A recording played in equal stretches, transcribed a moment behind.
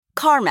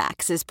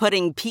CarMax is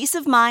putting peace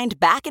of mind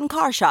back in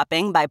car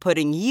shopping by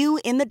putting you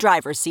in the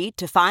driver's seat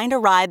to find a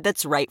ride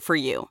that's right for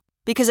you.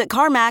 Because at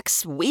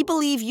CarMax, we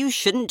believe you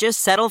shouldn't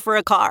just settle for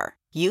a car.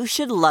 You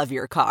should love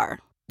your car.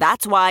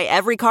 That's why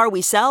every car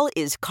we sell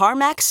is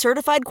CarMax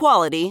certified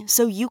quality,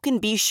 so you can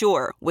be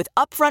sure with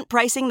upfront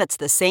pricing that's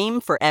the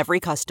same for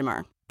every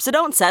customer. So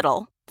don't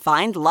settle.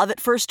 Find love at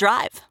first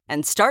drive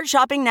and start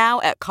shopping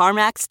now at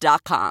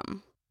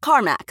CarMax.com.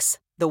 CarMax,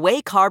 the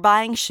way car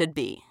buying should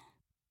be.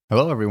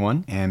 Hello,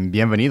 everyone, and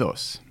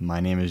bienvenidos. My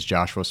name is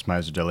Joshua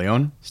Smyser de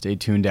Leon. Stay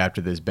tuned after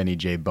this Benny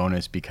J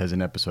bonus because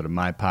an episode of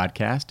my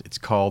podcast, it's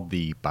called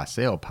the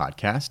Paseo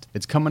Podcast.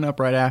 It's coming up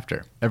right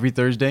after. Every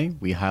Thursday,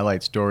 we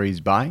highlight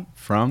stories by,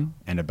 from,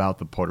 and about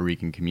the Puerto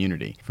Rican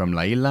community, from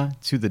La Isla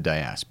to the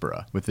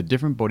diaspora, with a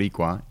different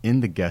Boricua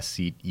in the guest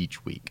seat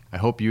each week. I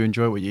hope you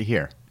enjoy what you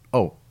hear.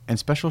 Oh, and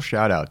special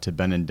shout out to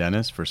Ben and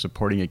Dennis for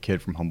supporting a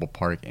kid from Humboldt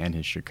Park and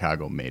his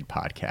Chicago-made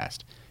podcast.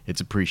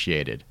 It's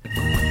appreciated.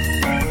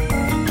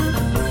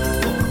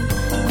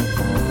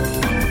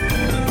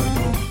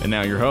 And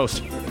now your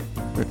host,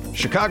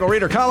 Chicago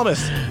Reader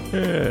columnist,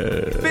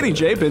 Benny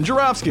J.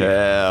 Benjarowski.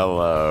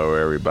 Hello,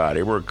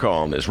 everybody. We're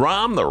calling this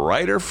Rom the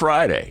Writer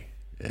Friday.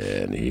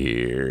 And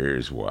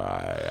here's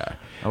why.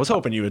 I was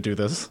hoping you would do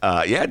this.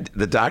 Yeah,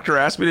 the doctor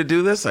asked me to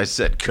do this. I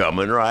said,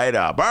 coming right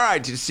up. All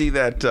right, did you see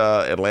that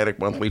Atlantic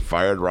Monthly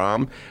fired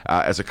Rom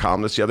as a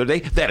columnist the other day?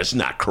 That is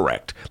not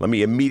correct. Let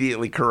me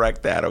immediately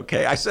correct that,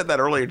 okay? I said that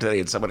earlier today,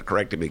 and someone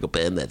corrected me. Go,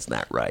 Ben, that's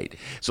not right.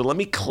 So let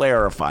me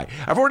clarify.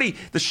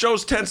 The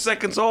show's 10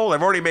 seconds old.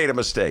 I've already made a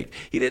mistake.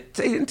 They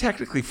didn't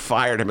technically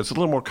fire him. It's a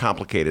little more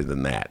complicated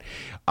than that.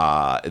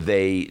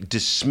 They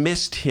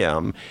dismissed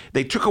him.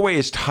 They took away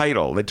his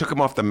title. They took him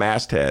off the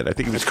masthead. I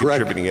think he was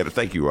contributing it.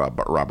 Thank you,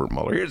 Robert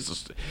Mueller.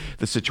 Here's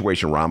the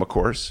situation. Rom, of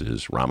course,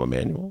 is Rahm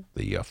Emanuel,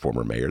 the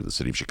former mayor of the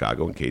city of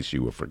Chicago, in case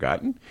you have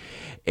forgotten.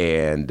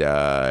 And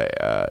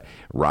Rahm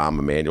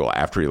Emanuel,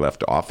 after he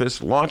left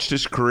office, launched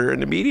his career in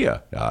the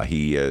media.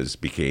 He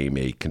became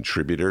a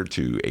contributor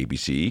to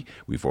ABC.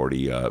 We've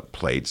already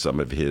played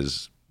some of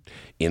his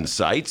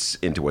insights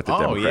into what the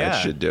Democrats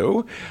should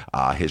do.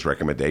 His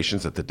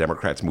recommendations that the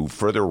Democrats move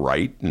further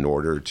right in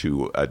order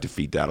to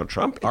defeat Donald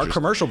Trump. Our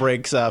commercial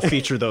breaks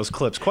feature those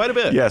clips quite a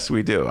bit. Yes,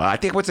 we do. I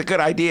think what's a good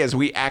idea is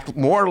we act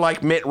more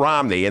like Mitt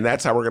Romney, and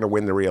that's how we're going to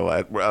win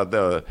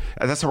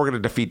that's how we're going to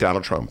defeat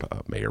Donald Trump.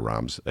 Mayor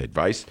Rahm's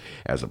advice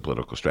as a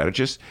political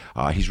strategist.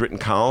 He's written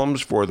columns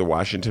for the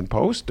Washington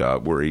Post,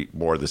 where he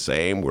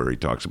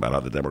talks about how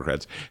the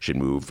Democrats should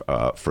move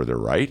further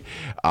right.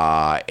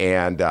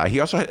 And he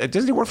also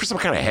doesn't he work for some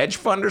kind of hedge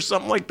fund or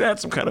something like that,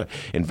 some kind of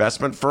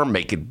investment firm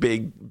making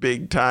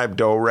big time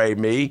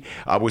do-re-mi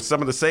with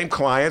some of the same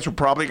clients who are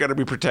probably going to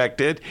be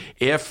protected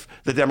if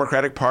the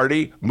Democratic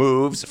Party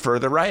moves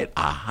further right.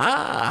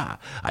 Aha!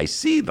 I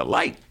see the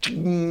light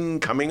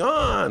coming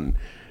on.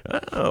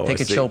 Take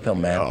a chill pill,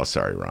 man. Oh,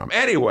 sorry, Rom.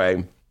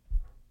 Anyway,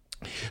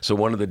 so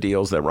one of the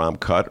deals that Rom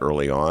cut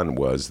early on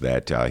was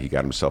that he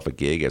got himself a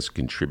gig as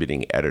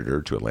contributing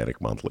editor to Atlantic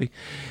Monthly.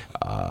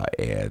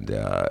 And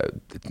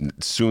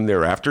soon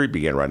thereafter, he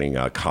began writing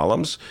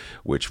columns,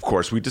 which, of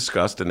course, we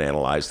discussed and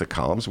analyzed the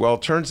columns. Well,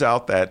 it turns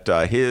out that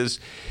his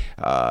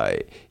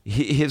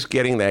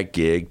getting that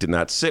gig did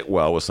not sit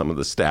well with some of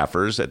the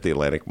staffers at the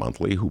Atlantic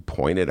Monthly who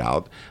pointed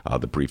out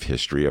the brief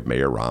history of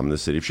Mayor Rahm in the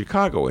city of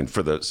Chicago. And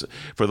for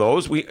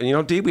those, we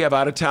have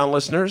out-of-town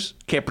listeners.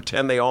 Can't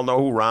pretend they all know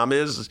who Rahm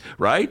is,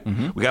 right?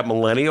 Mm-hmm. We got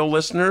millennial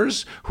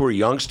listeners who are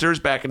youngsters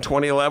back in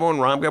 2011 when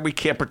Rahm got. We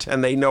can't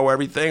pretend they know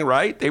everything,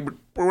 right? They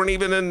weren't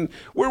even in.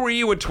 Where were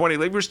you in 20?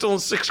 They were still in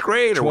sixth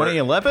grade.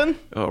 2011?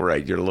 Oh,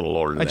 right. You're a little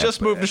older than that. I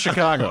just moved to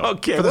Chicago.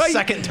 Okay, for the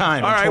second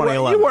time in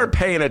 2011. Well, you weren't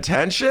paying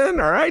attention,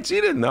 all right? So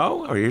you didn't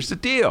know. Oh, here's the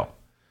deal.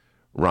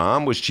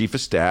 Rahm was chief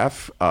of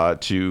staff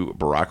to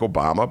Barack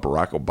Obama.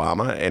 Barack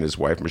Obama and his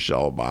wife,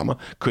 Michelle Obama,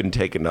 couldn't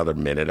take another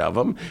minute of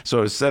him.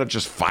 So instead of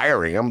just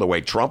firing him the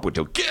way Trump would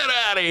do, get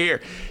out of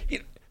here.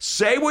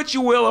 Say what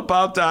you will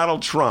about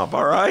Donald Trump,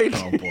 all right?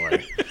 Oh,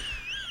 boy.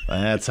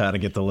 That's how to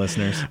get the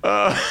listeners.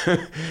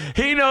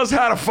 He knows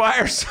how to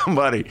fire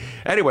somebody.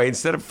 Anyway,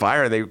 instead of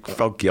firing, they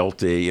felt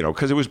guilty,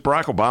 because it was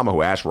Barack Obama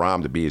who asked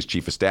Rahm to be his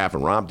chief of staff,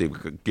 and Rahm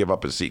did give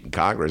up his seat in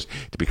Congress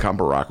to become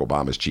Barack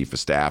Obama's chief of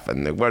staff,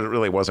 and it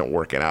really wasn't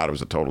working out. It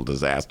was a total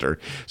disaster.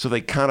 So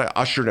they kind of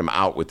ushered him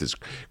out with this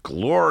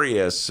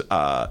glorious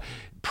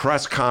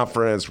press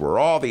conference where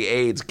all the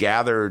aides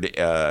gathered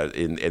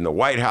in the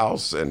White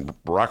House, and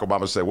Barack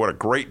Obama said, what a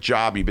great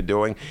job you've been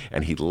doing.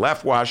 And he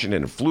left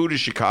Washington and flew to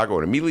Chicago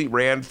and immediately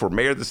ran for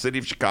mayor of the city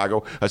of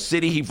Chicago, a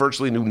city he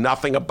virtually knew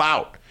nothing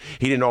about.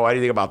 He didn't know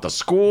anything about the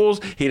schools.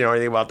 He didn't know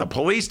anything about the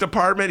police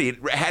department. He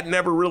had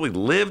never really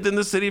lived in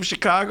the city of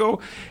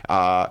Chicago.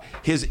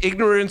 His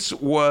ignorance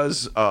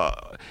was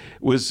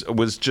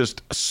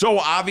just so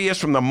obvious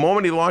from the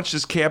moment he launched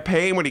his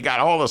campaign when he got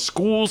all the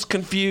schools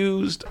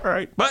confused. All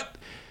right, but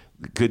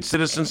good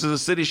citizens of the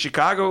city of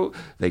Chicago,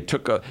 they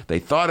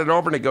thought it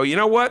over and they go, you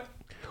know what?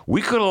 We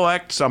could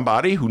elect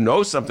somebody who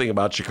knows something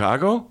about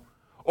Chicago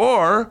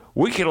Or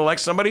we can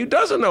elect somebody who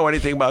doesn't know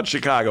anything about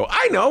Chicago.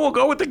 I know. We'll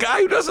go with the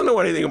guy who doesn't know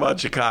anything about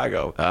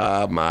Chicago.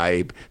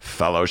 My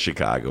fellow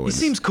Chicagoans. He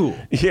seems cool.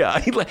 Yeah.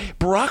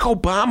 Barack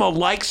Obama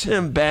likes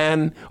him,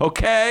 Ben.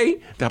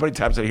 Okay? How many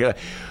times did I hear that?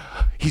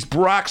 He's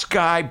Barack's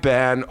guy,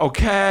 Ben,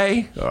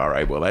 okay? All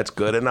right, well, that's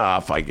good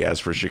enough, I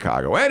guess, for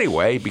Chicago.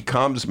 Anyway,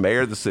 becomes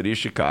mayor of the city of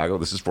Chicago.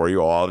 This is for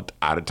you all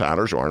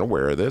out-of-towners who aren't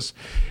aware of this.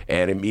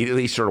 And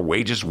immediately sort of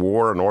wages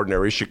war on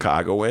ordinary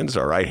Chicagoans,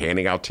 all right,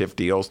 handing out TIF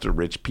deals to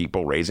rich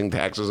people, raising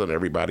taxes on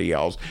everybody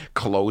else,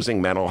 closing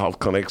mental health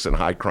clinics in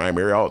high-crime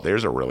area. Oh,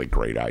 there's a really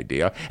great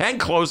idea. And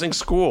closing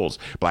schools.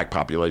 Black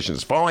population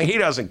is falling. He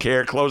doesn't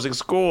care, closing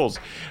schools.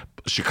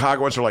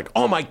 Chicagoans are like,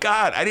 oh my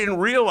God, I didn't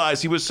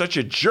realize he was such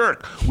a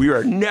jerk. We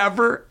are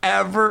never,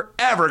 ever,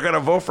 ever going to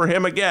vote for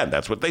him again.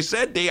 That's what they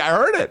said, D. I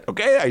heard it,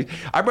 okay?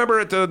 I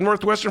remember at the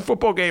Northwestern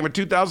football game in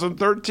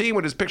 2013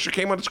 when his picture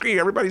came on the screen,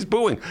 everybody's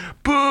booing.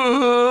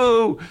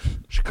 Boo!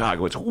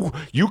 Chicagoans,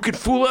 you can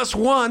fool us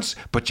once,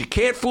 but you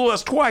can't fool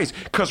us twice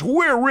because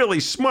we're really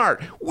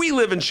smart. We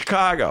live in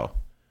Chicago.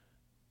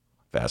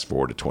 Fast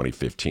forward to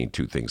 2015,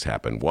 two things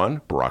happened. One,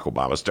 Barack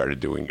Obama started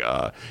doing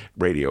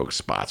radio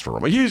spots for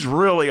him. He's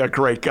really a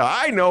great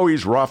guy. I know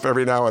he's rough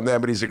every now and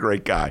then, but he's a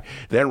great guy.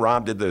 Then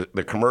Rahm did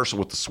the commercial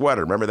with the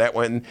sweater. Remember that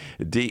when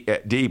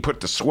D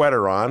put the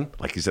sweater on,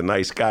 like he's a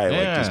nice guy,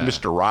 like he's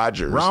Mr.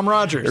 Rogers. Rahm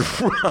Rogers.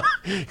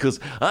 He goes,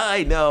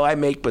 I know, I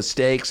make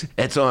mistakes.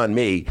 It's on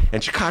me.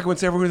 And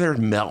Chicagoans everywhere there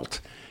melt.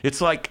 It's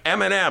like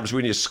M&Ms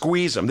when you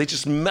squeeze them. They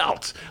just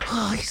melt.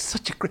 Oh, he's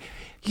such a great...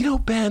 You know,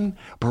 Ben,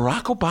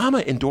 Barack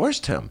Obama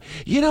endorsed him.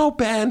 You know,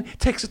 Ben, it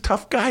takes a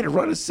tough guy to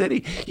run a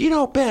city. You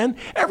know, Ben,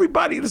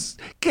 everybody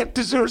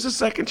deserves a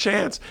second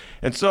chance.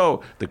 And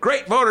so the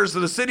great voters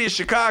of the city of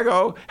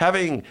Chicago,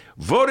 having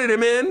voted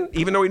him in,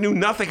 even though he knew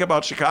nothing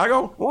about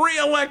Chicago,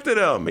 reelected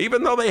him,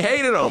 even though they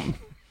hated him.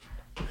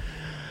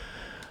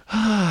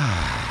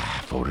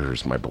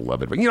 Voters, my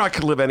beloved. You know, I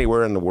could live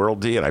anywhere in the world,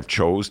 D, and I've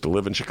chose to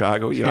live in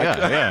Chicago. You know,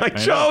 I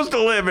chose to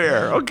live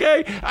here,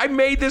 okay? I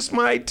made this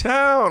my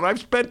town. I've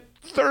spent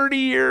 30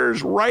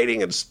 years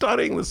writing and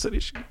studying the city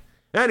of Chicago.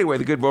 Anyway,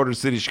 the good voters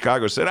of the city of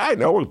Chicago said, I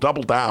know, we'll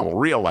double down, we'll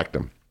reelect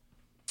him.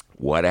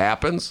 What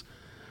happens?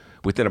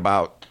 Within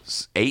about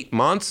 8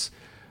 months,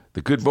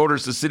 the good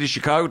voters of the city of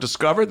Chicago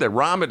discovered that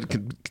Rahm had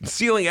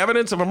concealing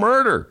evidence of a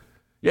murder.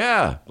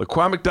 Yeah, the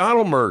Laquan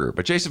McDonald murder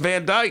by Jason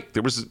Van Dyke.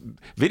 There was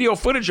video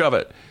footage of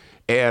it.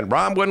 And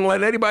Rahm wouldn't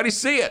let anybody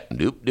see it.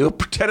 Nope,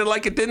 pretended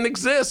like it didn't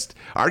exist.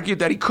 Argued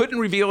that he couldn't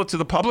reveal it to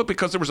the public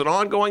because there was an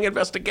ongoing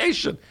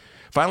investigation.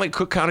 Finally, a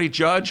Cook County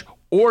judge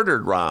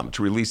ordered Rahm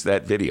to release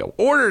that video.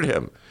 Ordered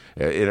him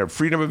in a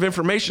Freedom of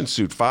Information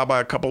suit filed by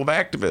a couple of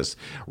activists.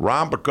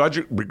 Rahm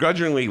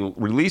begrudgingly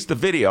released the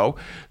video.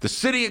 The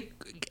city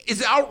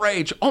is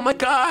outraged. Oh my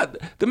God,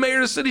 the mayor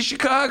of the city of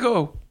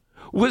Chicago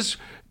was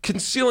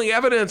concealing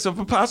evidence of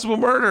a possible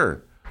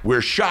murder.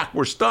 We're shocked.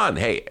 We're stunned.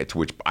 Hey, to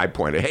which I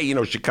pointed, hey, you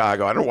know,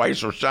 Chicago, I don't know why you're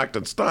so shocked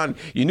and stunned.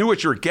 You knew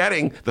what you were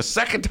getting the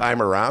second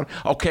time around.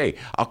 Okay,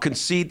 I'll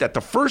concede that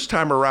the first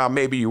time around,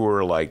 maybe you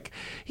were like,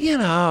 you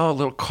know, a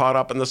little caught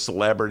up in the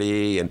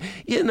celebrity and,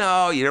 you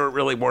know, you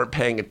weren't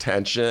paying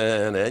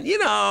attention and, you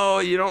know,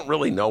 you don't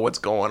really know what's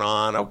going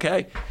on,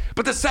 okay?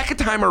 But the second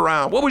time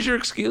around, what was your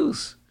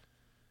excuse?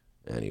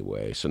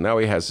 Anyway, so now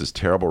he has this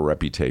terrible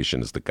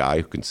reputation as the guy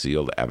who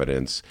concealed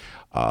evidence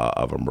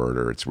of a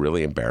murder. It's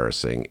really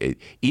embarrassing.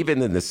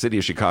 Even in the city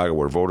of Chicago,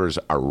 where voters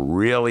are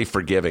really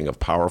forgiving of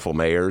powerful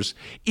mayors,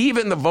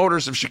 even the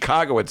voters of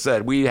Chicago had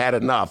said, we had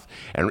enough.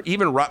 And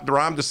even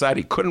Rahm decided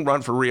he couldn't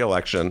run for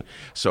re-election,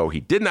 so he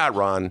did not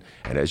run.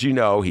 And as you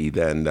know, he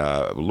then,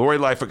 Lori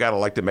Lightfoot got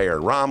elected mayor,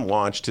 and Rahm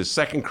launched his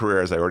second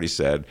career, as I already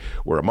said,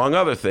 where, among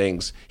other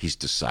things, he's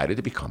decided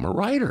to become a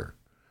writer,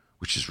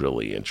 which is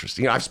really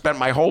interesting. I've spent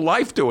my whole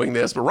life doing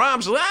this, but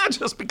Rahm said,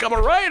 just become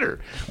a writer.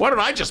 Why don't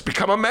I just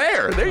become a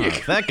mayor? There you go.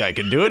 That guy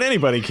can do it.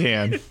 Anybody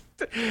can.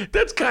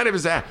 That's kind of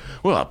his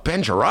well,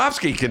 Ben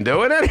Joravsky can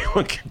do it.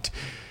 Anyone can.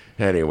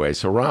 Anyway,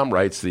 so Rahm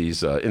writes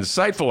these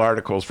insightful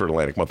articles for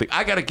Atlantic Monthly.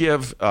 I got to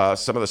give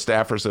some of the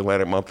staffers at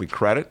Atlantic Monthly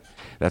credit.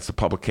 That's the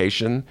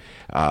publication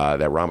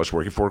that Rahm was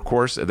working for, of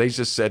course. They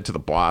just said to the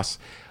boss,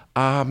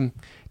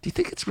 do you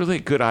think it's really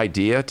a good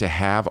idea to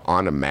have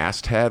on a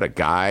masthead a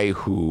guy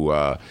who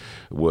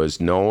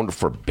was known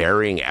for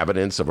burying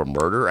evidence of a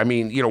murder? I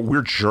mean, you know,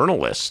 we're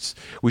journalists.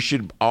 We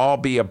should all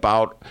be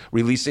about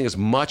releasing as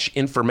much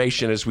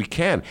information as we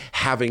can,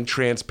 having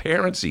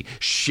transparency,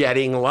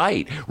 shedding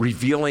light,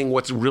 revealing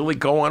what's really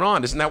going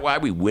on. Isn't that why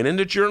we went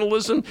into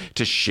journalism?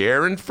 To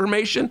share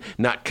information,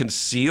 not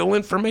conceal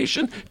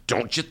information?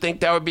 Don't you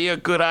think that would be a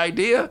good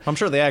idea? I'm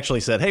sure they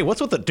actually said, hey,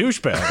 what's with the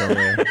douchebag over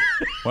there?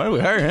 Why do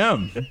we hire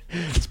him?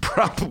 It's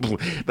probably,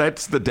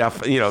 that's the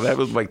that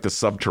was like the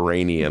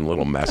subterranean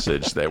little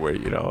message that were,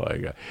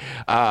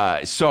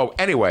 so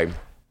anyway,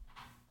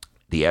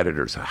 the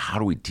editors, how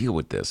do we deal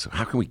with this?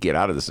 How can we get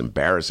out of this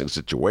embarrassing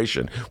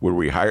situation where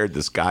we hired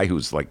this guy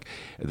who's like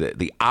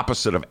the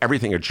opposite of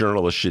everything a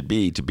journalist should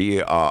be, to be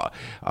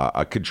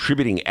a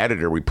contributing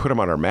editor? We put him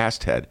on our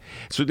masthead.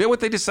 So then what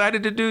they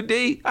decided to do,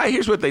 D?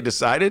 Here's what they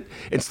decided.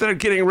 Instead of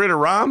getting rid of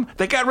Rahm,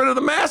 they got rid of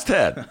the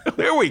masthead.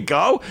 There we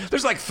go.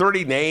 There's like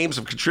 30 names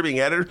of contributing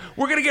editors.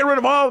 We're going to get rid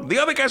of all. The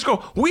other guys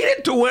go, we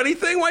didn't do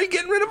anything. Why are you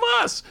getting rid of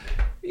us?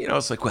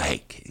 It's like, well,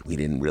 hey, we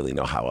didn't really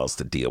know how else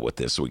to deal with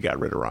this, so we got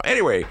rid of Rahm.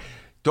 Anyway,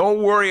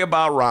 don't worry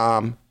about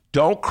Rahm.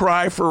 Don't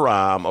cry for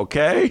Rahm,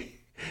 okay?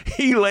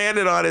 He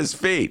landed on his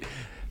feet.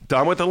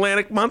 Done with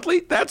Atlantic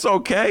Monthly? That's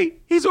okay.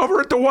 He's over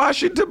at the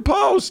Washington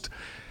Post.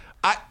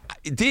 I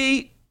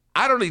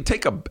don't need to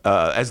take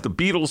as the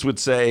Beatles would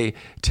say,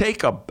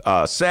 take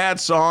a sad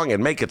song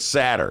and make it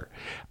sadder.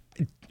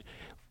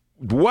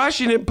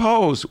 Washington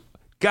Post,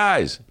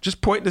 guys,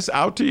 just pointing this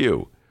out to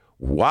you.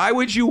 Why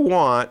would you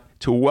want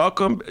to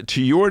welcome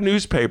to your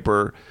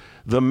newspaper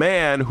the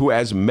man who,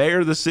 as mayor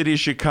of the city of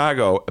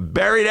Chicago,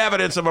 buried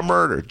evidence of a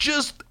murder?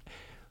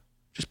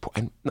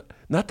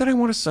 Not that I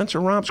want to censor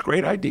Rahm's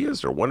great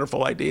ideas. They're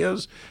wonderful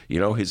ideas.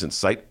 His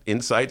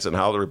insights on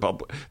how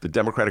the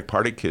Democratic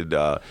Party could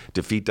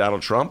defeat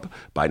Donald Trump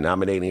by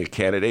nominating a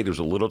candidate who's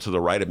a little to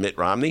the right of Mitt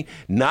Romney.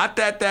 Not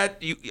that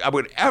I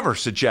would ever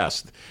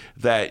suggest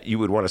that you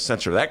would want to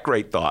censor that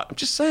great thought. I'm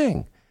just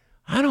saying,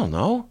 I don't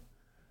know.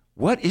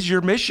 What is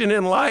your mission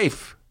in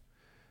life?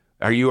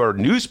 Are you a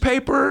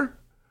newspaper,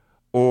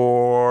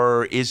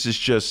 or is this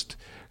just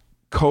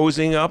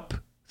cozying up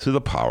to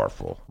the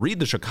powerful? Read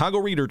the Chicago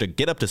Reader to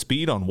get up to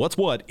speed on what's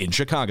what in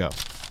Chicago.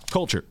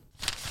 Culture,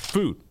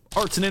 food,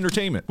 arts and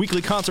entertainment,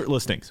 weekly concert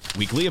listings,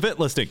 weekly event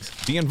listings,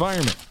 the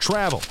environment,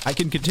 travel. I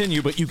can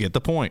continue, but you get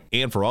the point.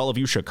 And for all of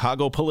you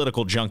Chicago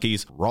political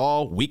junkies,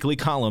 raw weekly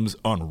columns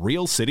on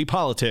real city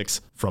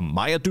politics from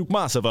Maya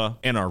Dukmasova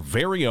and our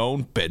very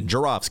own Ben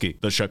Jarofsky.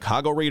 The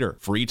Chicago Reader,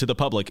 free to the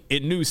public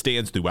in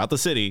newsstands throughout the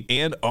city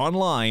and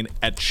online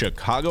at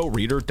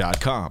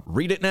chicagoreader.com.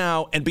 Read it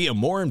now and be a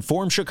more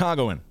informed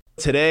Chicagoan.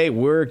 Today,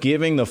 we're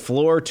giving the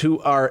floor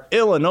to our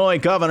Illinois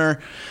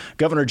governor.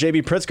 Governor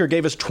J.B. Pritzker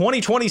gave us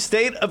 2020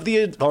 State of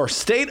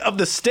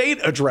the State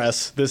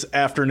address this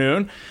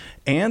afternoon.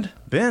 And,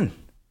 Ben,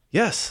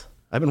 yes,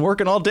 I've been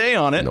working all day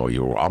on it. No,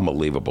 you're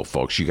unbelievable,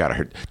 folks. You got to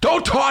hear.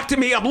 Don't talk to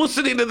me. I'm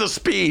listening to the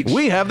speech.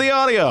 We have the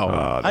audio.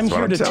 I'm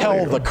here to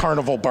tell the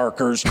carnival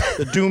barkers,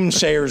 the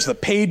doomsayers, the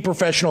paid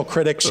professional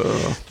critics,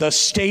 the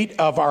state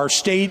of our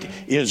state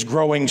is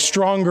growing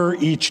stronger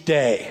each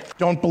day.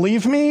 Don't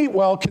believe me?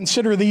 Well,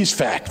 consider these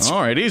facts.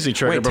 All right, easy,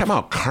 Trigger. Wait, talk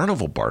about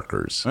carnival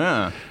barkers.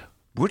 Yeah.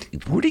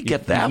 Where'd he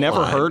get that? You've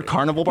never heard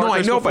carnival barkers? No,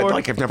 I know, before?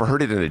 but I've never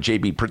heard it in a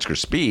J.B. Pritzker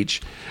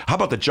speech. How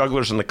about the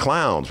jugglers and the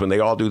clowns when they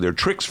all do their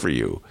tricks for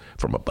you?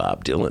 From a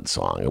Bob Dylan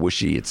song. I wish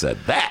he had said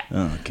that.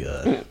 Oh,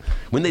 God.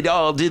 When they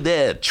all did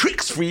their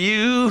tricks for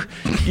you,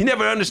 you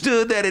never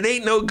understood that it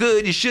ain't no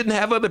good. You shouldn't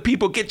have other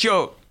people get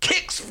your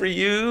kicks for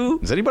you.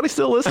 Is anybody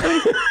still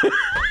listening?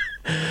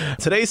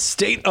 Today's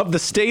State of the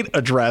State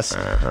address.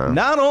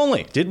 Not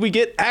only did we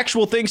get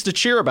actual things to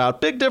cheer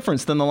about, big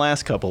difference than the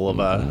last couple of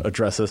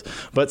addresses,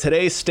 but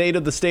today's State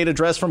of the State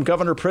address from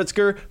Governor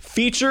Pritzker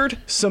featured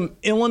some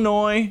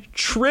Illinois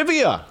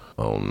trivia.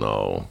 Oh,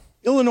 no.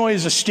 Illinois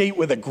is a state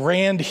with a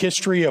grand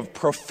history of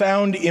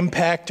profound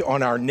impact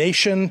on our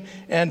nation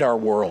and our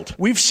world.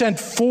 We've sent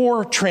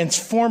 4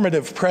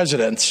 transformative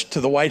presidents to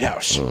the White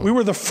House. We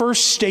were the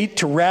first state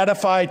to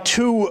ratify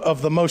 2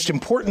 of the most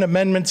important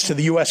amendments to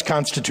the U.S.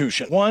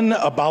 Constitution, one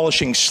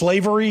abolishing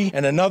slavery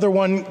and another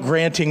one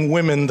granting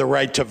women the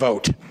right to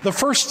vote. The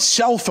first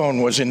cell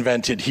phone was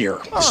invented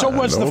here. So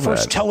was the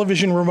first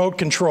television remote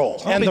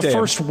control and the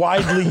first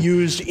widely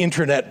used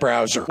internet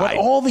browser. What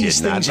all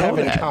these things have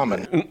in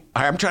common.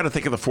 I'm trying to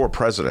think of the 4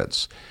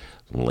 presidents.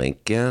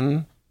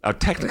 Lincoln.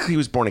 Technically, he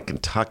was born in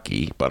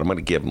Kentucky, but I'm going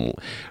to give him,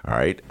 all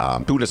right,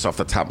 do this off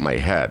the top of my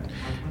head.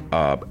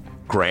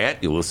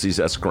 Grant, Ulysses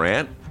S.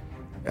 Grant.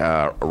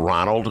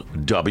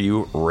 Ronald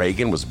W.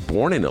 Reagan was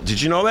born in Illinois.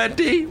 Did you know that,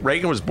 D?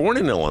 Reagan was born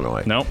in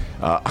Illinois. No.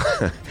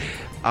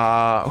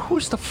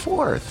 Who's the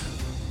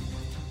 4th?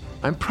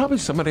 I'm probably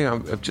somebody I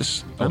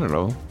don't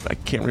know. I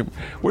can't remember.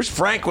 Where's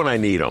Frank when I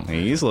need him?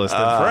 He's listed.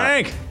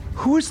 Frank.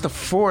 Who is the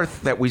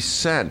 4th that we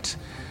sent?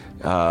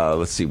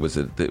 Let's see, was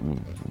it...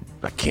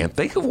 I can't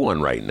think of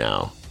one right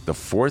now. The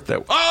 4th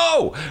that...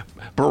 Oh!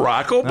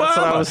 Barack Obama! That's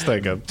what I was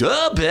thinking.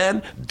 Duh,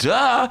 Ben.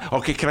 Duh.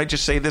 Okay, can I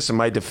just say this in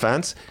my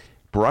defense?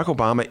 Barack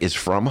Obama is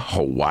from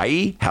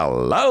Hawaii.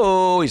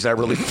 Hello! He's not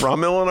really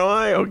from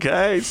Illinois.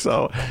 Okay,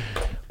 so...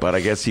 But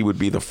I guess he would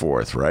be the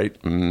 4th, right?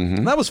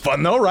 Mm-hmm. That was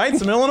fun, though, right?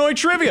 Some Illinois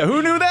trivia.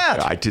 Who knew that?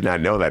 I did not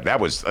know that.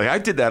 I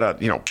did that,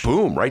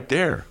 boom, right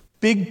there.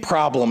 Big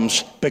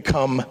problems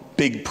become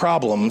big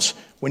problems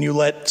when you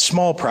let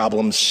small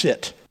problems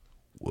sit.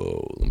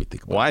 Whoa, let me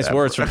think about Wise that.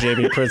 words from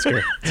J.B.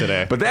 Pritzker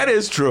today. But that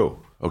is true.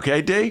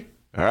 Okay, D?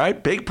 All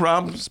right? Big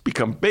problems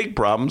become big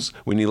problems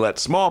when you let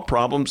small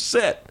problems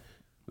sit.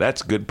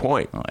 That's a good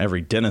point. Well,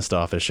 every dentist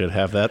office should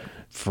have that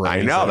phrase.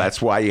 I know.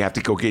 That's why you have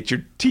to go get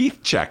your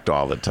teeth checked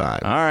all the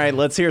time. All right,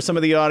 let's hear some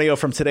of the audio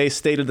from today's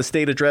State of the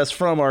State address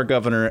from our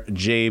Governor,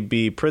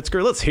 J.B.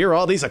 Pritzker. Let's hear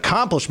all these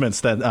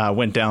accomplishments that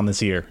went down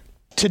this year.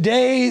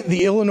 Today,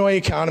 the Illinois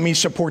economy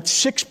supports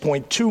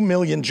 6.2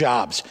 million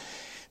jobs.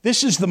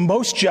 This is the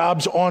most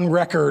jobs on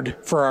record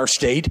for our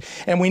state,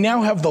 and we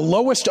now have the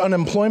lowest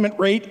unemployment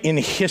rate in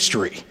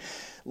history.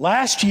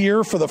 Last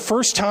year, for the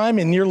first time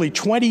in nearly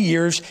 20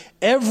 years,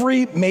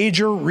 every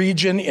major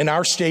region in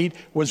our state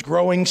was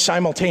growing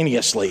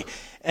simultaneously.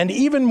 And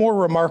even more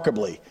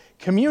remarkably,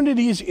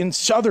 communities in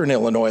southern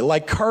Illinois,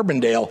 like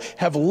Carbondale,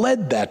 have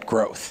led that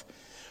growth.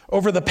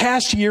 Over the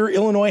past year,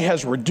 Illinois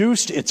has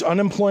reduced its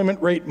unemployment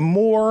rate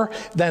more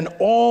than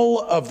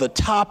all of the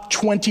top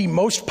 20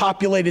 most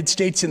populated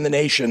states in the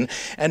nation,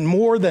 and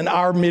more than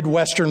our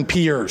Midwestern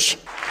peers.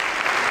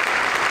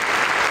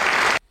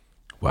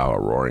 Wow, a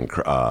roaring,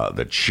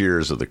 the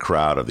cheers of the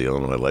crowd of the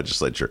Illinois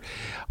legislature.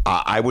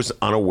 I was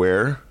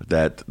unaware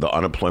that the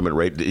unemployment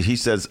rate, he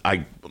says,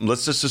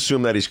 let's just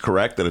assume that he's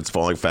correct, that it's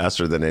falling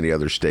faster than any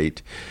other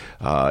state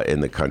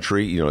in the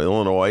country. You know,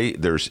 Illinois,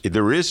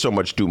 there is so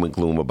much doom and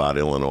gloom about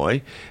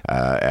Illinois,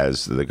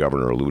 as the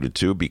governor alluded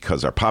to,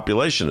 because our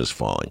population is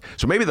falling.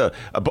 So maybe the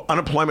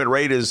unemployment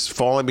rate is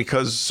falling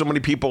because so many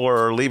people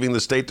are leaving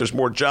the state, there's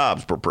more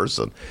jobs per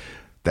person.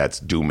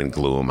 That's doom and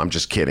gloom. I'm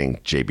just kidding,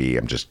 JB.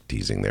 I'm just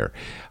teasing there.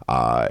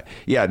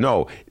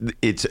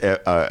 It's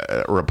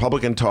a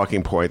Republican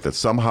talking point that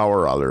somehow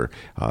or other,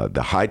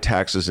 the high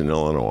taxes in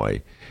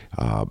Illinois,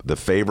 the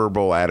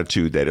favorable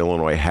attitude that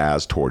Illinois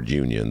has toward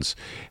unions,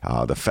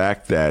 the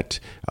fact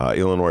that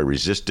Illinois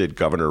resisted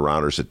Governor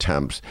Rauner's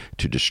attempts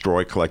to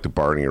destroy collective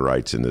bargaining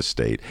rights in this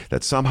state,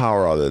 that somehow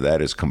or other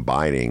that is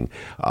combining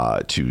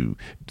to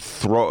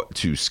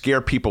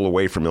scare people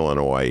away from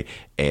Illinois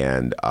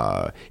and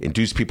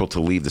induce people to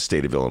leave the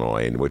state of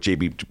Illinois. And what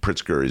J.B.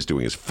 Pritzker is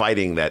doing is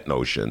fighting that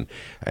notion,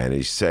 and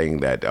he's saying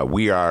that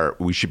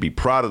we should be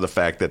proud of the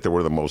fact that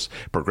we're the most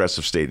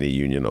progressive state in the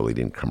union. Although he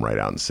didn't come right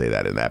out and say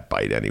that in that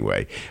bite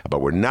anyway.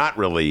 But we're not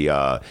really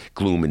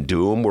gloom and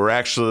doom. We're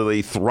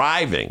actually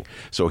thriving.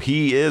 So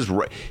he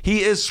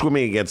is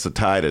swimming against the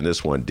tide in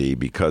this one, D,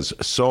 because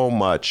so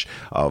much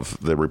of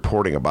the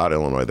reporting about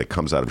Illinois that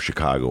comes out of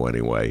Chicago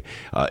anyway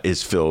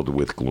is filled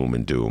with gloom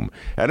and doom.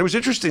 And it was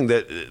interesting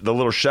that the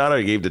little shout out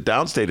I gave to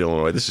downstate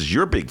Illinois, this is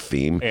your big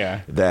theme,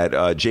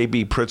 that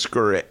J.B.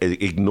 Pritzker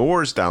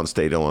ignores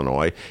downstate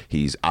Illinois.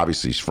 He's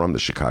from the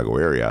Chicago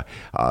area.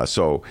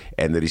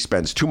 And that he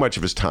spends too much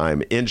of his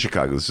time in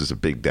Chicago. This is a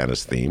big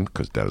Dennis theme,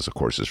 because Dennis, of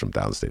course, is from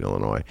downstate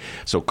Illinois.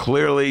 So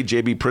clearly,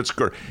 J.B.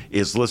 Pritzker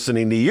is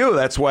listening to you.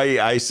 That's why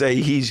I say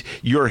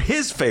you're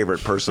his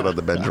favorite person on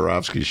the Ben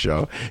Joravsky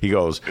show. He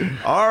goes,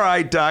 all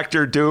right,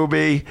 Dr.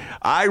 Doobie,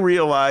 I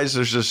realize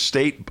there's a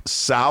state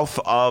south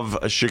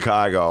of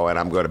Chicago, and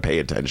I'm going to pay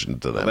attention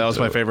to them. That was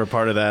my favorite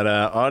part of that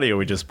audio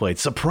we just played.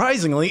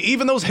 Surprisingly,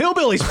 even those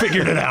hillbillies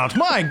figured it out.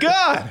 My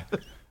God.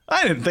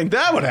 I didn't think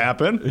that would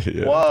happen.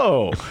 Yeah.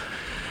 Whoa.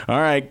 All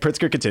right,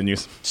 Pritzker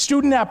continues.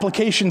 Student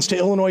applications to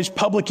Illinois'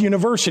 public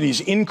universities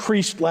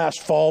increased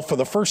last fall for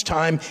the first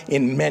time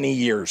in many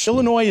years.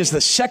 Illinois is the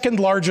second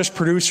largest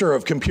producer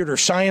of computer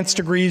science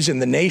degrees in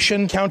the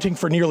nation, counting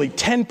for nearly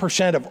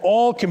 10% of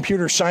all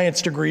computer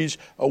science degrees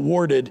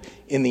awarded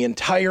in the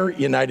entire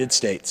United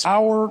States.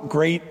 Our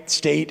great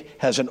state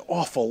has an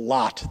awful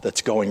lot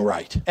that's going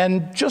right.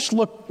 And just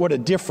look what a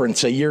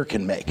difference a year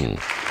can make.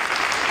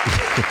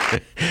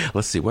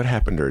 Let's see what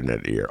happened during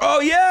that year.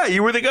 Oh yeah,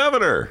 you were the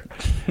governor.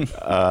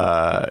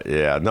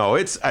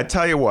 I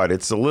tell you what,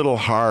 it's a little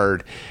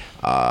hard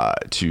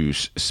to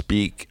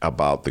speak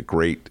about the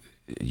great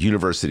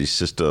university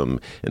system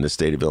in the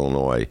state of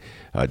Illinois,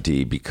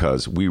 D,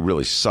 because we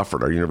really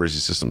suffered. Our university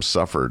system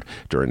suffered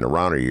during the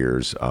Rauner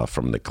years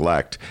from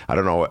neglect. I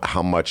don't know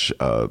how much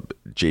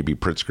J.B.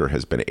 Pritzker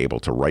has been able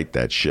to right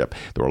that ship.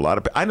 There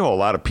were I know a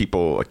lot of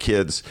people,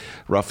 kids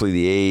roughly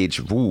the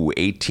age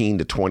 18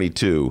 to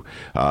 22,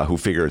 who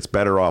figure it's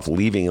better off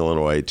leaving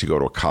Illinois to go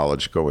to a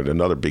college, going to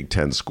another Big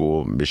Ten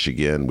school,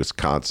 Michigan,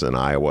 Wisconsin,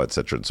 Iowa, et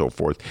cetera, and so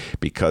forth,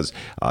 because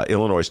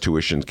Illinois'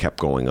 tuition kept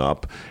going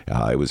up.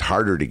 It was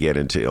harder to get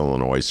into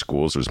Illinois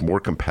schools. It was more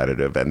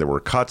competitive, and there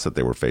were cuts that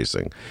they were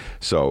facing.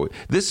 So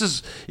this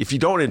is, if you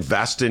don't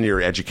invest in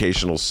your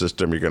educational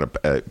system, you're going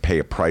to pay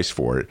a price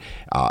for it.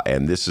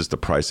 And this is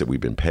the price that we've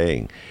been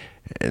paying.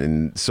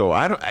 And so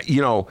I'd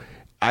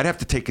have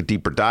to take a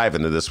deeper dive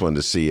into this one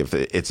to see if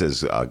it's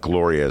as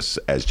glorious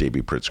as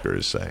J.B. Pritzker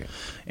is saying.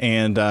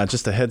 And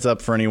just a heads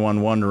up for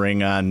anyone wondering,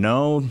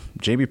 no,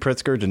 J.B.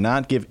 Pritzker did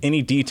not give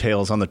any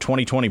details on the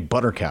 2020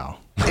 butter cow.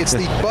 It's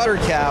the butter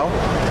cow,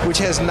 which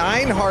has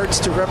 9 hearts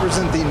to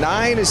represent the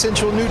 9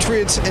 essential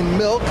nutrients in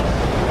milk.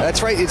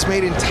 That's right. It's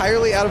made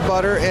entirely out of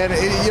butter, and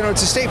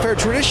it's a state fair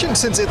tradition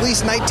since at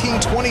least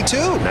 1922.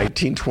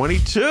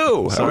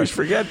 1922. I always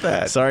forget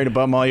that. Sorry to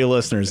bum all you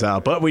listeners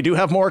out, but we do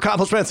have more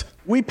accomplishments.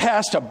 We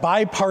passed a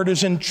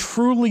bipartisan,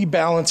 truly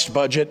balanced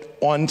budget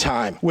on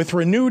time, with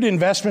renewed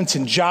investments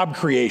in job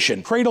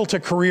creation,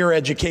 cradle-to-career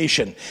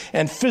education,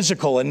 and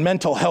physical and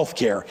mental health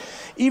care.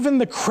 Even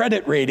the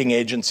credit rating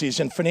agencies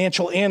and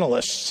financial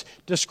analysts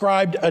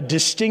described a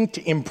distinct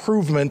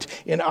improvement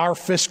in our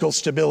fiscal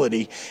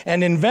stability,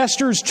 and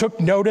investors took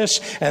notice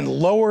and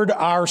lowered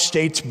our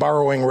state's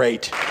borrowing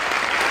rate.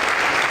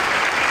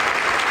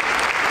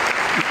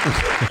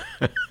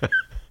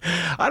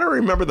 I don't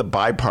remember the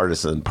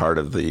bipartisan part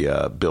of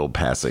the bill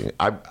passing.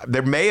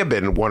 There may have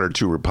been one or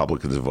two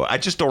Republicans who voted. I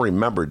just don't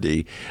remember,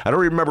 D. I don't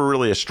remember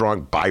really a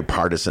strong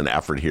bipartisan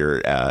effort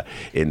here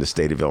in the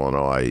state of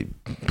Illinois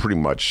pretty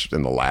much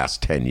in the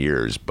last 10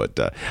 years. But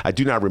I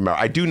do not remember.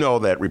 I do know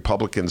that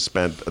Republicans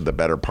spent the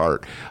better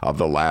part of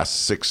the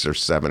last 6 or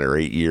 7 or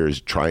 8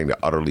 years trying to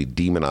utterly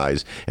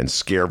demonize and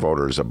scare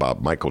voters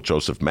about Michael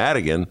Joseph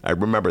Madigan. I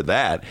remember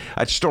that.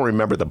 I just don't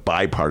remember the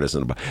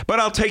bipartisan. But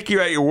I'll take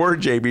you at your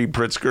word, J.B.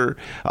 Pritzker.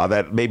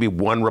 That maybe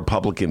one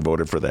Republican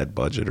voted for that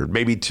budget, or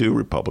maybe 2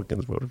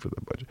 Republicans voted for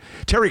that budget.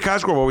 Terry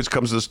Cosgrove always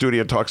comes to the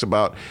studio and talks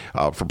about,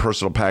 for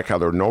Personal PAC, how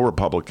there are no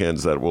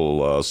Republicans that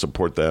will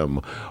support them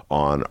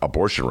on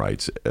abortion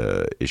rights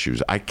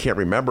issues. I can't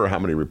remember how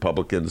many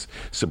Republicans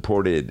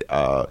supported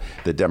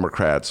the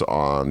Democrats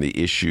on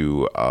the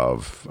issue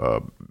of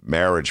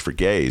marriage for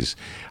gays.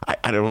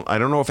 I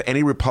don't know if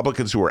any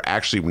Republicans who are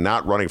actually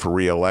not running for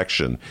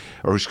re-election,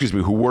 or excuse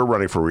me, who were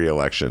running for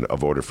re-election,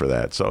 voted for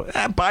that. So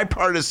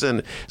bipartisan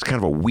is kind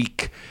of a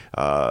weak.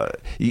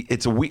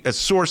 It's a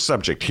sore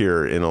subject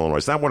here in Illinois.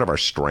 It's not one of our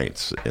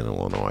strengths in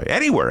Illinois.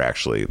 Anywhere,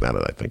 actually, now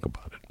that I think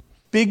about it.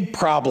 Big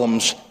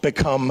problems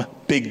become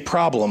big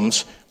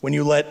problems when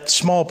you let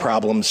small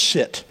problems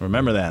sit.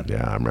 Remember that.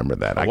 Yeah, I remember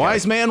that. A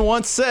wise man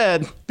once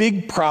said,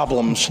 big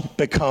problems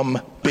become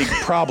big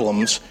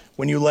problems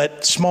when you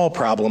let small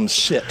problems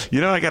sit.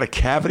 You know, I got a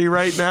cavity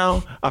right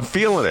now. I'm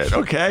feeling it,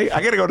 okay? I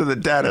got to go to the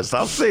dentist.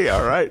 I'll see,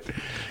 all right?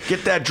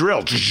 Get that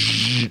drill.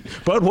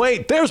 But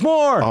wait, there's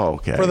more. Oh,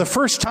 okay. For the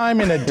first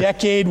time in a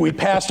decade, we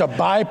passed a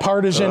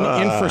bipartisan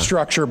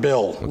infrastructure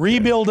bill. Okay.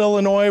 Rebuild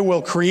Illinois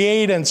will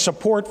create and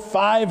support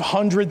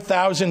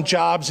 500,000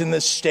 jobs in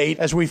this state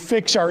as we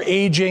fix our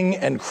aging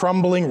and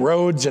crumbling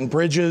roads and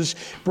bridges,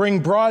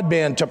 bring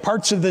broadband to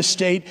parts of this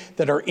state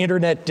that are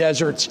internet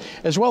deserts,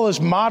 as well as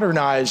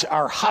modernize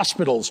our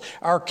hospitals,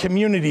 our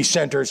community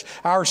centers,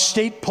 our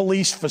state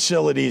police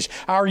facilities,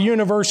 our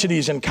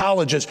universities and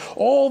colleges,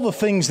 all the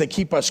things that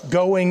keep us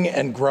going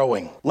and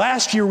growing.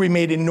 Last year, we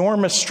made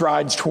enormous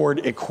strides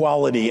toward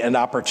equality and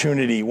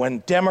opportunity when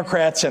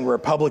Democrats and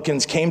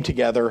Republicans came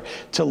together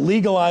to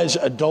legalize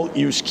adult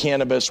use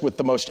cannabis with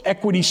the most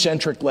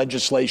equity-centric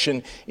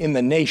legislation in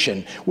the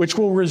nation, which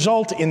will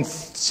result in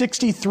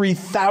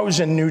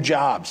 63,000 new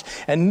jobs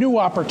and new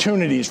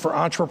opportunities for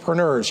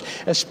entrepreneurs,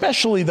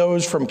 especially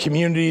those from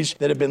communities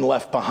that have been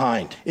left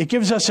behind. It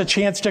gives us a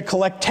chance to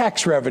collect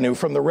tax revenue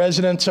from the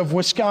residents of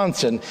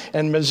Wisconsin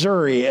and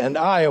Missouri and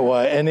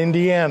Iowa and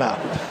Indiana.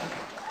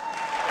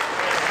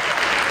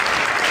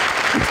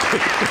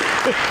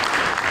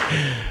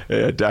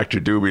 Yeah, Dr.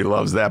 Doobie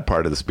loves that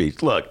part of the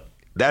speech. Look,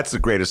 that's the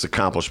greatest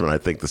accomplishment I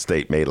think the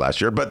state made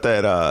last year. But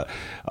that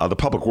the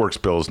public works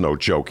bill is no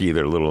joke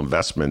either. A little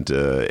investment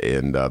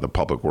in the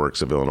public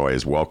works of Illinois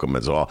is welcome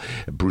as all.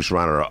 Bruce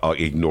Rauner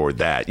ignored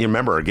that. You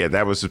remember, again,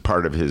 that was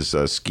part of his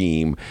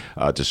scheme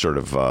to sort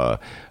of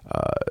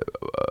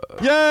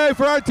yay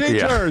for our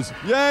teachers!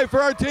 Yeah. Yay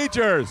for our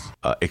teachers!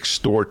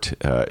 Extort,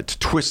 to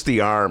twist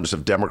the arms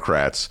of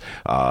Democrats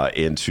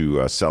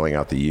into selling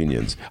out the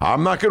unions.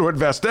 I'm not going to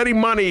invest any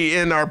money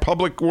in our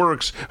public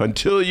works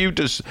until you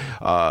just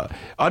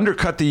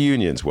undercut the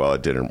unions. Well,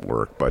 it didn't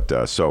work,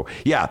 but so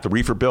yeah, the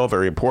reefer bill,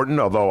 very important.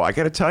 Although I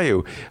got to tell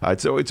you,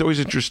 it's always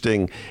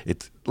interesting.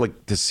 It's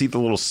like to see the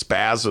little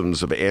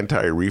spasms of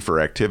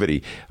anti-reefer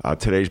activity.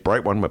 Today's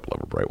Bright One, my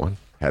beloved Bright One,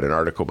 had an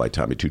article by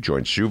Tommy Two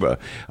Joint Shuba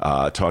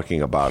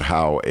talking about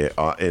how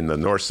in the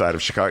north side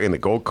of Chicago, in the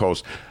Gold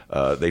Coast,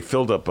 they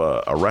filled up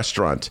a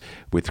restaurant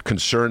with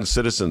concerned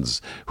citizens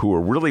who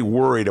were really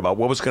worried about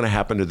what was going to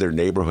happen to their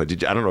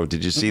neighborhood. I don't know,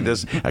 did you see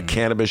this? A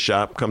cannabis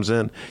shop comes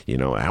in, you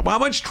know, how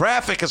much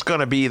traffic is going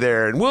to be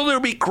there, and will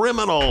there be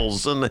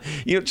criminals? And,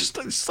 you know, just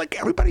it's like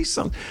everybody's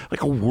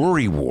like a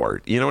worry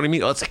wart. You know what I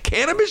mean? Oh, it's a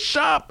cannabis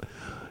shop?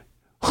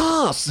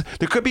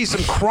 There could be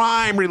some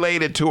crime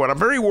related to it. I'm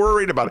very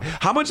worried about it.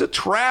 How much of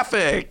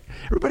traffic?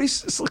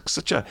 Everybody's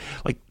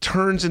like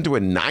turns into a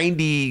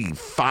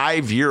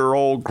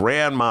 95-year-old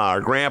grandma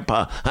or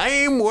grandpa.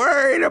 I'm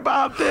worried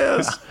about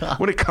this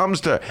when it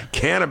comes to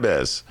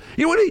cannabis.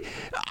 You know what?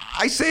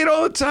 I say it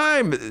all the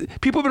time.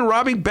 People have been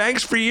robbing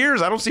banks for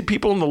years. I don't see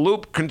people in the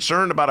loop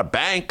concerned about a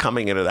bank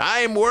coming into that.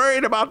 I'm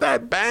worried about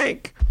that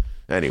bank.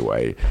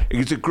 Anyway,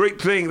 it's a great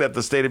thing that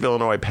the state of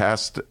Illinois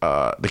passed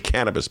the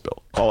cannabis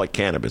bill. Call it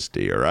cannabis,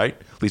 D, all right?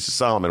 Lisa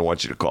Solomon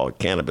wants you to call it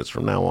cannabis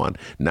from now on,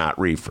 not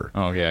reefer.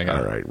 Oh, yeah, I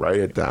got it. All right, write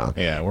it down.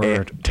 Yeah,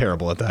 we're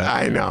terrible at that.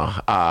 I know.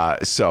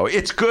 So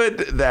it's good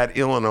that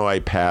Illinois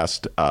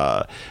passed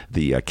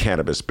the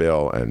cannabis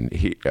bill, and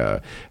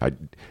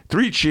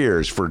 3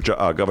 cheers for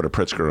Governor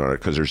Pritzker on it,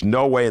 because there's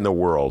no way in the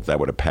world that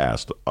would have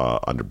passed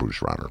under Bruce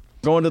Rauner.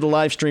 Going to the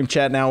live stream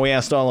chat now. We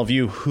asked all of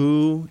you,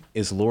 who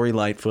is Lori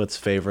Lightfoot's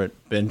favorite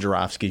Ben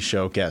Joravsky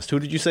Show guest? Who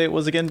did you say it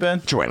was again,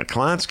 Ben? Joanna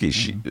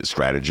Klonsky,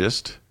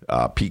 strategist.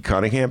 Pete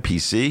Cunningham,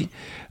 PC.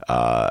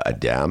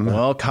 Adem.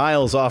 Well,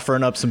 Kyle's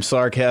offering up some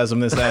sarcasm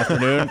this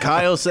afternoon.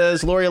 Kyle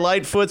says Lori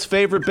Lightfoot's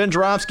favorite Ben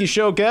Joravsky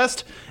Show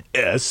guest,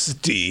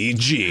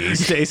 SDG,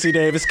 Stacey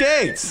Davis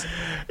Gates.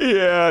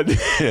 Yeah,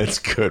 it's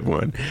a good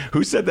one.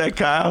 Who said that,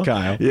 Kyle?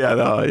 Kyle. Yeah,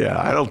 no, yeah,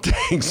 I don't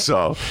think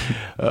so.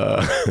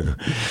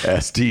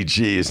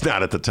 SDG is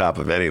not at the top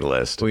of any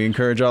list. We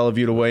encourage all of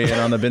you to weigh in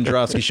on the Ben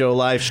Joravsky Show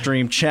live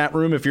stream chat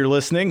room if you're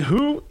listening.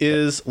 Who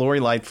is Lori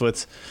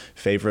Lightfoot's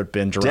favorite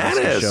Ben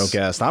Joravsky Show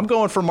guest? I'm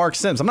going for Mark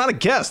Sims. I'm not a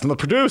guest. I'm a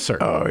producer.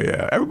 Oh,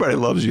 yeah. Everybody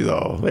loves you,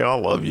 though. They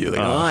all love you. They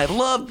go, I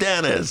love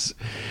Dennis.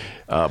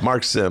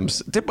 Mark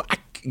Sims.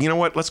 You know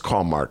what? Let's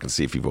call Mark and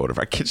see if he voted.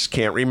 I just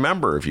can't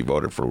remember if he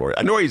voted for Lori.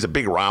 I know he's a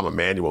big Rahm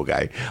Emanuel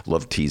guy.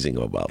 Love teasing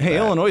him about that. Hey,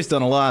 Illinois has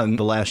done a lot in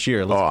the last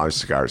year. I'm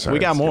sorry. We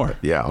got more.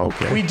 Yeah,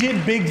 okay. We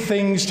did big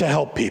things to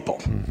help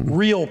people,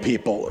 real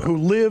people who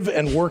live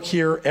and work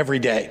here every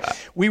day.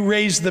 We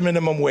raised the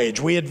minimum wage.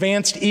 We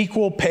advanced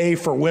equal pay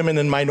for women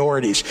and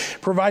minorities,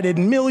 provided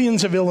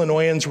millions of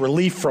Illinoisans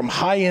relief from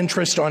high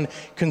interest on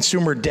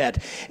consumer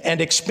debt, and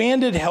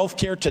expanded health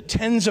care to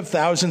tens of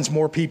thousands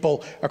more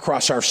people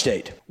across our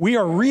state. We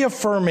are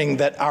reaffirming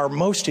that our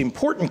most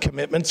important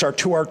commitments are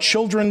to our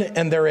children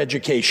and their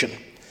education.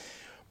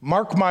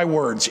 Mark my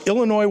words,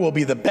 Illinois will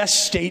be the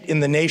best state in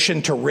the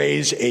nation to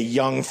raise a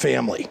young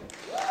family.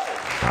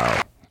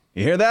 Wow.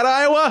 You hear that,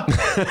 Iowa?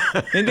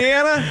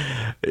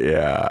 Indiana?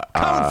 Yeah.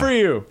 Coming for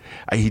you.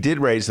 He did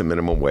raise the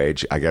minimum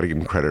wage. I got to give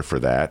him credit for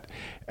that.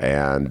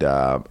 And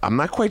I'm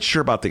not quite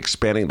sure about the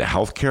expanding the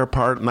health care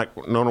part. I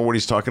don't know what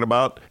he's talking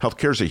about. Health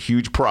care is a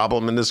huge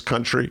problem in this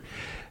country.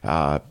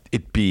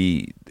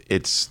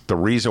 It's the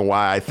reason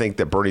why I think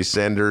that Bernie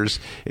Sanders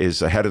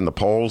is ahead in the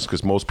polls,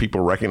 because most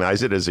people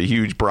recognize it as a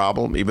huge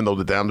problem, even though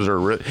the Dems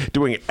are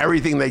doing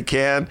everything they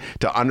can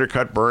to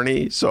undercut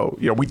Bernie. So,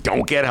 we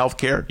don't get health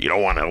care. You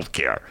don't want health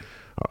care.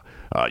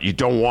 You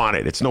don't want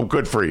it. It's no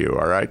good for you.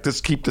 All right.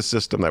 Just keep the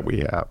system that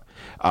we have.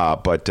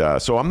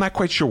 So I'm not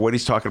quite sure what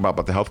he's talking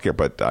about the healthcare,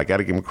 but I got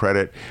to give him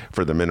credit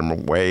for the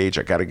minimum wage.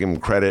 I got to give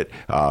him credit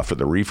for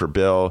the reefer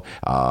bill.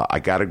 I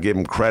got to give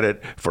him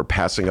credit for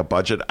passing a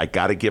budget. I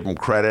got to give him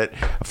credit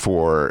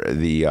for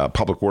the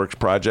public works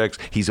projects.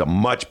 He's a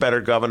much better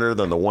governor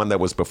than the one that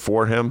was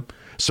before him.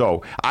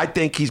 So I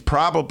think he's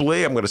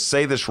probably, I'm going to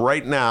say this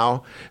right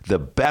now, the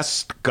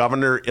best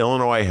governor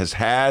Illinois has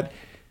had.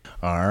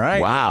 All right.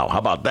 Wow. How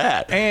about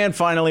that? And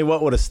finally,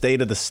 what would a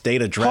State of the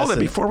State address? Hold it,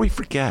 before we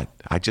forget.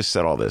 I just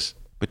said all this.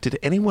 But did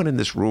anyone in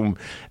this room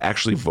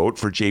actually vote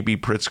for J.B.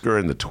 Pritzker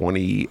in the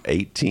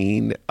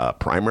 2018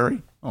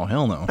 primary? Oh,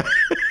 hell no.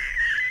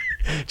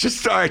 I just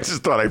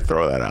thought I'd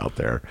throw that out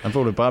there. I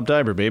voted Bob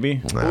Diber,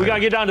 baby. We got to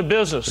get down to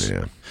business.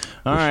 Yeah.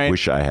 All right.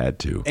 Wish I had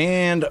to.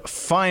 And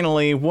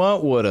finally,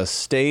 what would a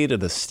State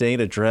of the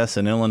State address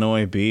in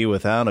Illinois be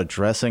without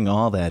addressing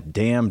all that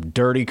damn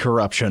dirty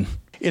corruption?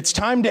 It's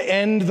time to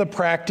end the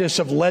practice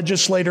of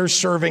legislators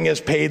serving as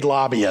paid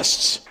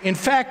lobbyists. In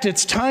fact,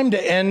 it's time to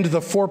end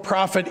the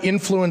for-profit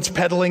influence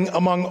peddling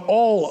among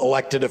all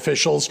elected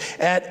officials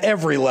at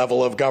every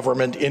level of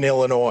government in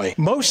Illinois.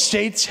 Most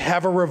states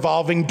have a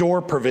revolving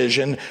door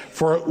provision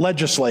for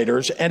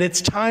legislators, and it's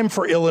time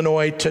for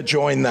Illinois to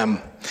join them.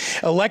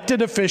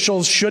 Elected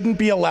officials shouldn't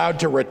be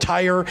allowed to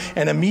retire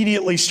and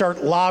immediately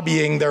start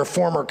lobbying their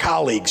former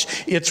colleagues.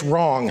 It's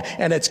wrong,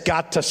 and it's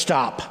got to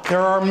stop. There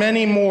are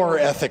many more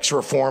ethics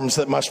reforms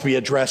that must be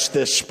addressed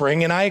this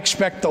spring, and I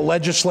expect the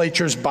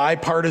legislature's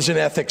Bipartisan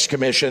Ethics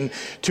Commission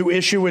to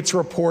issue its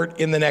report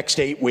in the next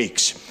 8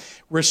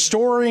 weeks.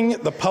 Restoring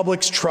the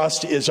public's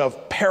trust is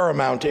of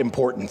paramount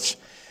importance.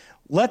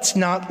 Let's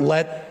not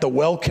let the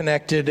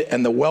well-connected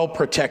and the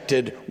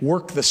well-protected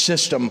work the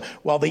system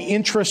while the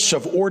interests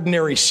of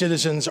ordinary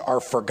citizens are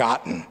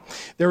forgotten.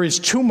 There is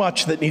too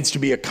much that needs to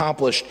be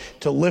accomplished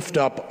to lift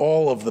up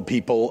all of the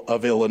people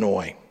of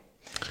Illinois.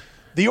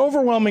 The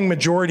overwhelming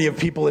majority of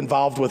people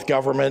involved with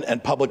government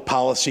and public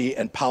policy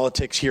and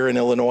politics here in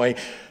Illinois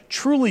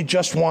truly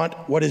just want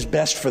what is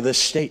best for this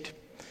state.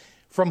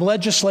 From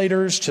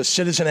legislators to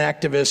citizen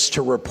activists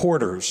to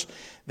reporters,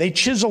 they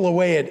chisel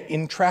away at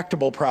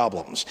intractable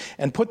problems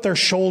and put their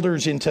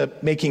shoulders into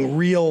making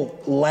real,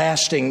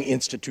 lasting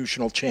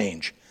institutional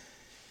change.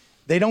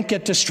 They don't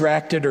get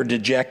distracted or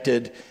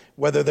dejected,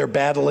 whether they're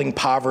battling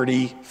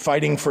poverty,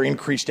 fighting for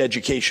increased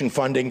education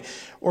funding,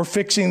 or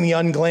fixing the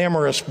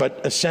unglamorous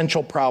but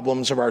essential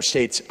problems of our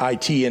state's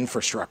IT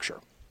infrastructure.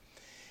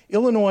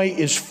 Illinois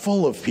is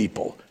full of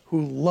people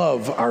who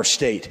love our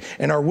state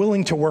and are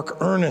willing to work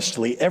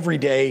earnestly every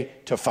day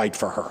to fight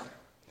for her.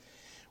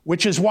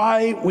 Which is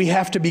why we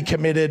have to be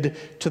committed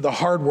to the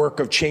hard work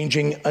of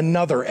changing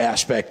another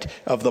aspect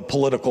of the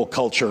political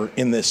culture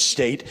in this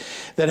state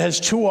that has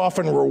too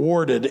often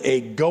rewarded a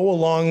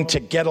go-along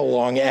to get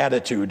along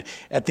attitude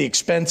at the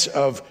expense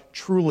of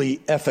truly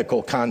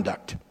ethical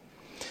conduct.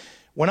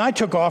 When I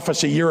took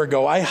office a year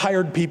ago, I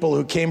hired people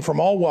who came from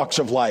all walks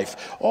of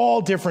life,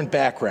 all different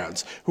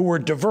backgrounds, who were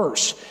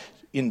diverse,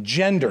 in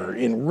gender,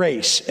 in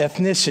race,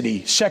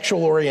 ethnicity,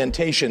 sexual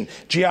orientation,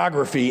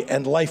 geography,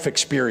 and life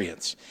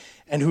experience,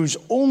 and whose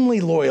only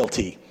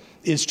loyalty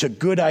is to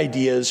good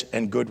ideas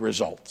and good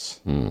results.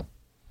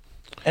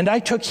 And I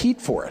took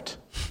heat for it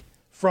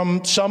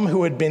from some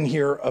who had been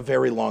here a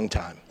very long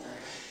time.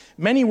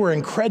 Many were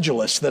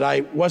incredulous that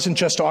I wasn't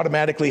just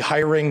automatically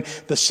hiring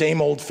the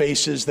same old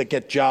faces that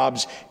get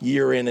jobs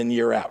year in and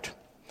year out.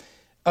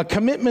 A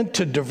commitment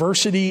to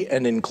diversity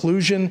and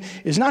inclusion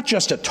is not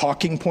just a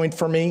talking point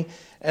for me,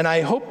 and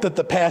I hope that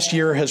the past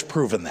year has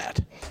proven that.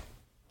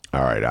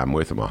 All right, I'm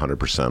with him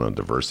 100% on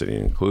diversity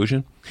and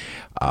inclusion.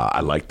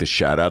 I like the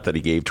shout out that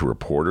he gave to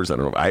reporters. I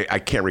don't know. I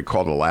can't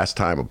recall the last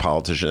time a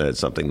politician had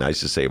something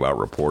nice to say about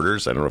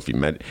reporters. I don't know if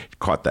you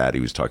caught that.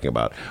 He was talking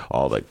about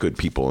all the good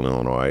people in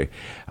Illinois.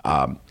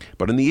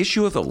 But on the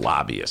issue of the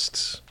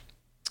lobbyists,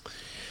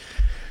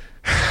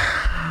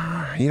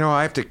 you know,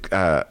 I have to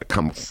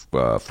come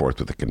forth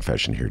with a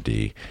confession here,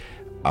 D.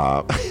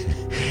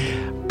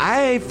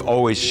 I've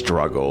always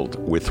struggled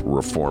with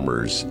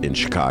reformers in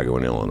Chicago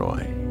and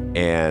Illinois.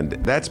 And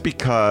that's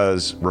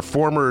because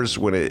reformers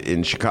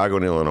in Chicago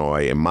and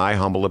Illinois, in my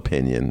humble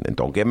opinion, and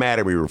don't get mad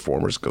at me,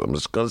 reformers, because I'm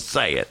just going to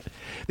say it,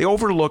 they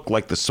overlook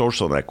like the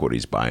social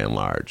inequities by and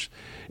large.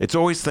 It's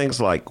always things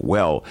like,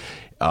 well,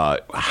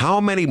 how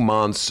many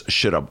months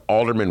should an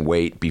alderman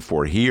wait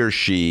before he or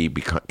she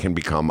can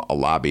become a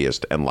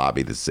lobbyist and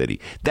lobby the city?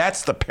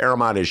 That's the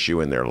paramount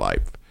issue in their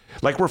life.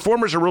 Like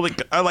reformers are really,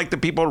 I like the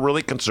people are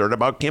really concerned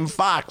about Kim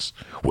Foxx.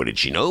 What did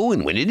she know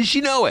and when did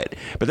she know it?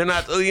 But they're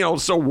not,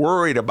 so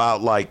worried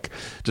about like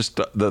just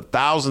the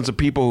thousands of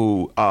people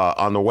who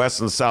on the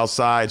west and south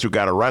sides who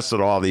got arrested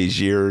all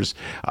these years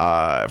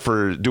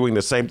for doing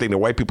the same thing the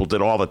white people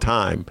did all the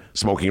time,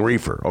 smoking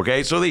reefer.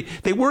 Okay, so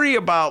they worry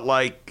about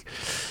like,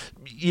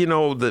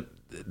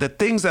 the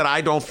things that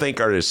I don't think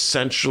are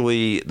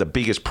essentially the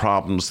biggest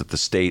problems that the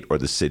state or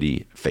the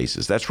city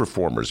faces. That's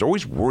reformers. They're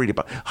always worried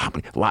about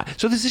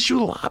so this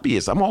issue of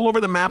lobbyists. I'm all over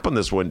the map on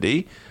this one,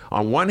 D.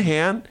 On one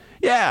hand,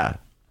 yeah,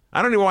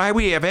 I don't know why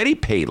we have any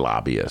paid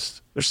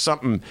lobbyists. There's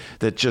something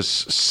that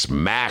just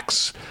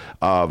smacks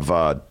of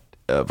a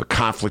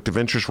conflict of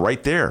interest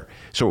right there.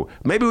 So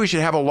maybe we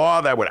should have a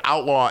law that would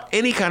outlaw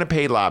any kind of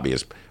paid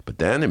lobbyist. But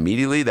then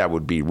immediately that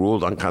would be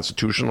ruled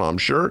unconstitutional, I'm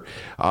sure.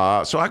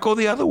 So I go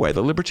the other way,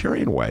 the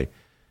libertarian way.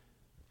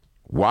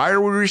 Why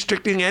are we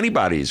restricting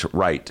anybody's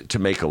right to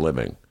make a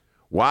living?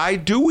 Why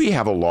do we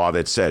have a law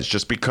that says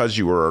just because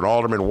you were an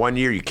alderman 1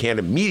 year, you can't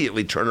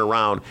immediately turn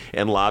around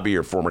and lobby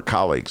your former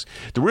colleagues?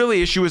 The real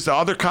issue is the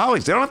other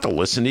colleagues. They don't have to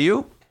listen to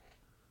you.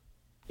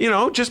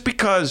 Just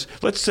because,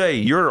 let's say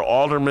you're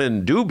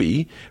Alderman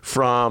Doobie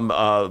from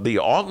the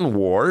Alton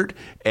Ward,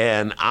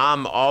 and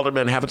I'm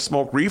Alderman, haven't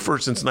smoked reefer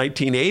since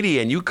 1980,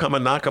 and you come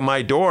and knock on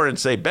my door and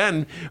say,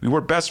 Ben, we were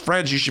best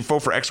friends, you should vote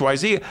for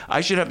XYZ. I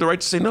should have the right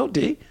to say, no,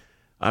 D.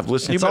 I've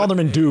listened to you. It's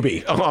Alderman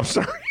Doobie. Oh, I'm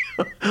sorry.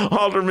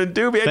 Alderman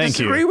Doobie, I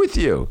disagree with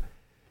you.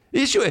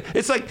 The issue,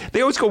 it's like they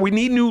always go, we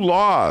need new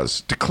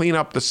laws to clean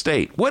up the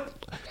state. What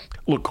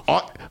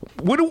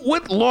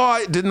law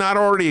did not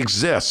already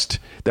exist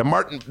that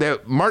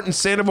Martin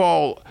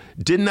Sandoval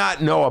did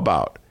not know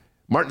about?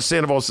 Martin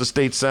Sandoval is the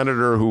state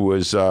senator who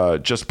was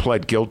just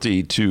pled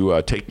guilty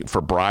to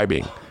for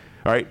bribing.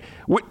 All right,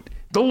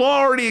 the law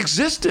already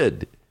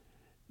existed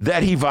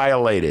that he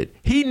violated.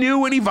 He knew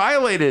when he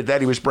violated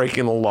that he was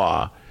breaking the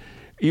law.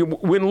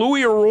 When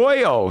Louis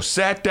Arroyo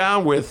sat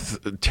down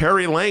with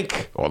Terry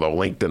Link, although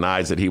Link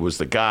denies that he was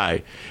the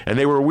guy, and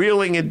they were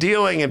wheeling and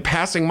dealing and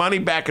passing money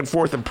back and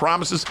forth and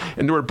promises,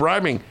 and they were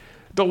bribing,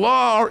 the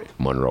law,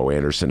 Monroe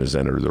Anderson has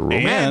entered the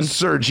room, and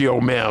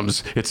Sergio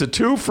Mims. It's a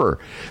twofer.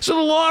 So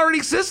the law already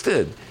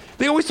existed.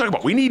 They always talk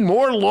about, we need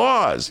more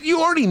laws.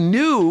 You already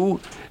knew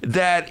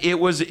that it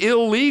was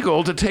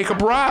illegal to take a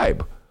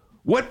bribe.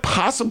 What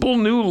possible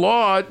new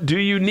law do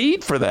you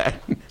need for that?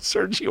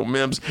 Sergio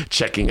Mims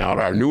checking out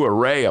our new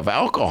array of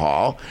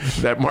alcohol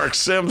that Mark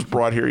Sims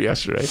brought here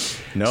yesterday.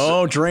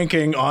 No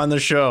drinking on the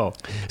show.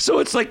 So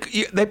it's like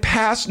they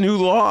pass new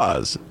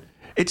laws.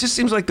 It just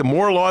seems like the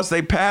more laws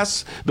they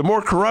pass, the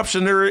more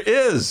corruption there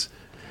is.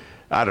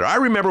 I don't know. I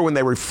remember when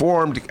they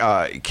reformed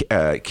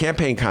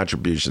campaign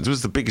contributions. It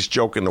was the biggest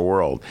joke in the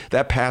world.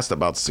 That passed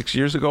about 6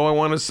 years ago, I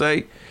want to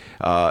say.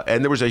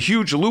 And there was a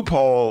huge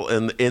loophole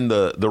in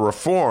the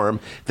reform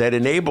that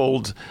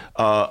enabled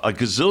a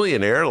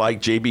gazillionaire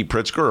like J.B.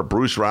 Pritzker or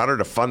Bruce Rauner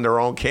to fund their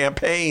own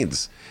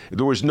campaigns.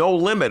 There was no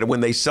limit when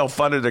they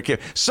self-funded their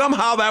campaign.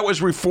 Somehow that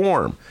was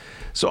reform.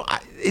 So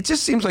it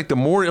just seems like the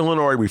more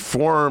Illinois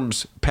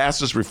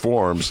passes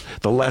reforms,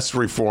 the less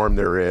reform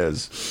there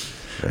is.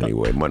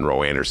 Anyway,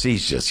 Monroe Anderson,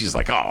 he's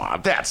like, oh,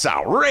 that's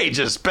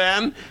outrageous,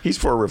 Ben. He's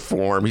for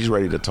reform. He's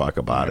ready to talk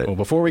about it. Well,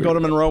 before we go to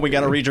Monroe, we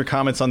got to read your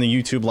comments on the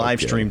YouTube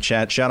live stream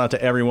chat. Shout out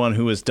to everyone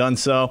who has done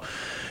so.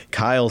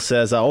 Kyle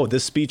says,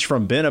 this speech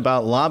from Ben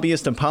about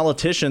lobbyists and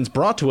politicians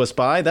brought to us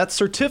by that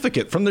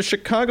certificate from the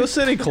Chicago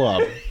City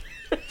Club.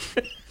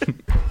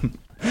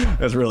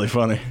 That's really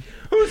funny.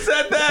 Who Who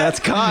said that? That's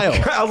Kyle.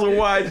 Kyle's a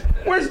wine.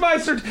 Where's my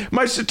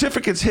my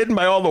certificate's hidden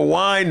by all the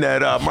wine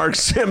that Mark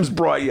Sims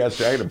brought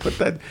yesterday. I'm going to put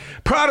that.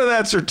 Proud of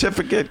that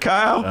certificate,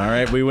 Kyle. All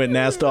right, we went and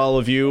asked all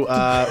of you,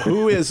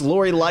 who is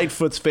Lori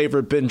Lightfoot's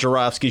favorite Ben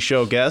Joravsky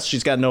show guest?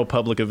 She's got no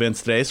public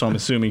events today, so I'm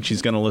assuming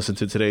she's going to listen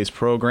to today's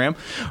program.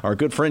 Our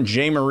good friend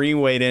Jay Marie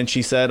weighed in.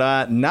 She said,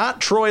 not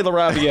Troy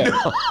LaRaviere.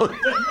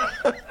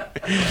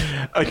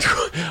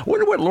 I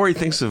wonder what Lori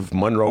thinks of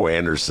Monroe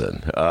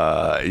Anderson.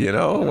 I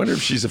wonder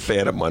if she's a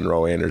fan of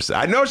Monroe Anderson.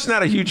 I know she's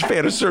not a huge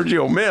fan of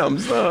Sergio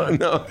Mims.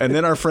 No. And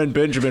then our friend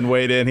Benjamin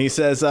weighed in. He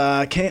says,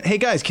 hey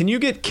guys, can you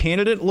get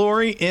candidate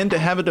Lori in to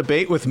have a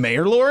debate with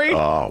Mayor Lori?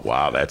 Oh,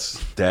 wow.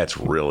 That's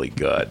really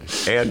good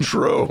and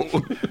true.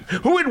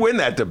 Who would win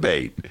that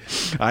debate?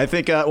 I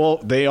think,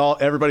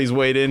 everybody's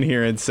weighed in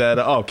here and said,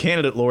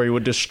 candidate Lori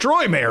would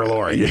destroy Mayor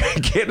Lori. Yeah,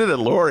 candidate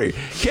Lori.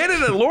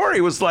 Candidate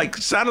Lori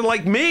sounded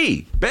like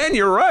me. Ben,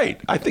 you're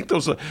right. I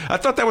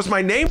thought that was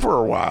my name for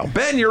a while.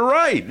 Ben, you're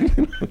right.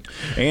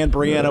 And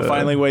Brianna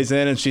finally weighs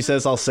in and she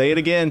says, I'll say it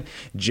again.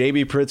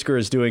 J.B. Pritzker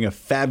is doing a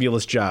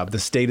fabulous job. The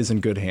state is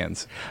in good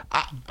hands.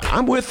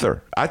 I'm with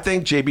her. I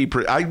think J.B.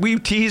 we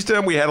teased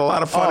him. We had a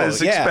lot of fun at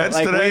his expense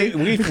today.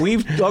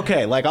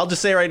 I'll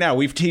just say right now,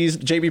 we've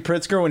teased J.B.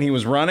 Pritzker when he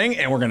was running,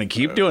 and we're going to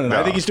keep doing it. No.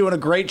 I think he's doing a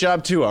great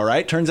job too, all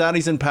right? Turns out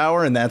he's in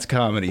power, and that's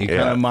comedy. You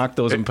kind of mock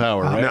those in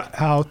power, right?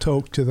 I'll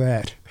talk to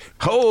that.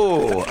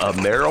 Oh, a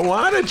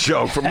marijuana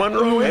joke from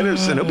Monroe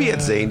Anderson. He'll be at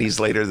Zany's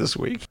later this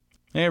week.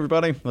 Hey,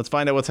 everybody. Let's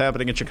find out what's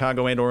happening in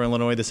Chicago and/or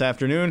Illinois this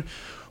afternoon.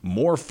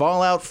 More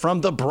fallout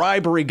from the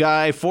bribery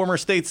guy, former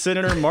state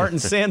senator Martin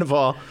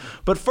Sandoval.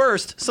 But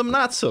first, some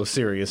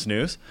not-so-serious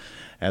news.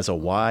 As a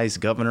wise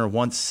governor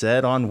once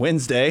said on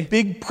Wednesday,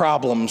 big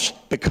problems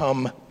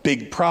become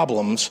big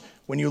problems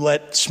when you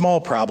let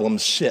small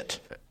problems sit.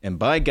 And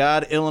by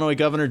God, Illinois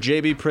Governor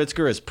J.B.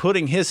 Pritzker is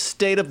putting his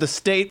state of the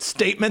state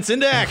statements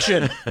into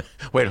action.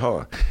 Wait,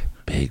 hold on.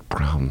 Big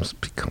problems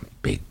become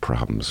big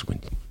problems when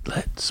you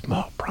let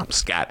small problems.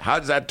 Scott, how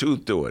does that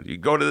tooth do it? You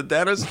go to the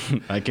dentist?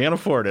 I can't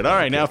afford it. All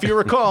right, now, if you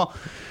recall,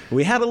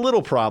 we had a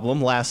little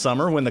problem last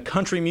summer when the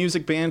country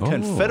music band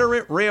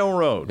Confederate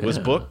Railroad was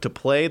booked to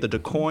play the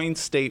DuQuoin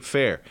State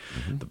Fair.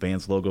 Mm-hmm. The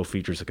band's logo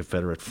features a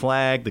Confederate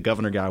flag. The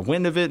governor got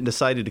wind of it and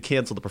decided to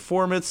cancel the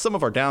performance. Some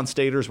of our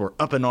downstaters were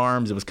up in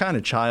arms. It was kind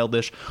of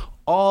childish.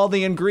 All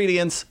the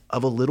ingredients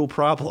of a little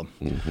problem.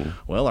 Mm-hmm.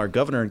 Well, our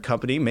governor and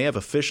company may have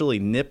officially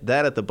nipped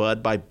that at the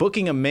bud by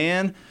booking a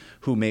man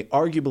who may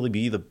arguably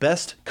be the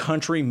best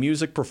country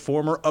music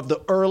performer of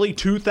the early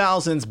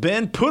 2000s.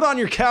 Ben, put on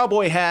your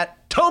cowboy hat.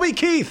 Toby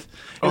Keith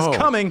is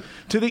coming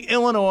to the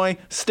Illinois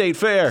State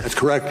Fair. That's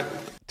correct.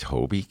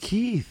 Toby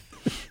Keith.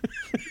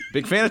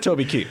 Big fan of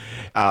Toby Keith.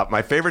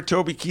 My favorite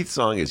Toby Keith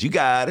song is "You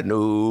Gotta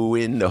Know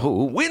When to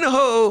Hold, When to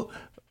Hold,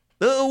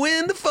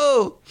 When to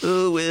Fold,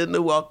 When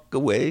to Walk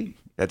Away."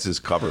 That's his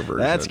cover version.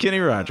 That's Kenny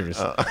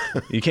Rogers.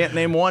 You can't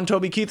name one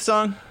Toby Keith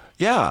song?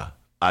 Yeah.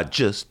 I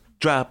just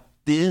dropped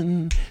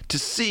in to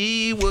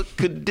see what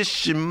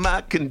condition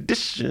my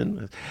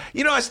condition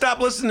was. I stopped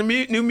listening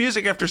to new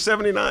music after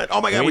 79.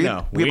 Oh my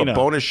God, we have a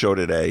bonus show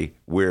today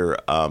where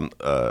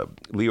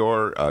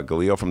Leor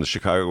Galileo from the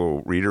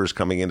Chicago Reader is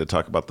coming in to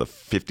talk about the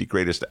 50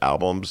 greatest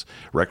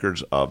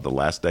records of the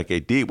last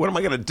decade. D, what am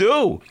I going to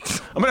do?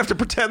 I'm going to have to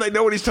pretend I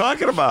know what he's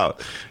talking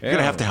about. You're going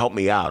to have to help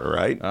me out, all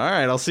right? All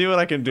right, I'll see what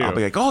I can do. I'll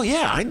be like, oh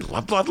yeah, I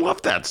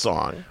love that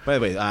song. By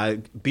the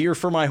way, Beer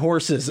for My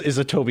Horses is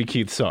a Toby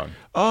Keith song.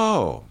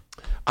 Oh,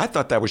 I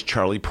thought that was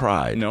Charlie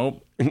Pride.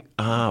 Nope.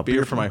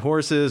 Beer for My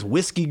Horses.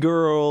 Whiskey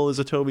Girl is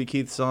a Toby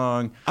Keith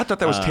song. I thought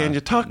that was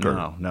Tanya Tucker.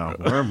 No.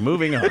 We're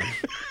moving on.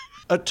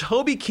 A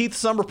Toby Keith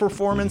summer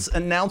performance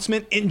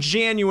announcement in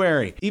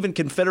January. Even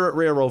Confederate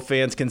Railroad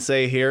fans can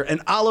say here, an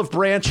olive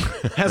branch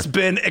has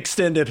been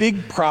extended.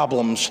 Big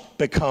problems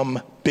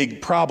become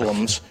big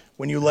problems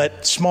when you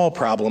let small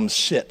problems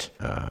sit.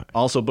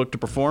 Also booked to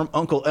perform,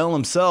 Uncle L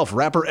himself,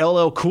 rapper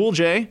LL Cool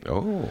J.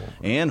 Oh.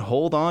 And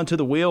hold on to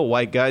the wheel,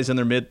 white guys in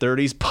their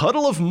mid-30s.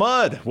 Puddle of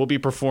Mud will be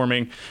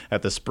performing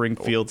at the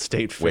Springfield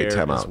State Fair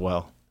as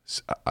well.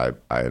 I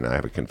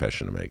have a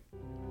confession to make.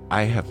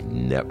 I have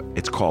never.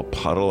 It's called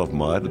Puddle of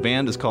Mud. The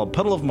band is called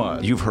Puddle of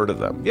Mud. You've heard of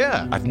them?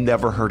 Yeah. I've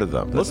never heard of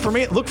them. Look for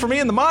me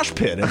in the mosh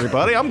pit,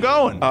 everybody. I'm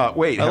going.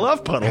 Wait. I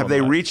love Puddle of Mud. Have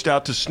they reached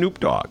out to Snoop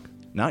Dogg?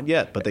 Not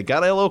yet, but they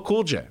got LL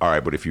Cool J. All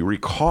right, but if you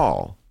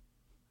recall,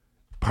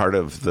 part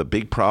of the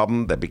big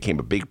problem that became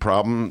a big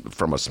problem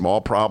from a small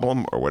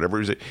problem or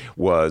whatever it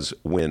was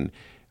when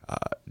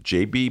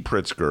J.B.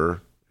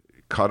 Pritzker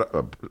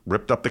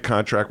ripped up the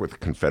contract with the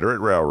Confederate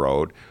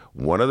Railroad.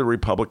 One of the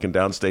Republican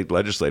downstate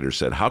legislators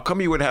said, how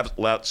come you would have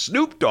let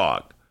Snoop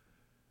Dogg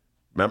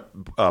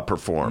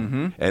perform?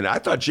 Mm-hmm. And I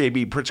thought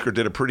J.B. Pritzker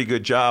did a pretty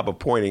good job of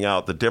pointing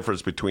out the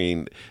difference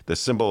between the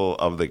symbol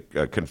of the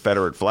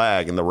Confederate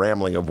flag and the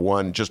rambling of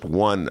one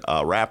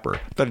rapper. I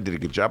thought he did a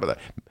good job of that.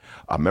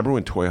 Remember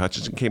when Toy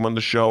Hutchinson came on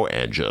the show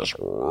and just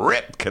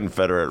ripped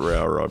Confederate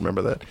Railroad?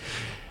 Remember that?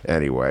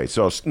 Anyway,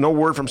 so no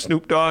word from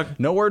Snoop Dogg?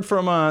 No word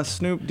from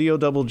Snoop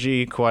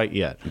D-O-double-G quite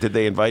yet. Did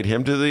they invite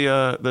him to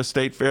the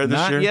state fair this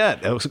year?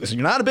 Not yet.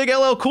 You're not a big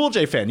LL Cool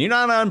J fan. You're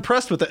not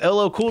impressed with the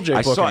LL Cool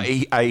J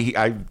booking.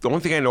 The only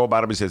thing I know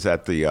about him is it's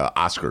at the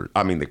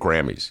the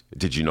Grammys.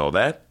 Did you know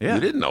that? Yeah.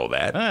 You didn't know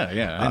that?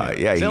 Yeah.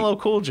 Yeah. It's LL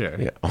Cool J.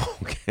 Yeah.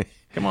 Okay.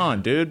 Come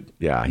on, dude.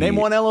 Yeah. Name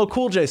one LL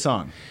Cool J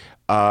song.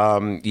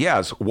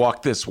 Yes,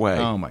 Walk This Way.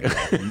 Oh, my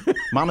God.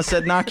 Mama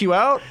Said Knock You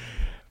Out?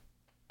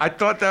 I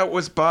thought that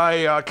was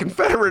by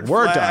Confederate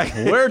We're flag.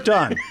 done. We're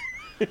done.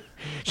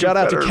 Shout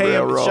out to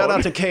Railroad.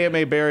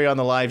 KMA Barry on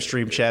the live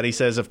stream chat. He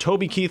says if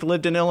Toby Keith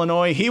lived in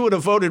Illinois, he would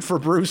have voted for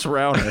Bruce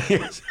Rauner.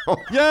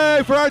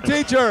 Yay for our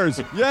teachers!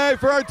 Yay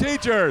for our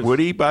teachers! Would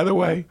he, by the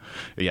way?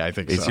 Yeah, I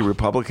think Is he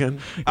Republican?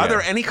 Are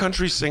there any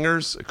country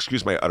singers,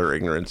 excuse my utter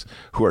ignorance,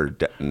 who are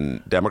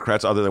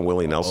Democrats other than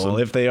Willie Nelson? Well,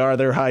 if they are,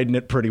 they're hiding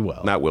it pretty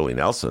well. Not Willie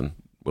Nelson.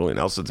 Willie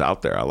Nelson's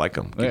out there. I like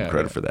him. Give him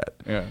credit for that.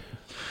 Yeah.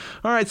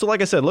 All right, so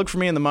like I said, look for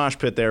me in the mosh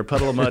pit there.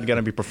 Puddle of Mud going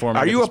to be performing.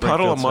 Are you a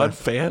Puddle Springfield of Mud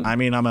fan? I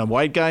mean, I'm a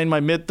white guy in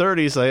my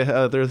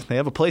mid-30s. They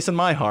have a place in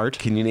my heart.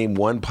 Can you name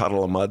one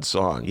Puddle of Mud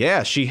song?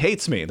 Yeah, She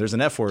Hates Me. There's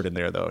an F word in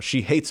there, though.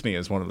 She Hates Me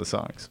is one of the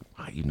songs.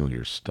 Wow, you know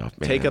your stuff,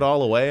 man. Take It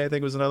All Away, I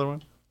think was another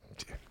one.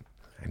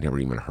 I never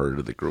even heard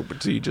of the group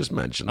until you just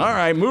mentioned them. All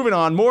right, moving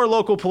on. More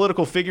local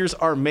political figures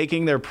are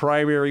making their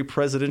primary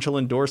presidential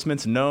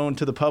endorsements known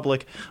to the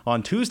public.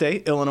 On Tuesday,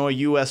 Illinois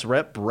U.S.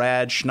 Rep.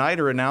 Brad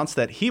Schneider announced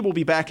that he will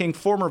be backing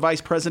former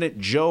Vice President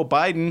Joe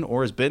Biden,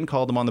 or as Ben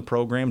called him on the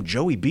program,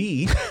 Joey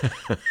B.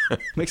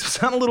 Makes him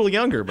sound a little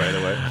younger, by the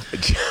way.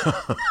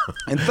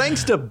 And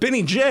thanks to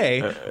Benny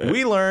J,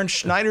 we learned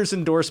Schneider's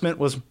endorsement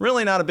was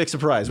really not a big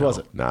surprise, was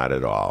it? Not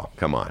at all.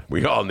 Come on.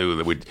 We all knew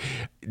that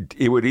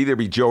it would either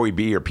be Joey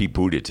B or Pete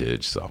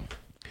Buttigieg, so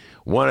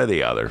one or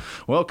the other.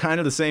 Well, kind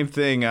of the same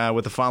thing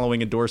with the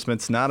following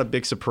endorsements. Not a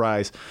big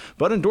surprise,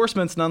 but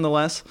endorsements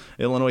nonetheless.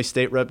 Illinois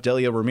State Rep.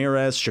 Delia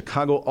Ramirez,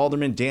 Chicago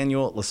Alderman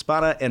Daniel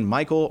LaSpada, and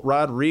Michael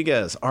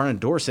Rodriguez are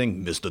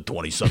endorsing Mr.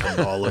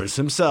 $27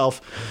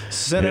 himself,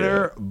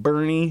 Senator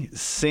Bernie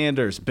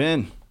Sanders.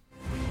 Ben,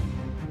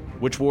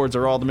 which wards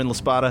are Alderman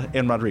LaSpada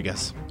and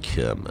Rodriguez?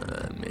 Come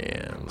on,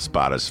 man.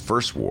 LaSpada's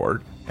first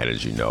ward, and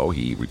as you know,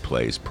 he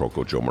replaced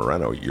Proco Joe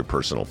Moreno, your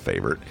personal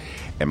favorite.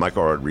 And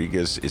Michael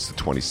Rodriguez is the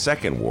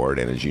 22nd ward,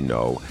 and as you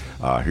know,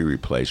 he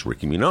replaced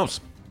Ricky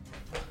Munoz.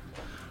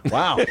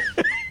 Wow.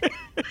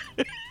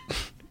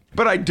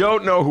 But I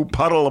don't know who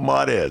Puddle of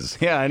Mud is.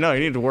 Yeah, I know. You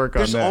need to work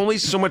on that. There's only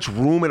so much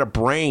room in a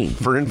brain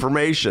for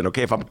information.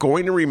 Okay, if I'm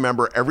going to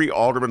remember every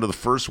alderman of the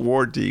first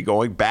ward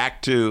going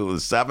back to the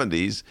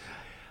 70s,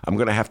 I'm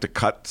going to have to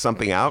cut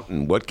something out,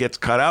 and what gets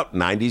cut out?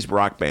 90s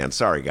rock band.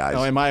 Sorry, guys.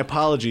 Oh, and my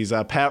apologies.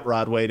 Pat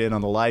Rod weighed in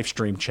on the live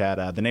stream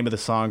chat. The name of the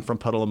song from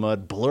Puddle of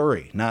Mud,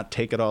 Blurry, not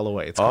Take It All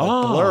Away. It's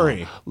called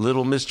Blurry.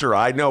 Little Mr.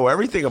 I know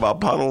everything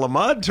about Puddle of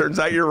Mud. Turns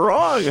out you're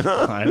wrong.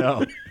 I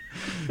know.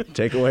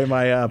 Take away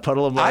my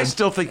Puddle of Mud. I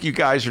still think you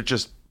guys are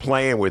just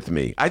playing with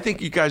me. I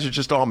think you guys are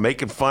just all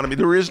making fun of me.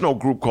 There is no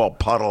group called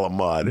Puddle of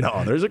Mud.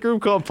 No, there's a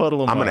group called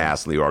Puddle of Mud. I'm going to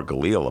ask Leor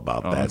Galil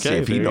about that. Okay, See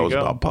if he knows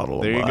about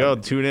Puddle of Mud. There you go.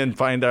 Tune in.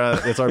 Find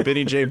it's our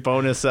Benny J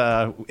bonus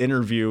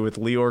interview with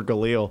Leor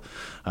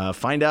Galil.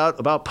 Find out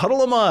about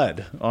Puddle of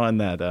Mud on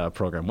that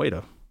program. Way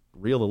to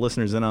reel the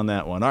listeners in on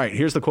that one. All right,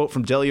 here's the quote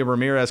from Delia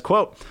Ramirez.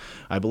 Quote,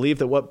 I believe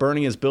that what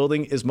Bernie is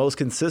building is most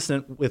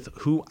consistent with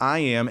who I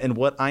am and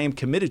what I am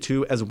committed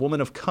to as a woman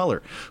of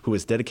color who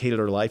has dedicated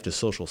her life to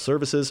social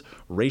services,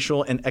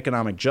 racial and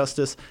economic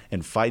justice,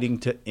 and fighting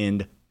to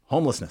end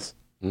homelessness.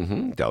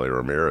 Mm-hmm. Delia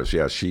Ramirez,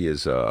 yeah, she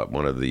is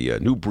one of the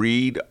new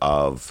breed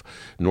of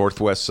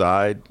Northwest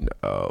Side,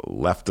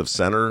 left of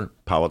center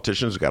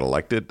politicians who got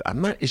elected.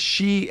 Is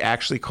she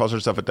actually calls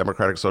herself a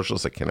Democratic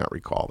Socialist? I cannot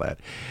recall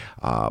that.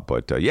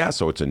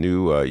 So it's a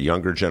new,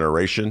 younger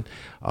generation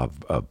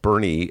of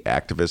Bernie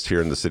activists here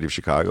in the city of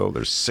Chicago.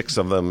 There's 6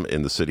 of them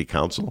in the city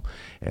council,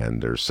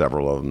 and there's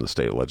several of them in the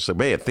state legislature.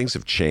 Man, things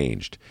have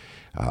changed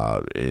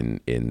in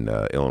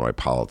Illinois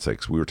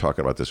politics. We were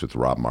talking about this with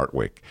Rob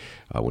Martwick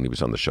when he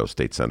was on the show,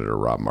 State Senator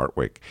Rob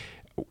Martwick.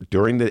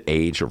 During the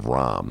age of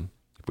Rahm,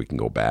 if we can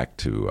go back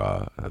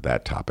to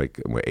that topic,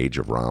 age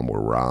of Rahm,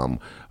 where Rahm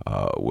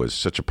was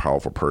such a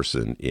powerful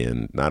person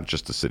in not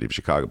just the city of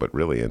Chicago, but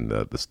really in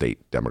the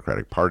state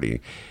Democratic Party.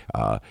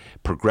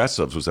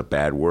 Progressives was a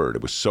bad word.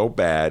 It was so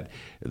bad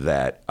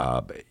that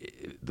a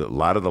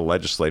lot of the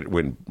legislators,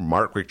 when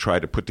Martwick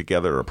tried to put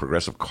together a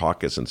progressive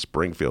caucus in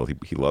Springfield,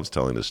 he loves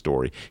telling this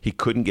story, he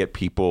couldn't get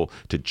people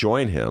to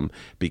join him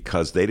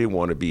because they didn't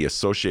want to be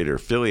associated or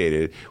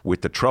affiliated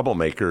with the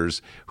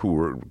troublemakers who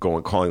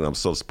were calling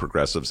themselves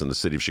progressives in the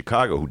city of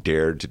Chicago, who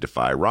dared to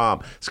defy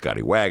Rahm,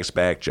 Scotty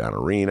Wagsback, John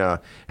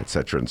Arena, et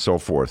cetera, and so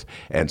forth.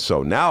 And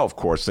so now, of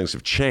course, things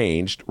have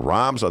changed.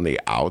 Rahm's on the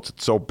outs.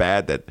 It's so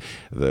bad that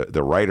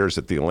the writers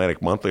at the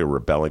Atlantic Monthly are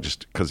rebelling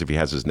just because if he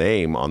has his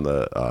name on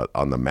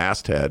the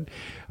masthead,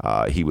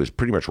 he was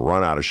pretty much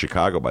run out of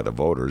Chicago by the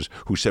voters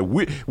who said,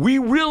 we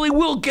really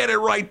will get it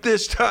right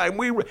this time.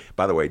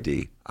 By the way,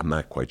 D, I'm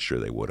not quite sure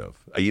they would have.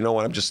 You know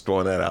what? I'm just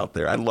throwing that out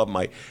there. I love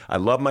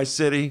my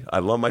city. I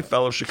love my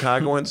fellow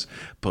Chicagoans.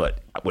 But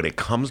when it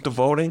comes to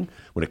voting,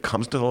 when it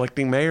comes to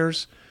electing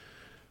mayors,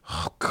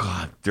 oh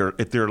God,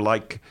 they're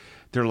like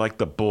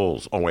the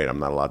Bulls. Oh wait, I'm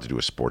not allowed to do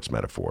a sports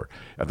metaphor.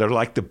 They're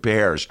like the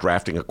Bears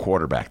drafting a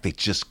quarterback. They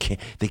just can't.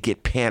 They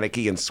get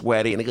panicky and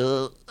sweaty, and they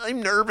go,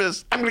 "I'm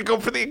nervous. I'm going to go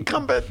for the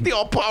incumbent, the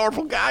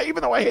all-powerful guy,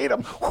 even though I hate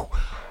him."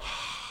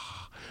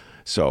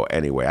 So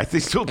anyway, I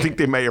still think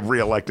they may have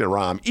reelected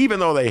Rahm, even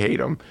though they hate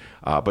him.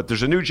 But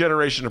there's a new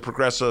generation of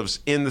progressives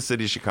in the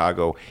city of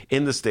Chicago,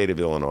 in the state of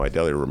Illinois.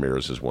 Delia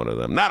Ramirez is one of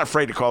them. Not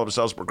afraid to call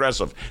themselves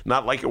progressive,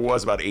 not like it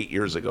was about 8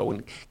 years ago.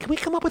 And can we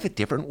come up with a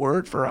different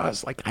word for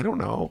us? Like, I don't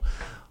know,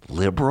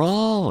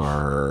 liberal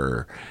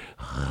or,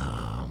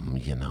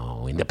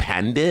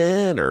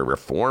 independent or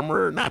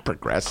reformer? Not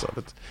progressive.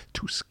 It's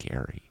too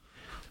scary.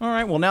 All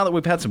right, well, now that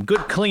we've had some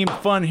good, clean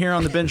fun here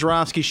on the Ben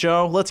Joravsky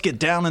Show, let's get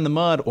down in the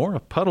mud, or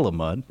a puddle of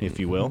mud, if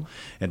you will,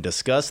 and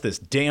discuss this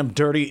damn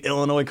dirty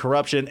Illinois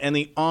corruption and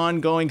the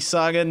ongoing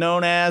saga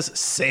known as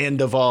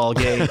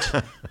Sandoval-Gate.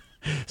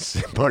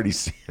 Marty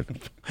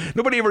Sandoval.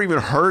 Nobody ever even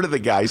heard of the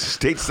guy,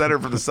 state senator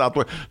from the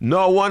Southwest.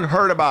 No one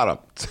heard about him.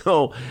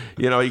 So,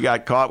 he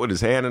got caught with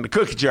his hand in the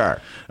cookie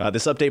jar.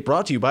 This update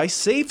brought to you by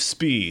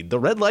SafeSpeed, the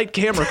red light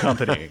camera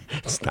company.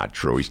 It's not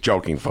true. He's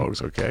joking,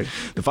 folks, okay?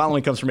 The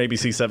following comes from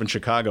ABC 7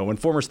 Chicago. When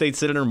former state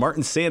senator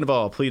Martin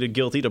Sandoval pleaded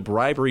guilty to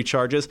bribery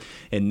charges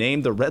and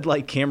named the red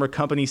light camera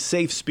company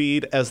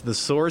SafeSpeed as the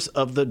source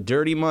of the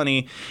dirty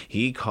money,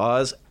 he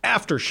caused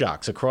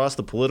aftershocks across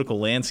the political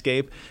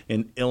landscape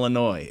in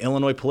Illinois.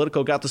 Illinois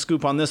Politico got the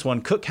scoop on this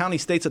one. Cook County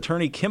State's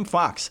Attorney Kim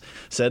Foxx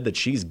said that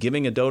she's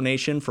giving a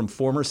donation from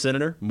former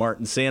Senator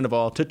Martin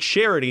Sandoval to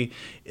charity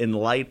in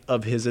light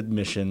of his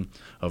admission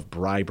of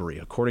bribery.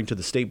 According to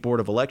the State Board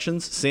of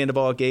Elections,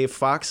 Sandoval gave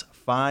Foxx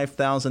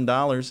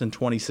 $5,000 in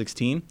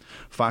 2016.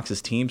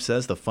 Fox's team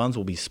says the funds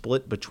will be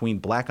split between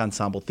Black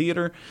Ensemble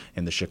Theater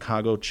and the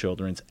Chicago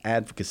Children's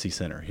Advocacy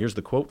Center. Here's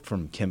the quote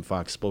from Kim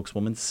Foxx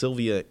spokeswoman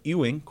Sylvia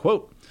Ewing,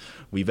 quote,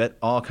 "We vet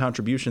all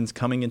contributions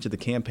coming into the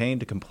campaign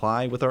to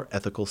comply with our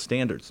ethical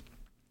standards.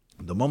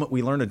 The moment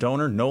we learn a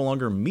donor no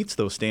longer meets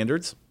those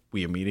standards,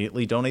 we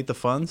immediately donate the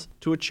funds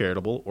to a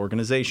charitable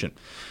organization."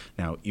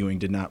 Now, Ewing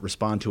did not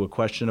respond to a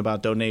question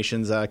about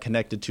donations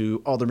connected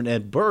to Alderman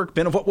Ed Burke.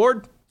 Ben, of what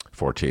ward?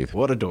 14th.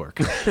 What a dork.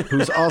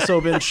 Who's also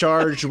been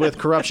charged with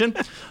corruption.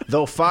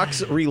 Though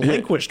Foxx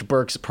relinquished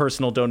Burke's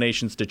personal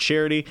donations to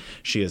charity,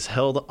 she has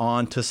held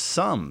on to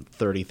some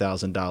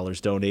 $30,000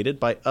 donated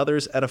by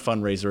others at a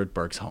fundraiser at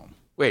Burke's home.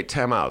 Wait,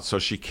 time out. So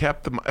she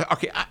kept the money.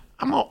 Okay,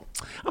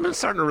 I'm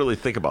starting to really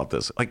think about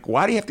this. Like,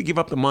 why do you have to give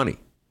up the money?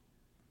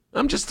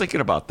 I'm just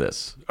thinking about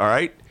this, all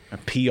right?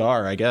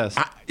 PR, I guess.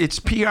 It's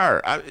PR.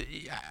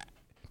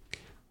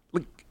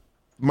 Look,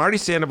 Marty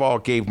Sandoval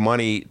gave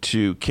money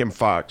to Kim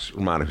Foxx,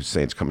 Ramana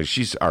Hussein's company.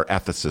 She's our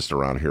ethicist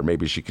around here.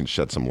 Maybe she can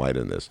shed some light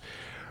on this.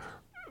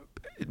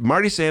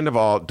 Marty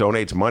Sandoval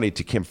donates money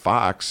to Kim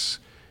Foxx.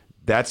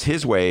 That's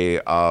his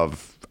way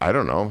of, I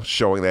don't know,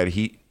 showing that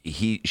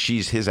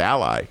she's his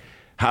ally.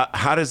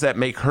 How does that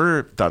make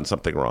her done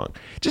something wrong?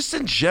 Just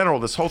in general,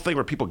 this whole thing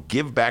where people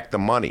give back the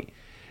money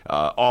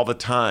all the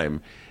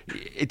time,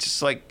 it's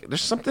just like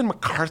there's something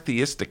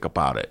McCarthyistic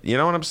about it. You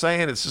know what I'm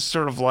saying? It's just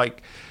sort of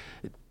like,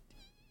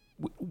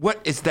 what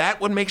is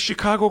that? What makes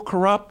Chicago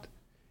corrupt?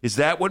 Is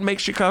that what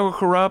makes Chicago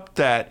corrupt?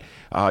 That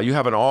you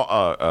have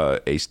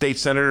a state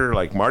senator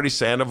like Marty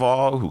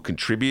Sandoval who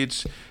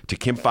contributes to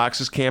Kim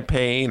Foxx's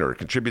campaign or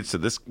contributes to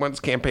this one's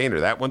campaign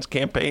or that one's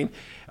campaign?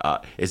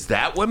 Is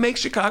that what makes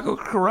Chicago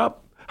corrupt?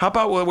 How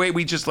about the way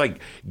we just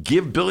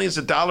give billions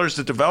of dollars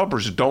to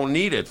developers who don't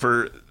need it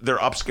for their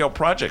upscale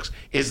projects?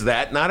 Is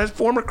that not a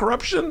form of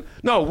corruption?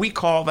 No, we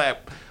call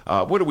that,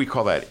 what do we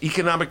call that?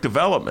 Economic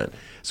development.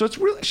 So it's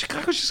really,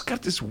 Chicago's just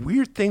got this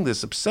weird thing,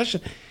 this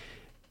obsession.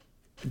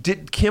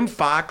 Did Kim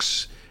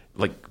Foxx,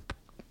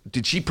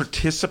 did she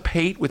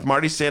participate with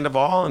Marty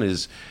Sandoval in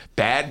his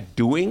bad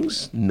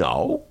doings?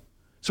 No.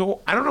 So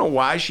I don't know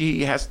why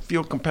she has to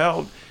feel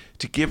compelled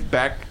to give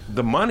back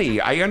the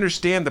money. I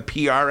understand the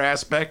PR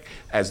aspect,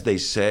 as they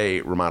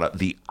say, Ramana,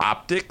 the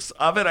optics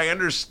of it. I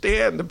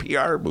understand the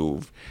PR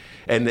move.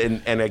 And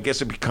I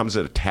guess it becomes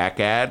an attack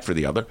ad for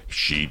the other.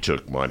 She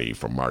took money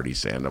from Marty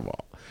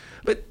Sandoval.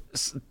 But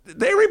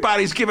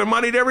everybody's giving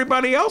money to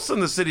everybody else in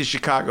the city of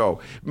Chicago.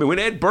 I mean, when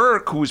Ed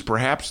Burke, who's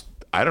perhaps,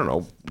 I don't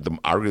know,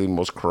 arguably the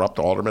most corrupt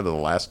alderman of the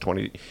last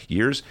 20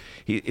 years,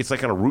 it's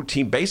like on a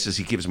routine basis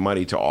he gives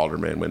money to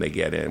aldermen when they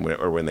get in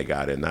or when they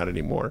got in, not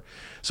anymore.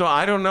 So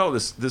I don't know,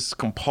 this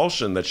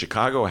compulsion that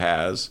Chicago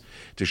has,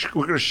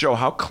 we're going to show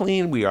how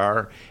clean we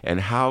are and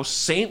how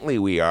saintly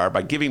we are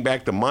by giving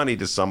back the money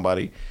to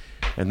somebody,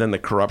 and then the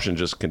corruption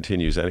just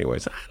continues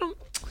anyways.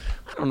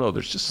 I don't know,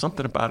 there's just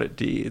something about it,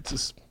 D. It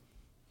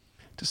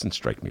Doesn't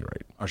strike me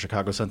right. Our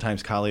Chicago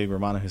Sun-Times colleague,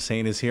 Romana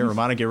Hussein, is here.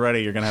 Romana, get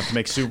ready. You're going to have to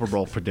make Super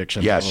Bowl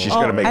predictions. Yeah, she's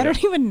going to make I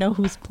don't even know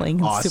who's playing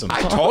in Awesome. Super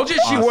Bowl. I told you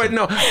she wouldn't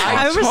know.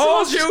 I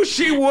told you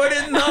she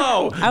wouldn't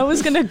know. I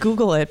was going to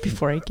Google it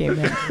before I came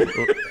in.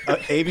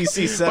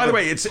 ABC 7. By the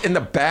way, it's in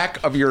the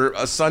back of your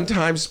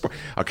Sun-Times.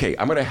 Okay,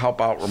 I'm going to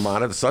help out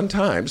Romana. The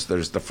Sun-Times,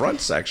 there's the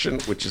front section,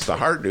 which is the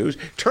hard news.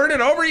 Turn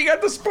it over, you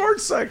got the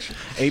sports section.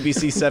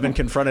 ABC 7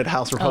 confronted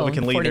House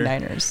Republican leader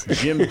 49ers.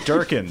 Jim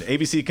Durkin.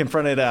 ABC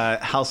confronted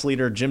House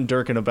Leader Jim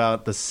Durkin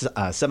about the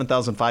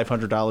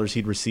 $7,500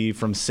 he'd received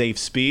from Safe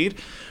Speed.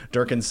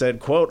 Durkin said,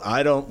 quote,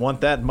 "I don't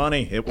want that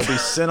money. It will be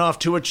sent off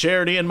to a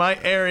charity in my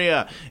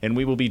area, and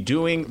we will be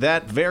doing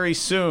that very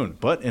soon.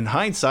 But in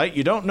hindsight,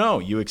 you don't know.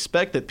 You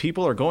expect that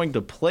people are going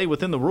to play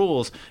within the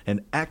rules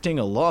and acting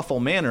a lawful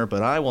manner,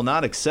 but I will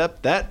not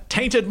accept that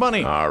tainted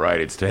money." All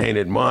right, it's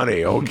tainted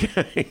money.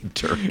 Okay,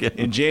 Durkin.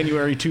 In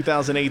January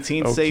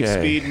 2018, Okay. Safe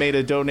Speed made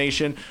a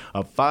donation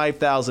of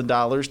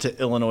 $5,000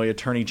 to Illinois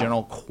Attorney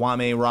General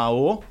Kwame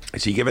Raoul.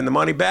 Is he giving the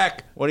money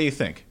back? What do you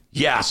think?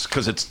 Yes,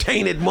 because it's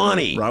tainted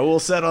money. Raoul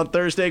said on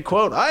Thursday,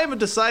 quote, "I haven't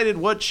decided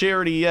what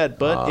charity yet,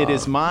 but it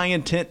is my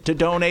intent to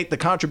donate the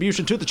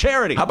contribution to the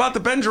charity." How about the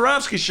Ben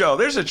Jarofsky show?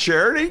 There's a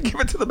charity. Give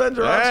it to the Ben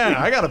Jarofsky.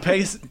 Yeah, I got to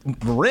pay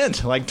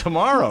rent like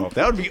tomorrow.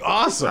 That would be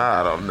awesome.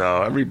 I don't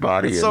know.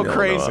 Everybody It's in so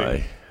crazy.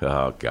 Illinois.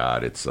 Oh,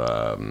 God. It's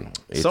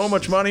So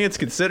much money, it's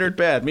considered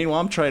bad. Meanwhile,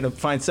 I'm trying to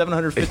find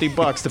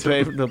 $750 to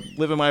pay to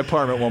live in my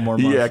apartment one more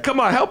month. Yeah, come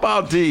on. Help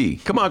out D.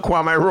 Come on,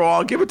 Kwame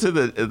Raoul. Give it to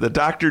the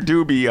Dr.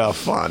 Doobie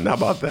fund. How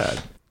about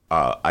that?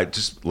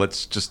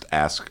 Let's just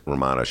ask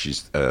Romana.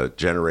 She's a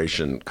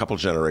couple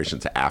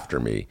generations after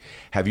me.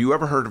 Have you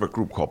ever heard of a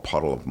group called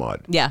Puddle of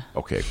Mud? Yeah.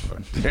 Okay.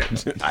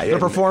 They're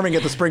performing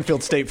at the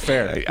Springfield State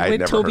Fair. I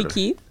With never Toby heard of it.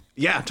 Keith?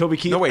 Yeah, Toby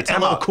Keith. No, wait,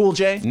 time LL out. Cool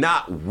J.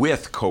 Not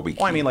with Kobe Keith.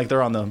 Well, I mean, like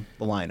they're on the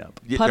lineup.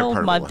 Yeah, Puddle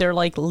they're of part Mud, they're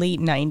like late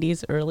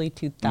 90s, early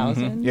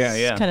 2000s. Yeah,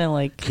 yeah. Kind of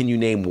like, Can you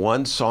name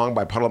one song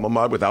by Puddle of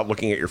Mud without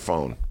looking at your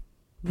phone?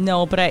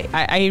 no, but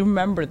I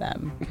remember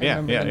them. I Yeah,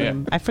 remember yeah, yeah.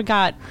 them. I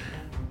forgot.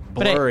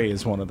 But I- Blurry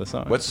is one of the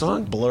songs. What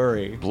song?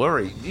 Blurry.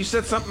 Blurry. You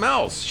said something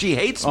else. She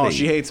Hates Me. Oh,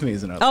 She Hates Me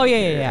is another. Oh,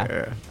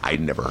 yeah.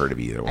 I'd never heard of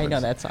either one. I know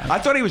that song. I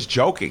thought he was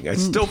joking. I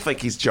still think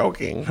he's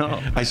joking.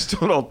 I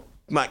still don't.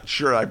 Not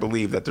sure I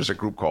believe that there's a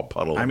group called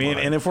Puddle of Mud.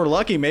 And if we're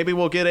lucky, maybe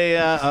we'll get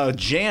a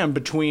jam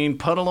between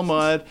Puddle of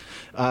Mud,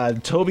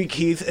 Toby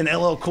Keith, and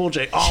LL Cool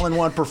J all in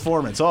one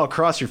performance. Oh,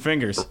 cross your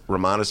fingers.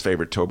 Romana's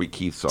favorite Toby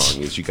Keith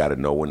song is "You Got to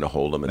Know When to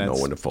Hold 'Em and Know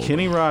That's When to Fold 'Em."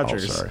 Kenny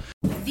Rogers. Oh, sorry.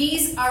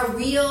 These are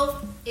real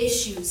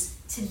issues.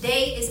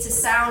 Today is to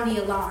sound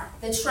the alarm.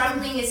 The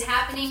trembling is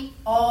happening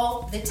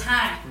all the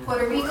time.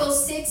 Puerto Rico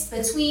sits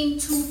between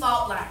two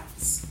fault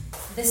lines.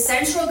 The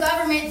central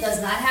government does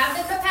not have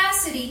the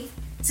capacity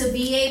to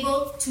be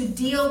able to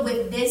deal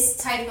with this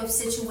type of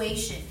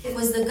situation. It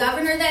was the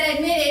governor that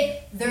admitted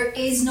there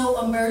is no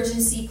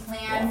emergency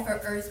plan for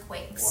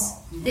earthquakes.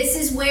 This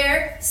is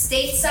where,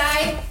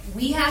 stateside,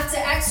 we have to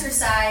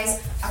exercise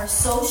our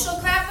social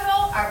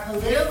capital, our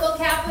political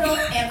capital,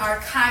 and our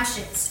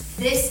conscience.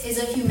 This is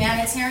a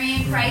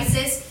humanitarian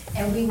crisis,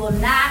 and we will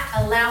not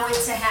allow it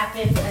to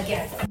happen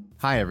again.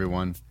 Hi,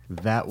 everyone.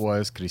 That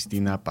was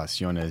Cristina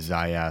Pasiones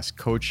Zayas,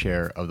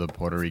 co-chair of the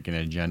Puerto Rican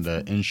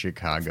Agenda in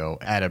Chicago,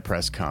 at a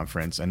press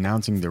conference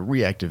announcing the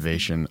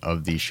reactivation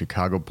of the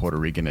Chicago Puerto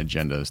Rican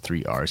Agenda's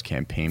 3 R's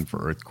campaign for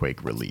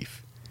earthquake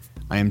relief.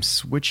 I am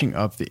switching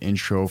up the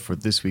intro for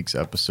this week's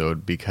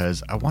episode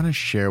because I want to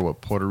share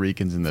what Puerto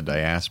Ricans in the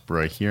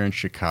diaspora here in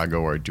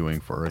Chicago are doing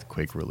for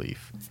earthquake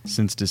relief.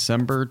 Since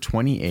December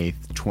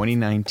 28th,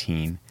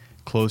 2019,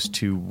 close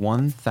to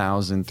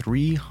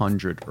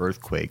 1,300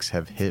 earthquakes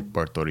have hit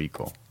Puerto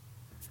Rico,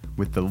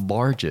 with the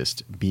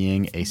largest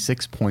being a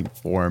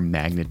 6.4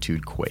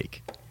 magnitude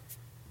quake.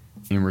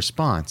 In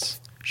response,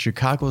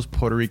 Chicago's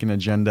Puerto Rican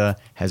Agenda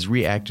has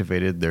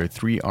reactivated their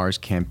 3 R's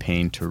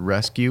campaign to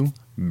rescue,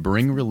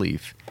 bring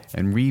relief,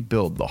 and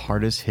rebuild the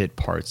hardest hit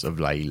parts of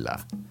La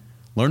Isla.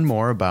 Learn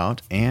more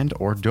about and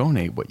or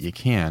donate what you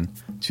can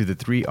to the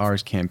 3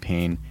 R's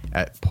campaign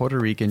at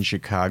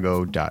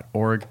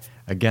PuertoRicanChicago.org.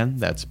 Again,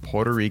 that's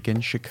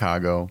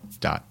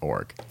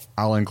PuertoRicanChicago.org.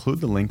 I'll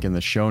include the link in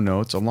the show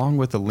notes along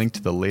with a link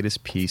to the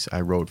latest piece I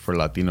wrote for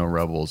Latino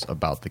Rebels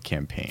about the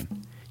campaign.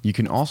 You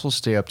can also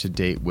stay up to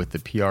date with the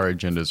PR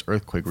Agenda's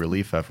earthquake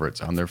relief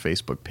efforts on their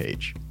Facebook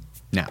page.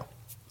 Now,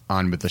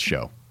 on with the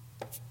show.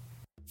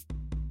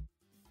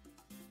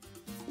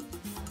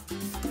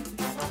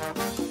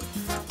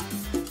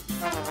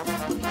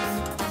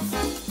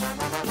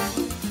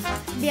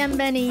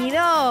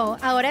 Bienvenido.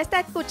 Ahora está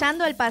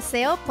escuchando el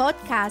Paseo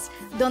Podcast,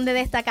 donde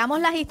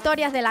destacamos las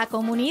historias de la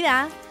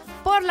comunidad,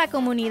 por la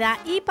comunidad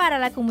y para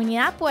la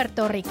comunidad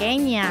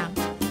puertorriqueña.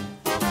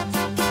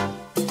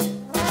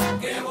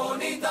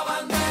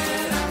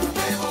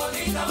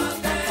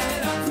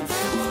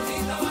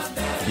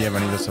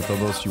 Bienvenidos a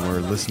todos. You are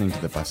listening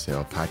to the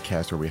Paseo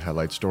podcast, where we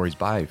highlight stories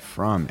by,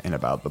 from, and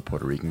about the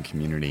Puerto Rican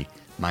community.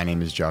 My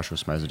name is Joshua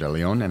Smyzer de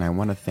Leon, and I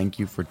want to thank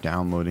you for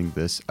downloading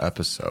this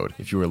episode.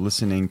 If you are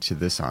listening to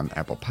this on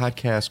Apple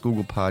Podcasts,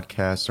 Google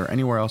Podcasts, or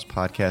anywhere else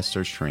podcasts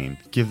are streamed,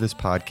 give this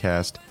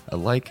podcast a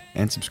like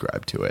and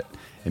subscribe to it.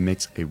 It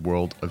makes a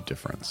world of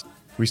difference.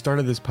 We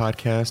started this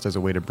podcast as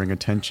a way to bring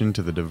attention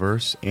to the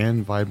diverse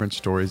and vibrant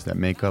stories that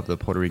make up the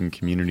Puerto Rican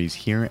communities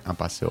here on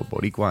Paseo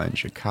Boricua in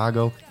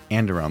Chicago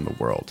and around the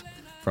world.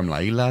 From La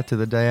Isla to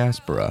the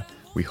diaspora,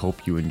 we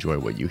hope you enjoy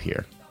what you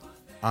hear.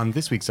 On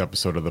this week's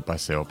episode of the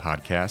Paseo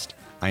podcast,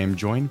 I am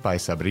joined by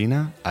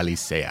Sabrina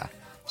Alicea.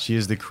 She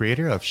is the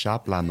creator of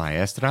Shop La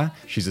Maestra.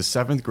 She's a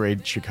 7th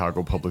grade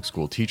Chicago public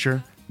school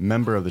teacher,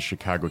 member of the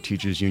Chicago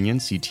Teachers Union,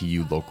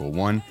 CTU Local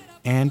 1,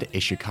 and a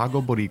Chicago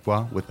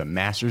Boricua with a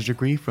master's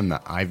degree from the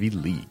Ivy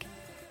League.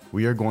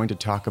 We are going to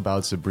talk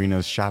about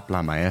Sabrina's Shop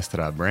La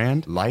Maestra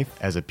brand, life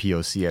as a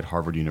POC at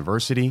Harvard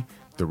University,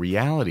 the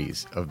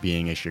realities of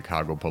being a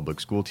Chicago public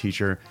school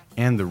teacher,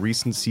 and the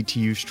recent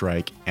CTU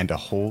strike, and a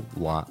whole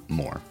lot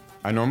more.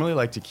 I normally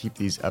like to keep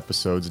these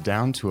episodes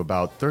down to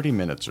about 30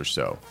 minutes or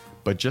so,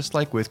 but just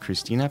like with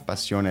Cristina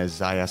Pasiones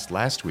Zayas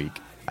last week,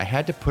 I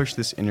had to push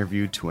this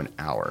interview to an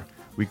hour.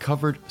 We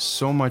covered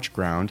so much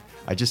ground,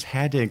 I just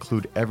had to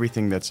include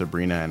everything that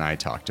Sabrina and I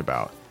talked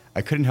about.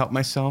 I couldn't help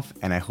myself,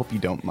 and I hope you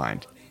don't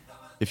mind.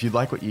 If you'd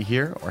like what you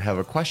hear or have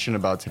a question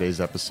about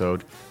today's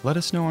episode, let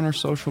us know on our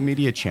social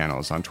media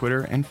channels on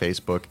Twitter and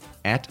Facebook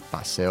at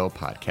Paseo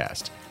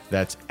Podcast.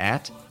 That's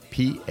at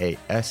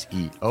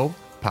PASEO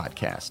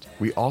Podcast.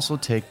 We also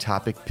take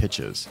topic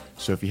pitches,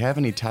 so if you have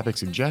any topic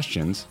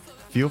suggestions,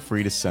 feel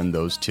free to send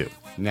those too.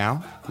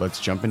 Now,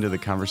 let's jump into the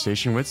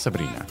conversation with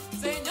Sabrina.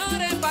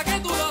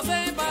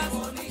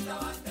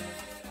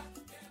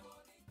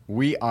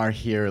 We are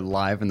here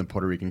live in the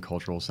Puerto Rican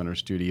Cultural Center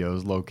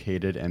studios,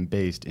 located and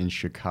based in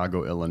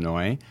Chicago,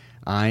 Illinois.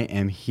 I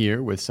am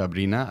here with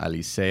Sabrina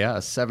Alicea, a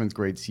 7th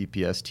grade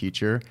CPS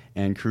teacher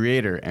and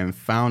creator and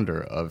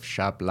founder of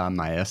Shop La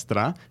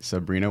Maestra.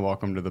 Sabrina,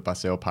 welcome to the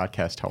Paseo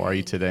podcast. How are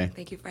you today?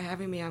 Thank you for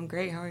having me. I'm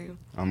great. How are you?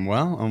 I'm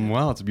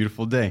well. It's a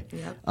beautiful day.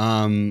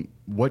 Yep.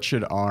 What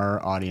should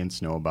our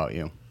audience know about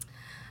you?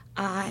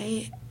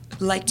 I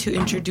like to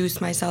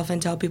introduce myself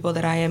and tell people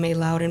that I am a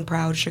loud and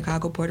proud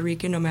Chicago Puerto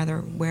Rican, no matter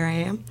where I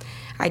am.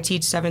 I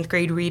teach 7th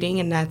grade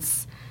reading, and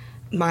that's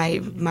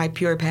my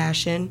pure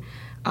passion.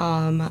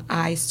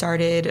 I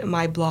started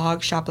my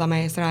blog, Shop La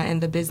Maestra,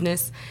 and the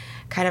business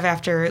kind of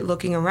after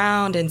looking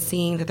around and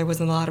seeing that there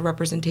wasn't a lot of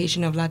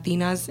representation of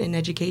Latinas in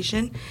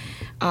education.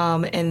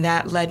 And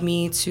that led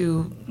me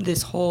to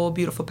this whole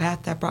beautiful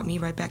path that brought me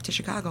right back to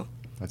Chicago.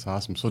 That's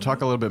awesome. So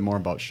talk a little bit more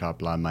about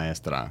Shop La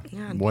Maestra.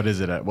 Yeah. What is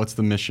it? What's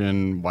the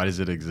mission? Why does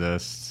it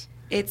exist?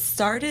 It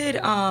started,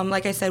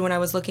 like I said, when I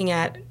was looking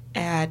at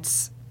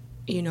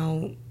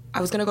I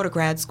was going to go to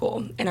grad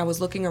school, and I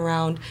was looking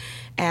around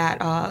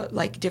at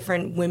like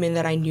different women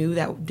that I knew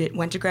that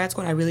went to grad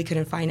school, and I really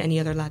couldn't find any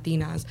other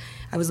Latinas.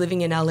 I was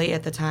living in LA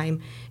at the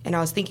time, and I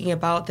was thinking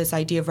about this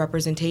idea of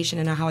representation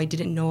and how I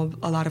didn't know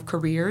a lot of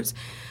careers.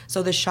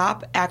 So the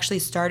shop actually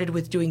started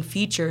with doing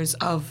features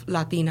of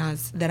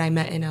Latinas that I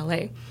met in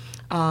LA.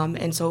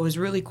 And so it was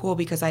really cool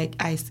because I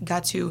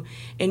got to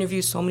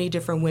interview so many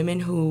different women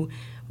who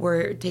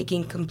were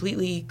taking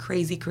completely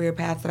crazy career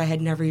paths that I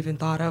had never even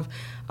thought of.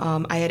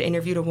 I had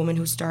interviewed a woman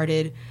who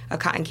started a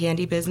cotton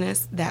candy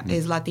business that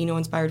is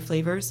Latino-inspired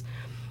flavors.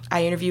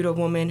 I interviewed a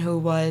woman who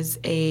was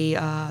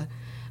a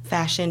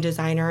fashion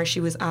designer. She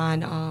was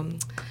on,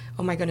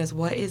 oh my goodness,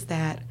 what is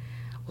that?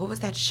 What was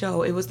that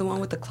show? It was the one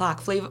with the clock,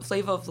 Flavor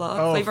of Love.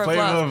 Oh, Flavor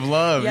of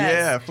Love. Yes.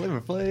 Yeah,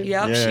 Flavor Flav.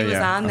 Yep, she was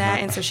on that,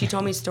 and so she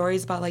told me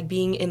stories about like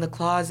being in the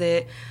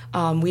closet.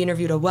 We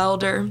interviewed a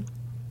welder,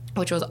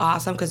 which was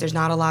awesome because there's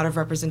not a lot of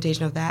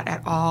representation of that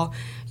at all.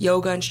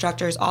 Yoga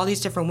instructors, all these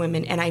different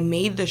women, and I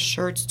made the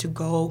shirts to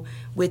go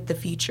with the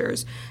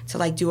features to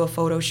like do a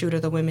photo shoot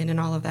of the women and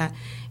all of that.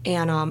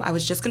 And I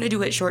was just gonna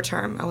do it short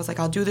term. I was like,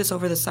 I'll do this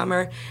over the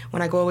summer.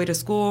 When I go away to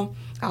school,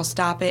 I'll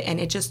stop it, and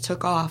it just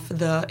took off.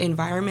 The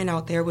environment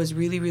out there was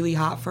really, really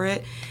hot for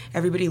it.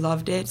 Everybody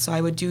loved it, so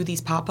I would do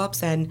these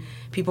pop-ups, and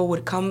people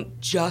would come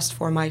just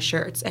for my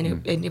shirts,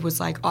 and it was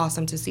like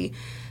awesome to see.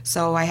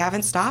 So I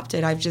haven't stopped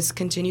it. I've just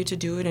continued to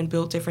do it and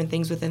built different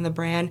things within the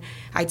brand.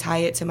 I tie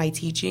it to my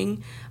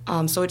teaching.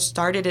 So it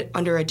started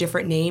under a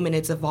different name, and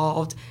it's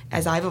evolved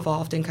as I've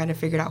evolved and kind of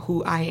figured out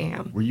who I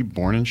am. Were you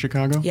born in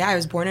Chicago? Yeah, I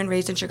was born and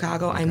raised in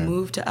Chicago. Okay. I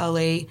moved to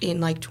LA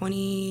in like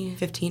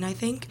 2015, I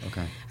think.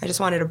 Okay. I just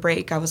wanted a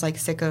break. I was like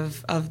sick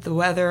of the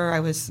weather. I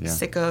was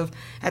sick of,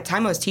 at the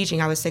time I was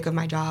teaching, I was sick of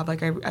my job.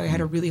 Like I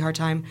had a really hard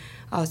time.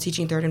 I was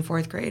teaching 3rd and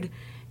 4th grade.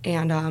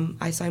 And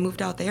I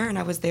moved out there, and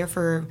I was there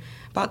for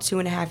about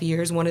 2.5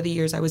 years. One of the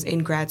years I was in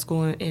grad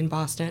school in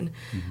Boston,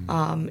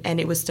 and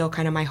it was still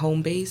kind of my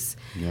home base.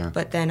 Yeah.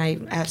 But then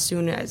as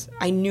soon as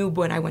I knew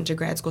when I went to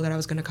grad school that I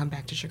was going to come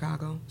back to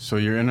Chicago. So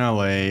you're in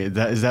LA.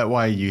 Is that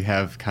why you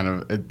have kind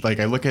of,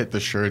 like, I look at the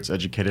shirts,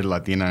 Educated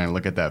Latina, and I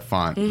look at that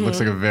font. It looks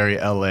like a very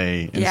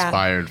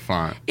LA-inspired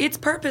font. It's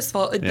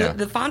purposeful. Yeah.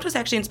 The font was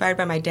actually inspired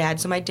by my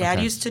dad. So my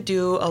dad used to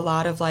do a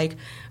lot of, like,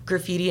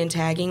 graffiti and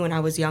tagging when I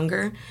was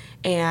younger.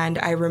 And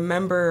I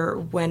remember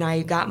when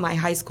I got my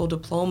high school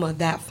diploma,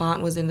 that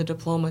font was in the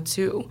diploma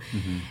too.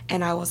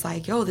 And I was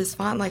like, yo, this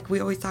font, like,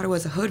 we always thought it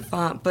was a hood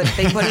font, but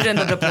they put it in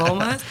the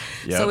diplomas.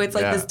 So it's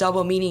like this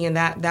double meaning, and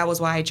that was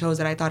why I chose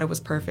it. I thought it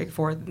was perfect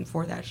for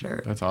that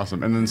shirt. That's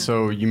awesome. And then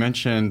so you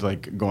mentioned,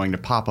 like, going to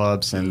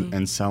pop-ups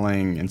and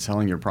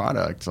selling your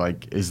product.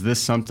 Like, is this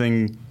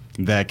something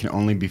that can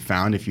only be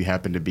found if you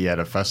happen to be at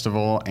a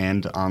festival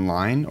and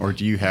online, or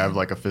do you have,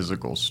 like, a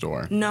physical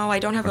store? No, I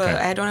don't have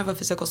a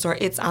physical store.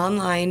 It's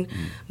online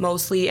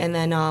mostly, and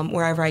then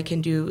wherever I can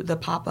do the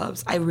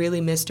pop-ups. I really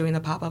miss doing the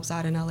pop-ups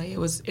out in LA. It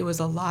was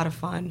a lot of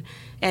fun,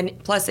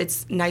 and plus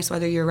it's nice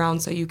weather year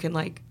round, so you can,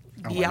 like,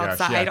 be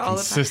outside all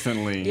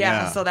consistently. the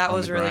time. So that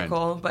was really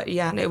cool. But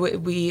yeah,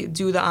 we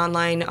do the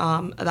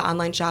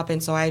online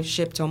shopping, so I've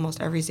shipped to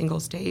almost every single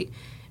state.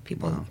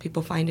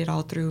 People find it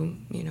all through,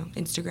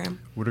 Instagram.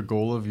 Would a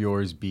goal of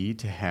yours be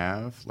to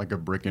have, like, a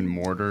brick and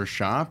mortar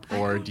shop,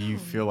 or do you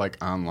feel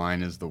like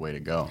online is the way to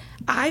go?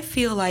 I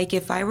feel like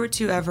if I were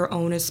to ever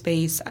own a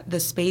space, the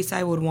space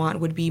I would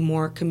want would be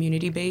more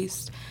community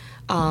based.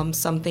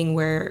 Something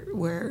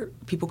where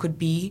people could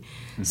be.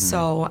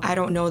 So I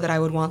don't know that I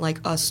would want, like,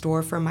 a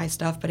store for my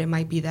stuff, but it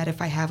might be that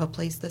if I have a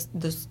place,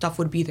 the stuff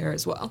would be there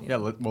as well. Yeah,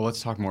 well,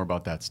 let's talk more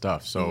about that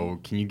stuff. So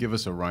can you give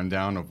us a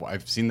rundown of,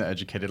 I've seen the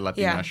Educated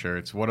Latina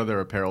shirts. What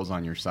other apparels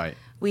on your site?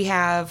 We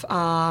have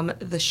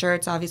the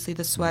shirts, obviously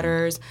the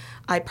sweaters.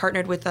 I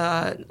partnered with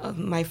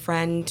my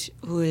friend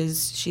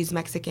she's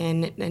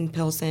Mexican in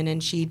Pilsen,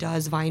 and she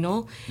does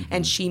vinyl,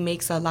 and she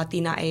makes a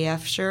Latina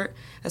AF shirt.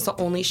 That's the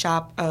only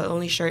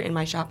shirt in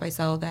my shop I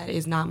sell that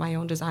is not my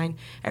own design.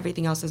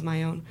 Everything else is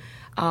my own.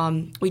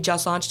 We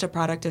just launched a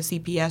product, a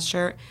CPS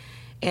shirt,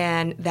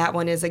 and that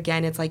one is,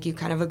 again, it's like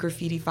kind of a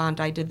graffiti font.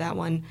 I did that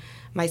one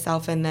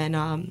myself, and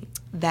then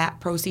that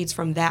proceeds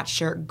from that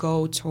shirt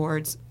go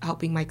towards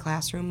helping my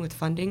classroom with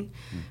funding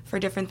for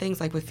different things,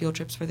 like with field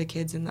trips for the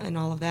kids and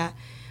all of that.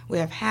 We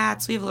have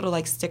hats. We have little,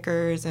 like,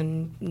 stickers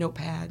and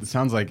notepads. It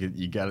sounds like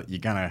you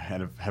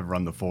gotta have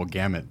run the full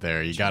gamut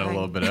there. You got a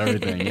little bit of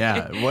everything.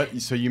 Yeah.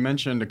 So you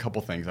mentioned a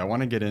couple things. I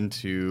want to get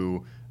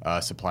into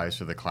supplies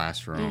for the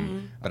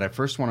classroom, but I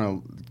first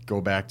want to go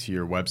back to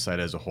your website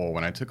as a whole.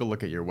 When I took a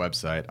look at your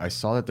website, I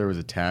saw that there was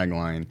a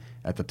tagline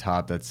at the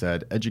top that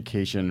said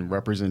education,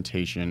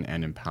 representation,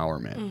 and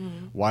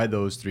empowerment. Why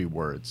those three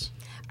words?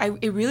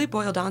 It really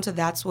boiled down to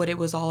that's what it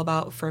was all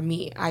about for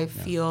me. I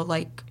feel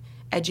like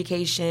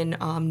education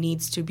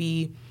needs to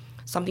be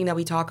something that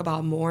we talk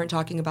about more, and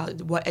talking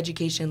about what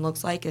education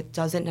looks like. It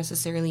doesn't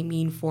necessarily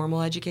mean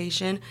formal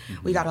education.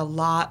 We got a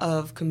lot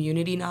of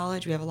community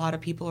knowledge. We have a lot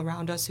of people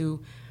around us who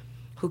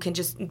can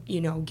just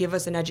give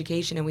us an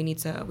education, and we need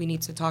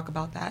to talk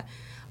about that.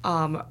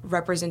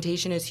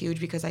 Representation is huge,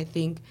 because I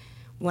think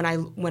when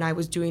I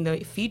was doing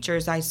the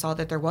features, I saw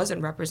that there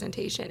wasn't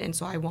representation, and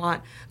so I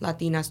want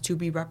Latinas to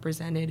be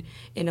represented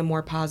in a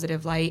more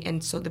positive light,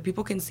 and so that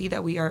people can see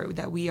that we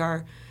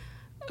are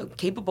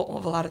capable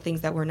of a lot of things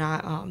that we're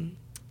not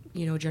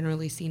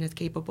generally seen as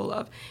capable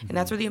of. And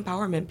that's where the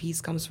empowerment piece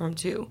comes from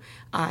too.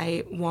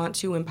 I want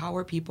to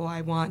empower people.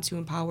 I want to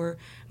empower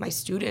my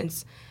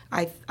students.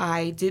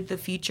 I did the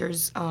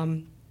features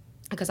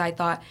because I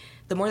thought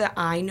the more that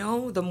I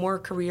know, the more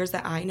careers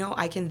that I know,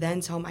 I can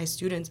then tell my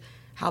students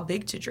how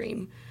big to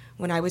dream.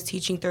 When I was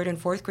teaching 3rd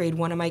and 4th grade,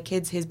 one of my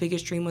kids, his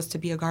biggest dream was to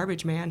be a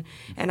garbage man.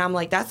 And I'm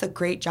like, that's a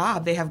great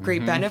job. They have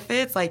great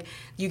benefits. Like,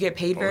 you get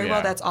paid very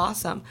well. That's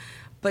awesome.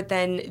 But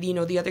then,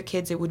 the other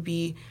kids, it would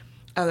be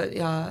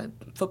a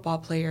football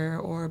player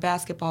or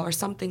basketball or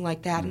something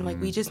like that. And I'm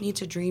like, we just need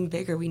to dream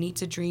bigger. We need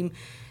to dream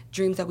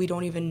dreams that we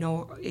don't even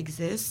know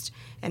exist,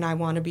 and I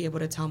want to be able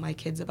to tell my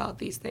kids about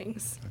these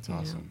things. That's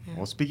awesome. Yeah.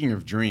 Well, speaking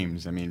of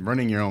dreams, I mean,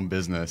 running your own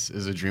business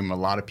is a dream a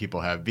lot of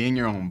people have. Being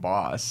your own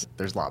boss,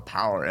 there's a lot of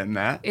power in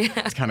that. Yeah.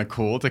 It's kind of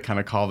cool to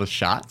kind of call the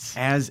shots.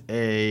 As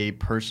a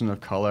person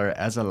of color,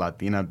 as a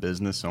Latina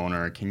business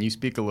owner, can you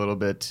speak a little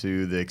bit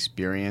to the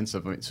experience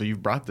of, so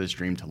you've brought this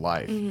dream to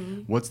life.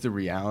 Mm-hmm. What's the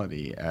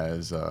reality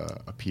as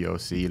a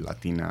POC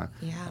Latina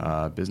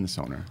business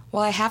owner?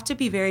 Well, I have to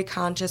be very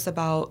conscious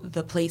about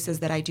the places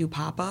that I do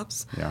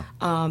pop-ups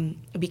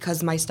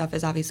because my stuff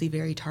is obviously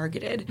very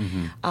targeted.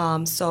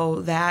 Mm-hmm.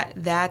 So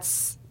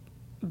that's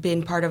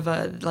been part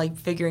of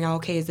figuring out,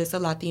 okay, is this a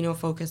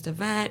Latino-focused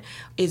event?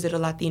 Is it a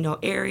Latino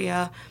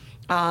area?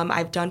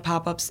 I've done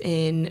pop-ups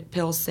in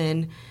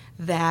Pilsen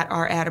that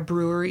are at a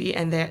brewery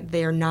and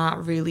they're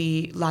not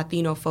really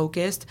Latino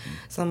focused.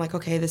 So I'm like,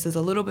 okay, this is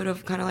a little bit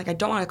of kind of like, I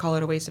don't want to call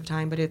it a waste of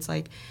time, but it's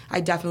like I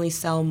definitely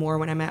sell more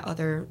when I'm at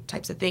other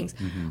types of things.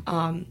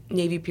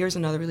 Navy Pier is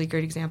another really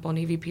great example.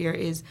 Navy Pier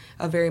is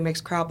a very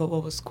mixed crowd, but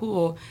what was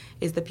cool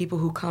is the people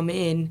who come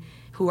in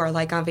who are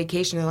like on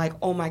vacation, they're like,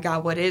 oh my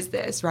God, what is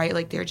this, right?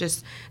 Like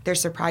they're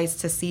surprised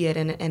to see it,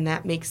 and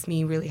that makes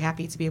me really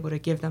happy to be able to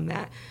give them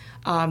that.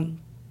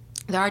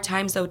 There are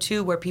times though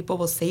too where people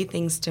will say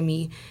things to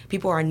me,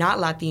 people who are not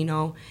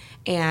Latino,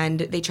 and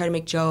they try to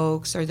make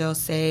jokes, or they'll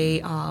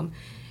say,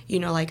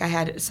 like I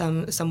had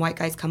some white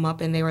guys come up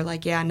and they were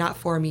like, yeah, not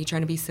for me,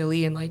 trying to be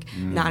silly and like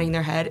nodding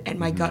their head. And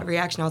my gut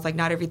reaction, I was like,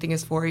 not everything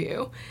is for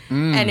you.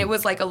 And it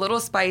was like a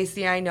little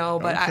spicy, I know,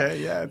 but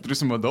threw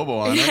some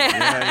adobo on it.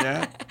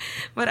 Yeah.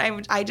 But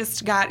I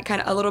just got kind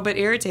of a little bit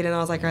irritated, and I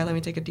was like, all right, let me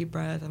take a deep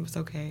breath. It's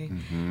okay.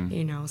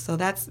 So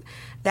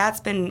that's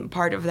been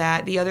part of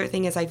that. The other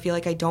thing is I feel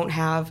like I don't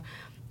have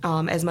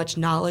as much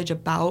knowledge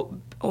about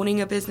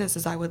owning a business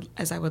as I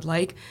would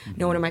like.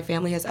 No one in my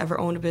family has ever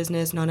owned a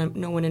business. No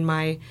one in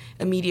my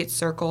immediate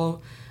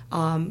circle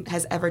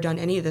has ever done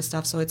any of this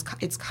stuff. So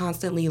it's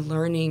constantly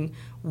learning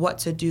what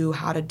to do,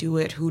 how to do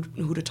it, who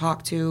to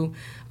talk to,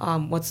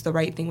 what's the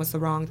right thing, what's the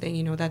wrong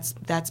thing.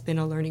 That's been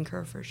a learning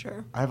curve for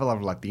sure. I have a lot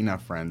of Latina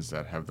friends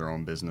that have their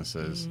own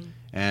businesses,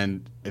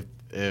 and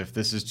if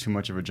this is too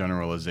much of a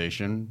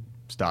generalization,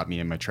 stop me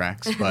in my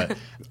tracks. But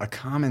a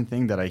common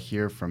thing that I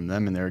hear from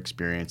them in their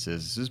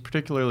experiences, this is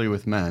particularly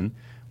with men,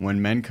 when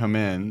men come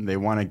in, they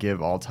want to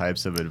give all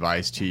types of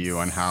advice to you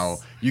on how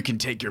you can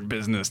take your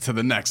business to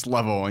the next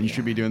level and you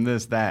should be doing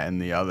this, that,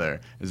 and the other.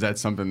 Is that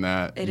something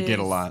that you get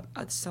a lot?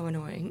 It's so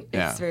annoying.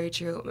 It's very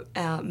true.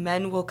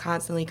 Men will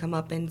constantly come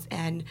up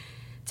and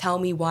tell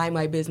me why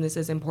my business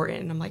is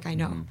important. And I'm like, I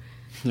know.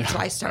 Yeah, so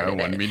I started I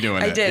wouldn't it. be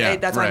doing I it. did. Yeah,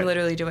 That's why right. I'm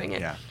literally doing it.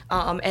 Yeah.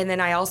 And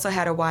then I also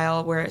had a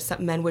while where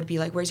some men would be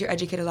like, where's your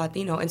educated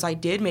Latino? And so I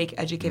did make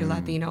educated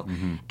Latino,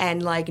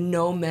 and like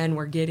no men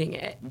were getting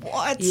it.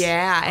 What?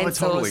 Yeah. And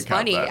so totally it's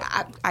funny.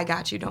 that. I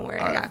got you. Don't worry.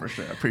 I got for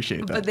sure. I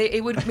appreciate that. But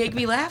it would make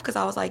me laugh because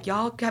I was like,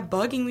 y'all kept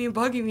bugging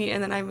me.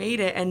 And then I made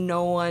it and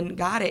no one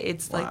got it.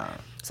 It's like,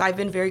 so I've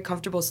been very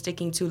comfortable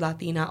sticking to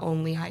Latina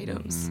only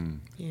items.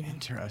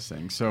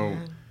 Interesting. So.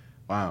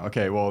 Wow.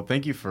 Okay. Well,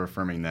 thank you for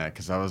affirming that,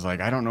 because I was like,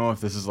 I don't know if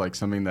this is like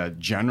something that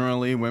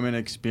generally women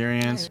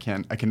experience.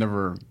 I can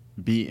never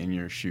be in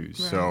your shoes.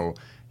 Right. So,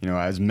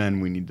 as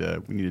men, we need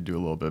to do a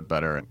little bit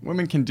better.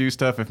 Women can do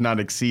stuff, if not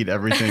exceed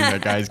everything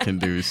that guys can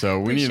do. So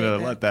we need to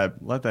let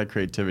that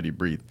creativity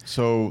breathe.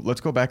 So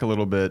let's go back a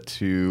little bit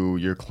to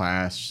your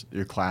class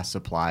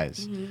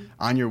supplies.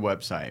 On your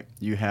website,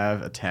 you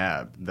have a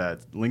tab that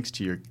links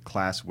to your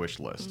class wish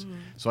list.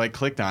 So I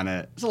clicked on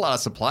it. There's a lot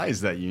of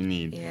supplies that you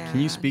need. Yeah.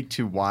 Can you speak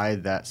to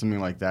why something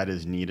like that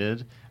is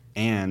needed,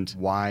 and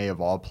why, of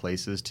all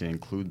places, to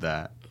include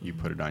that, you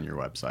put it on your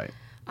website?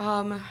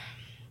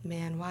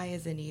 Man, why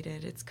is it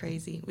needed? It's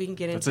crazy. We can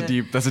get into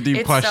That's a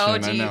deep question. So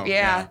deep, I know.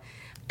 Yeah.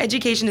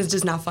 Education is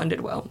just not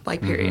funded well,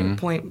 like period,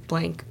 point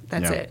blank.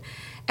 That's it.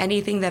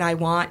 Anything that I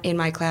want in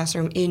my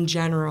classroom in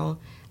general,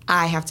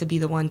 I have to be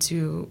the one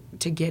to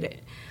get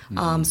it.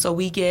 So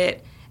we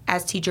get,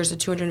 as teachers, a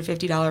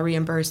 $250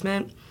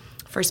 reimbursement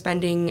for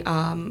spending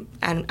on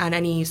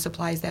any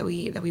supplies that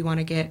we want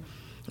to get.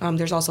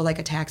 There's also like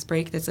a tax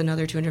break that's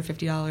another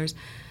 $250.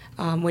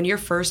 When you're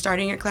first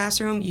starting your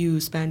classroom, you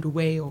spend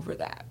way over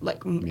that,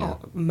 like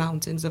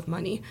mountains of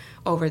money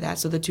over that.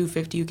 So the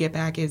 $250 you get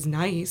back is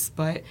nice,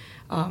 but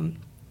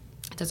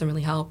it doesn't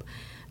really help.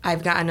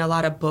 I've gotten a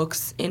lot of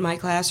books in my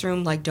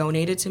classroom, like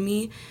donated to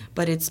me,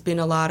 but it's been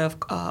a lot of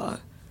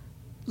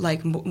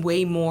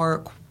way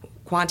more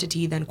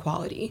quantity than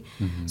quality.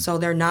 So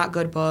they're not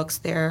good books.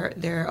 They're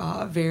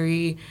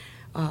very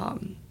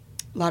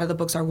a lot of the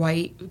books are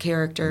white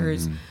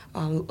characters.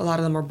 A lot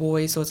of them are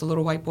boys, so it's a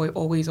little white boy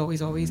always.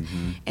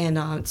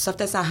 And stuff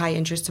that's not high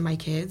interest to my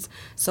kids.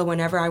 So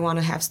whenever I want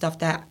to have stuff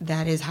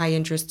that is high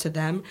interest to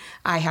them,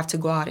 I have to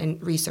go out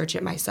and research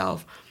it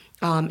myself,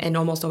 and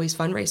almost always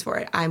fundraise for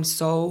it. I'm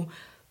so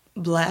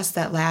blessed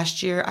that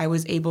last year I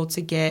was able to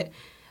get,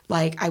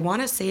 I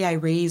want to say I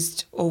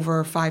raised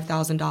over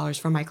 $5,000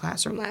 for my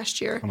classroom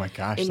last year. Oh my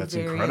gosh, that's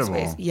incredible.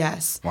 Ways.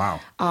 Yes. Wow.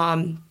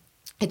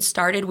 It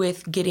started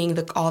with getting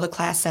all the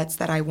class sets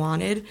that I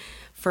wanted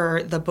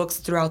for the books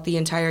throughout the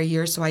entire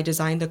year. So I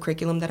designed the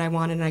curriculum that I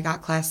wanted, and I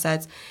got class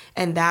sets.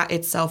 And that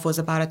itself was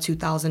about a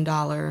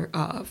 $2,000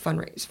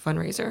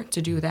 fundraiser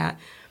to do that.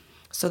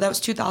 So that was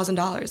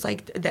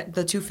 $2,000.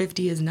 The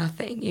 $250 is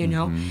nothing,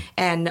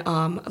 And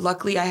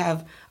luckily, I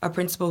have a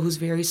principal who's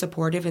very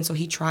supportive, and so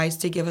he tries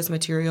to give us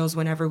materials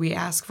whenever we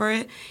ask for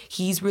it.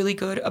 He's really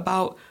good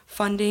about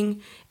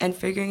funding and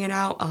figuring it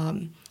out.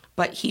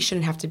 But he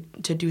shouldn't have to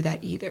do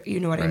that either. You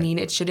know what I mean?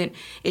 It shouldn't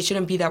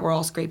be that we're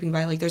all scraping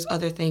by. There's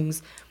other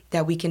things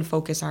that we can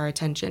focus our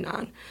attention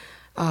on.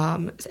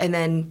 And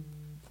then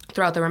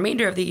throughout the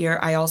remainder of the year,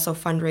 I also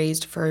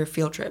fundraised for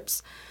field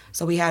trips.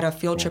 So we had a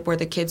field trip where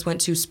the kids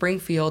went to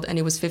Springfield, and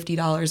it was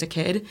 $50 a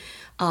kid.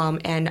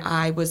 And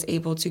I was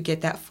able to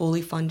get that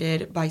fully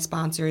funded by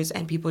sponsors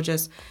and people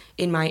just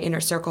in my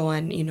inner circle,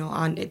 and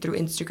through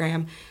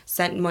Instagram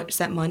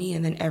sent money,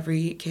 and then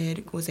every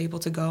kid was able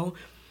to go.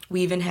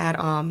 We even had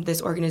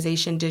this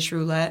organization, Dish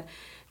Roulette,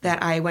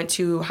 that I went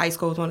to high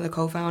school with one of the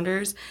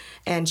co-founders,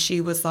 and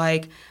she was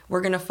like,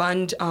 we're gonna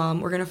fund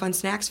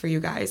snacks for you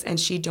guys, and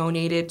she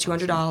donated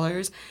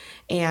 $200,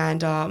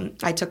 and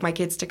I took my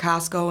kids to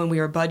Costco, and we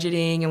were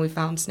budgeting, and we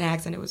found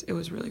snacks, and it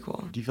was really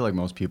cool. Do you feel like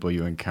most people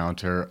you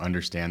encounter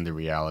understand the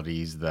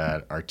realities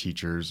that our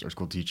teachers, our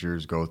school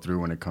teachers, go through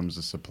when it comes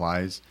to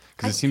supplies?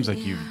 Because it seems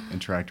like you've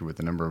interacted with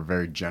a number of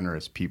very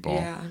generous people.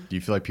 Yeah. Do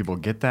you feel like people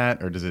get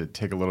that, or does it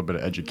take a little bit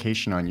of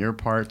education on your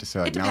part to say,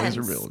 like, no,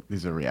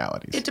 these are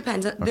realities? It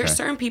depends. There's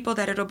certain people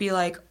that it'll be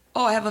like,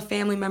 oh, I have a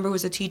family member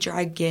who's a teacher,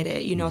 I get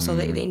it, so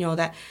they know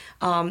that.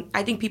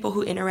 I think people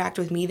who interact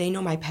with me, they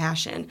know my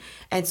passion.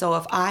 And so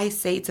if I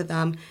say to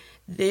them,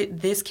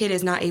 this kid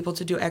is not able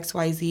to do X,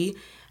 Y, Z,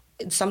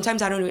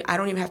 sometimes I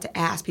don't even have to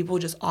ask. People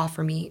just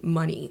offer me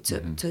money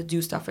to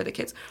do stuff for the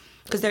kids.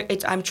 Because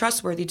I'm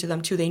trustworthy to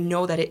them, too. They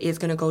know that it is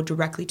going to go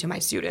directly to my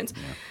students.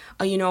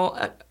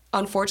 Yeah.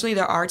 Unfortunately,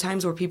 there are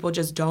times where people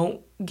just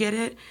don't get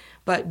it.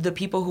 But the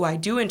people who I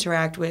do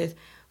interact with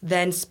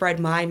then spread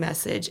my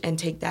message and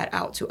take that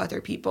out to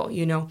other people,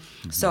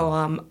 So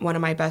one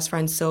of my best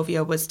friends,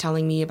 Sylvia, was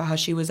telling me about how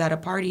she was at a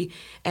party,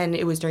 and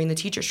it was during the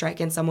teacher strike,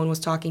 and someone was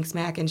talking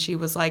smack, and she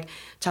was like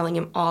telling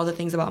him all the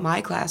things about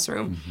my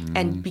classroom.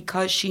 And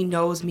because she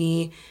knows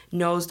me,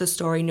 knows the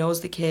story,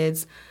 knows the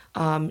kids,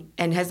 and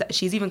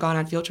she's even gone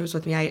on field trips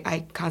with me.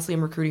 I constantly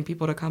am recruiting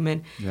people to come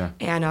in. Yeah.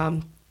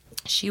 And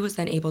she was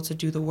then able to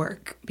do the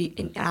work,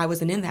 and I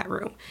wasn't in that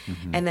room.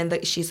 And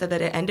then she said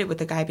that it ended with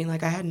the guy being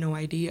like, I had no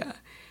idea.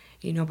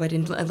 But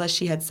unless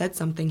she had said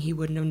something, he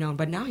wouldn't have known.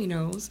 But now he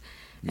knows.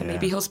 And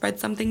maybe he'll spread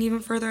something even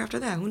further after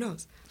that. Who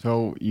knows?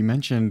 So you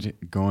mentioned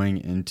going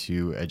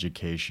into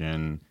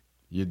education.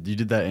 You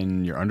did that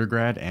in your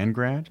undergrad and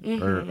grad?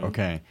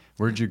 Okay.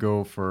 Where'd you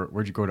go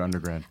to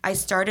undergrad? I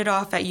started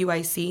off at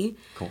UIC.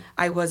 Cool.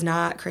 I was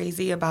not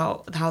crazy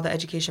about how the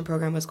education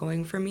program was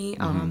going for me.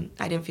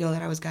 I didn't feel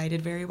that I was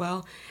guided very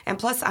well. And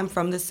plus, I'm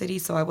from the city,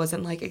 so I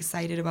wasn't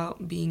excited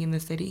about being in the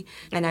city.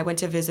 And I went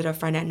to visit a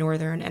friend at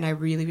Northern, and I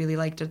really, really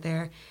liked it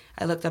there.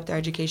 I looked up their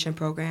education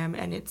program,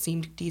 and it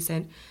seemed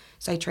decent.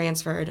 So I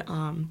transferred.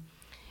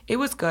 It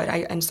was good.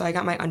 And so I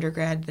got my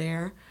undergrad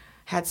there.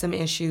 Had some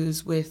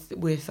issues with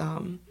we'll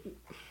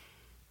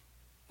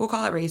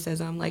call it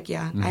racism.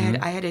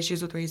 I had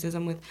issues with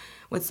racism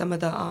with some of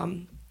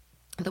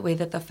the way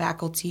that the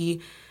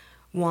faculty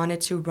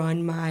wanted to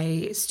run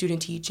my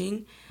student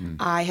teaching.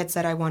 I had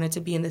said I wanted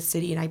to be in the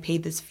city, and I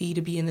paid this fee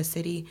to be in the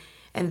city,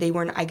 and they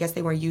weren't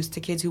used to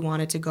kids who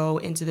wanted to go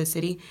into the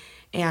city.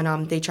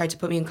 And they tried to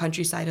put me in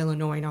Countryside,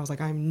 Illinois, and I was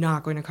like, I'm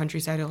not going to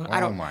Countryside, Illinois.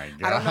 I don't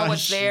know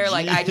what's there.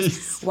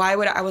 Why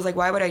would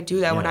I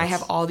do that when I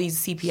have all these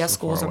CPS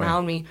schools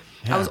around me?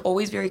 Yeah. I was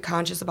always very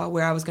conscious about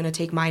where I was going to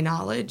take my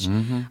knowledge,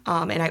 and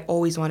I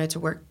always wanted to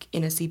work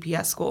in a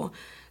CPS school.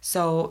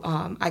 So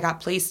I got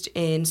placed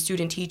in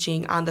student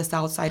teaching on the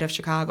south side of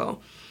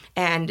Chicago.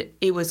 And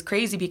it was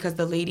crazy because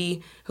the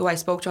lady who I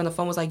spoke to on the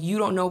phone was like, you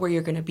don't know where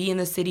you're going to be in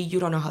the city.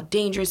 You don't know how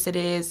dangerous it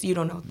is. You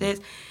don't know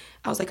this.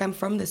 I was like, I'm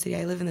from the city.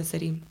 I live in the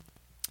city.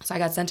 So I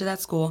got sent to that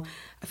school.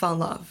 I fell in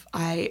love.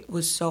 I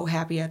was so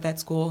happy at that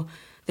school.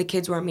 The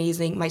kids were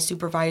amazing. My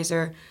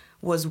supervisor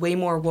was way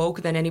more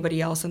woke than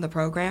anybody else in the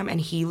program, and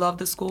he loved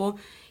the school.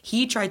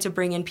 He tried to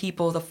bring in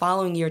people the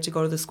following year to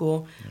go to the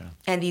school. Yeah.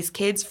 And these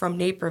kids from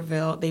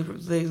Naperville, they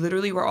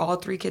literally were all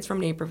 3 kids from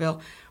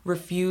Naperville,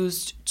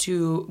 refused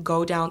to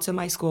go down to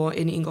my school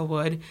in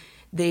Inglewood.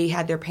 They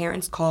had their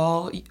parents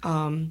call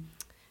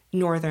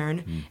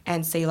Northern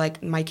and say,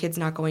 my kid's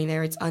not going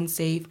there. It's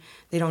unsafe.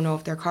 They don't know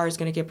if their car is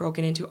going to get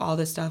broken into, all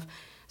this stuff.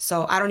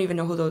 So I don't even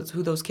know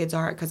who those kids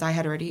are, because I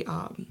had already,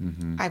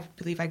 I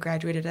believe I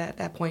graduated at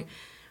that point.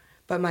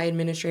 But my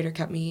administrator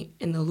kept me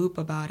in the loop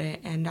about it,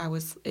 and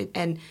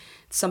and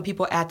some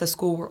people at the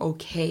school were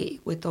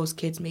okay with those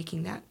kids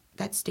making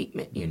that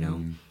statement.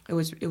 It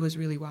was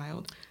really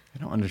wild. I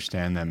don't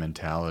understand that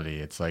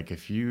mentality. It's like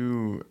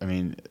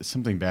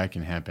something bad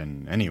can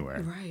happen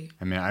anywhere. Right.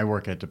 I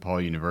work at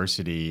DePaul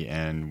University,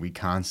 and we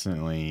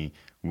constantly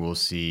will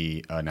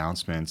see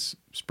announcements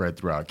spread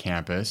throughout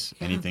campus,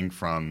 anything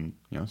from,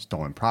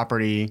 stolen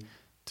property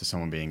to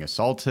someone being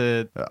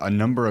assaulted, a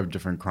number of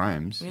different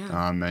crimes.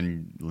 Yeah.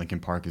 And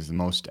Lincoln Park is the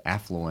most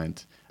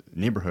affluent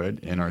neighborhood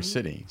in our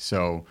city.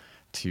 So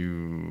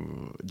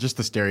to just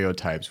the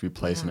stereotypes we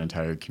place in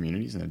entire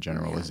communities and the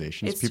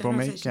generalizations people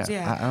make.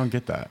 I don't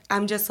get that.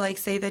 I'm just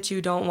say that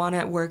you don't want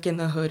to work in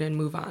the hood and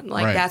move on.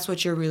 That's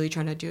what you're really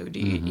trying to do.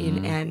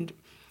 And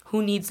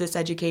who needs this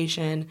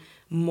education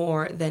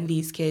more than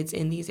these kids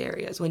in these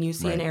areas? When you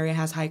see an area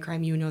has high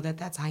crime, you know that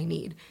that's high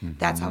need.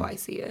 That's how I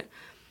see it.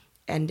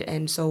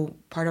 And so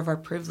part of our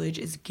privilege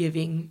is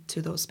giving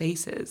to those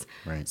spaces.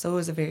 Right. So it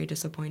was a very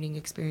disappointing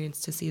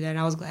experience to see that. And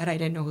I was glad I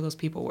didn't know who those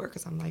people were,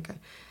 because I'm like,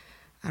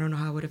 I don't know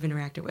how I would have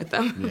interacted with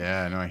them.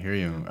 Yeah, no, I hear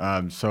you.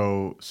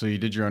 So you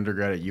did your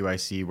undergrad at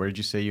UIC. Where did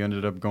you say you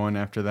ended up going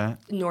after that?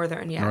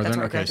 Northern, yeah. Northern, That's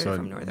where I okay, graduated so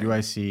from Northern.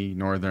 UIC,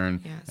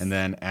 Northern, Yes. and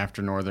then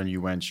after Northern, you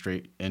went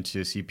straight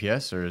into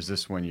CPS, or is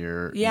this when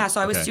you're? Yeah,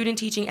 so I was okay. student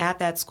teaching at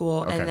that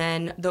school, Okay. and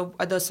then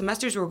the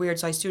semesters were weird.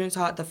 So I student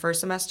taught the first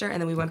semester,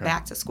 and then we went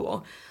back to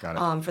school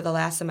for the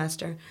last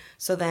semester.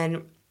 So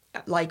then,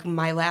 like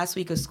my last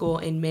week of school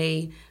in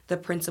May, the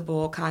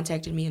principal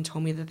contacted me and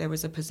told me that there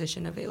was a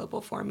position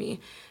available for me,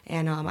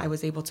 and I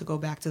was able to go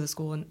back to the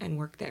school and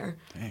work there.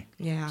 Dang.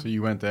 Yeah. So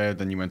you went there,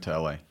 then you went to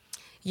LA.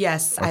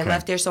 Yes, I Okay.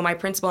 left there. So my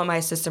principal and my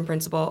assistant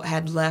principal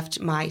had left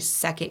my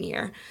second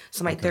year.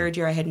 So my third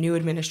year, I had new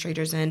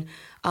administrators in,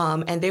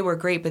 and they were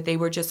great, but they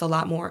were just a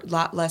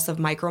lot less of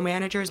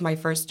micromanagers.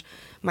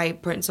 My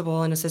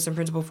principal and assistant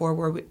principal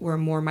were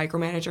more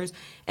micromanagers,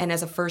 and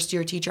as a first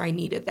year teacher, I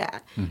needed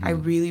that. I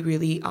really,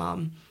 really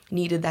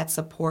needed that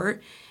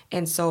support.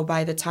 And so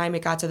by the time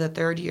it got to the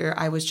third year,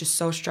 I was just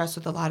so stressed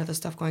with a lot of the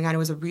stuff going on. It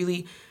was a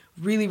really,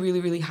 really, really,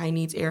 really high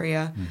needs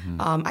area.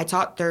 I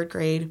taught third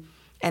grade.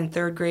 And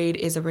third grade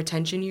is a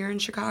retention year in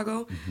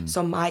Chicago.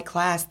 So my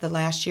class the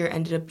last year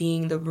ended up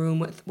being the room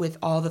with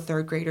all the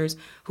third graders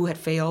who had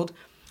failed,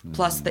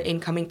 plus the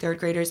incoming third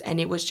graders. And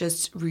it was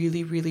just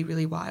really, really,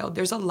 really wild.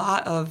 There's a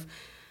lot of,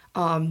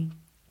 I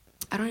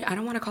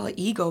don't want to call it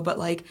ego, but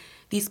like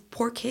these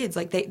poor kids,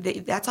 like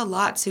they that's a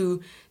lot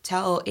to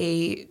tell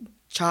a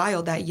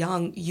child that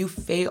young, you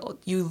failed.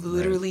 You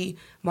literally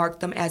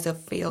marked them as a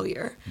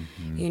failure,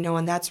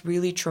 and that's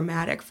really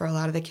traumatic for a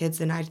lot of the kids.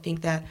 And I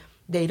think that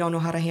they don't know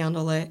how to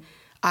handle it.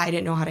 I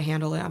didn't know how to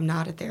handle it. I'm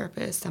not a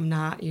therapist. I'm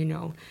not,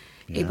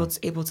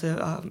 able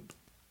to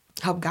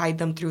help guide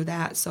them through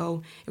that.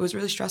 So it was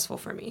really stressful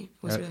for me.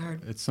 It was really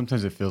hard.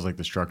 Sometimes it feels like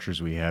the structures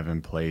we have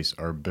in place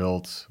are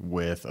built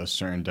with a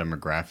certain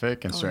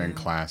demographic and certain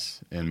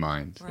class in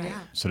mind. Right. Yeah.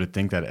 So to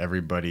think that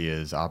everybody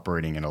is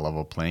operating in a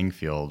level playing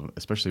field,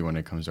 especially when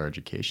it comes to our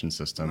education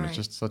system, it's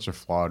just such a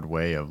flawed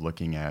way of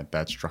looking at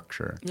that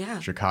structure. Yeah.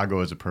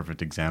 Chicago is a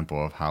perfect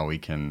example of how we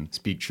can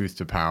speak truth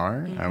to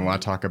power. I want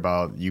to talk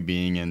about you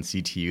being in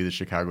CTU, the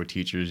Chicago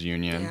Teachers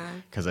Union,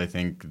 because I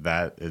think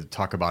that is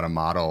talk about a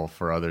model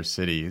for other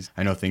cities.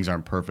 I know things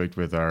aren't perfect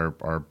with our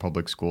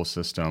public school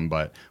system,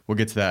 but we'll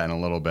get to that in a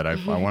little bit. I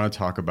want to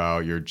talk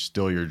about your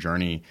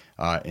journey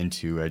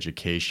into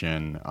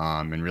education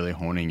and really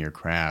honing your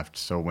craft.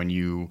 So when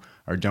you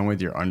are done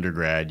with your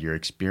undergrad, you're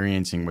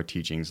experiencing what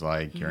teaching's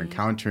like, you're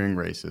encountering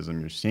racism,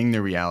 you're seeing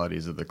the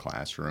realities of the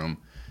classroom.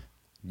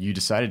 You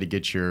decided to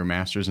get your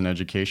master's in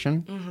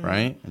education,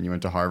 right? And you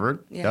went to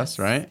Harvard. Yes,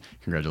 right?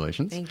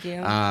 Congratulations. Thank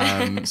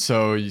you.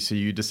 So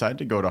you decided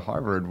to go to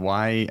Harvard.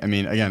 Why? I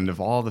mean, again, of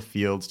all the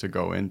fields to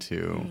go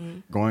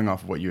into, going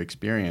off of what you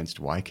experienced,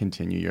 why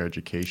continue your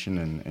education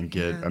and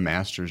get a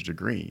master's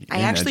degree?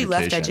 I actually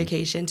left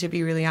education, to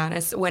be really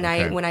honest. When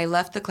I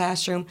left the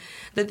classroom,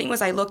 the thing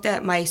was I looked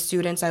at my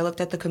students, I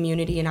looked at the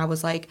community, and I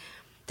was like,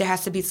 there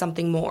has to be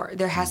something more.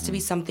 There has to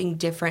be something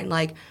different.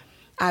 Like,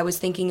 I was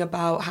thinking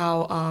about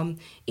how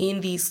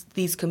in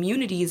these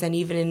communities and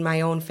even in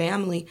my own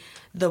family,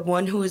 the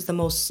one who is the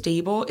most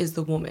stable is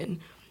the woman.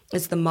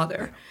 It's the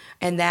mother.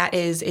 And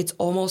it's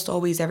almost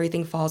always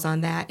everything falls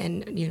on that.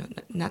 And,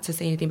 not to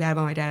say anything bad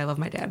about my dad, I love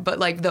my dad, but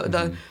like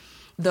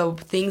the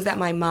things that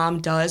my mom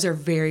does are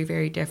very,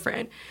 very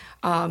different.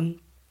 And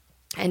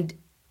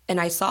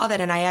I saw that,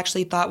 and I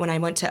actually thought when I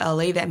went to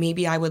LA that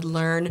maybe I would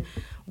learn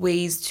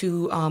ways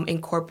to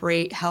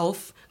incorporate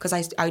health,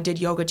 because I did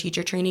yoga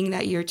teacher training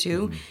that year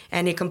too,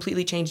 and it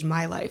completely changed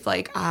my life.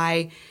 Like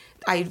I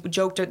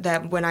joked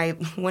that when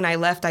I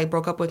left, I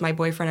broke up with my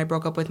boyfriend, I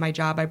broke up with my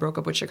job, I broke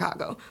up with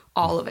Chicago,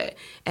 all of it,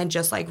 and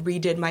just like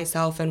redid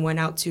myself and went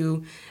out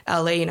to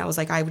LA, and I was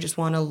like, I just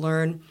want to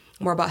learn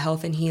more about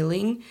health and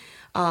healing.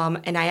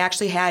 And I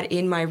actually had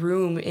in my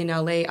room in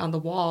LA on the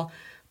wall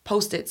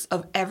Post-its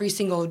of every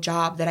single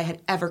job that I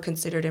had ever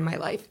considered in my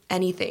life,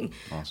 anything.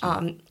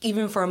 Awesome.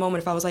 Even for a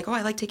moment, if I was like, oh,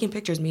 I like taking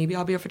pictures, maybe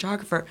I'll be a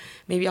photographer,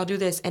 maybe I'll do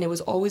this. And it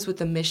was always with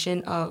the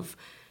mission of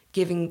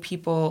giving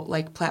people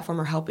like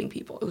platform or helping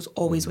people. It was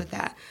always with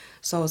that.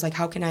 So I was like,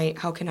 how can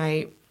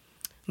I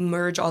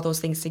merge all those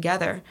things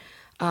together?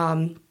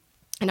 And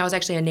I was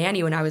actually a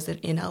nanny when I was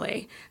in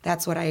LA.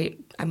 That's what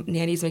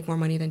nannies make more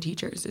money than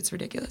teachers. It's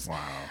ridiculous.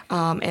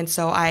 Wow. And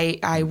so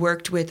I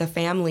worked with a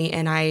family,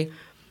 and I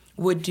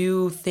would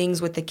do things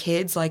with the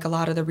kids, like a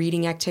lot of the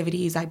reading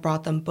activities. I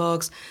brought them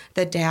books.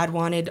 The dad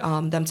wanted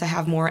them to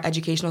have more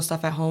educational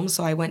stuff at home,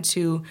 so I went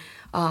to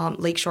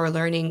Lakeshore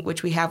Learning,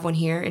 which we have one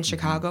here in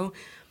Chicago.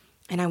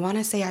 And I want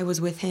to say I was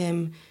with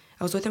him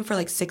for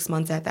like 6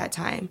 months at that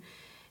time.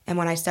 And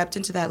when I stepped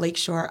into that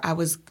Lakeshore, I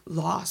was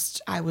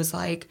lost. I was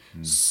like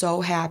so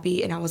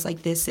happy, and I was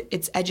like,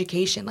 it's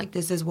education. Like,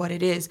 this is what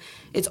it is.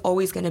 It's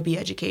always going to be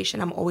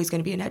education. I'm always going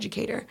to be an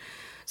educator.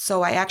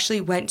 So I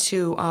actually went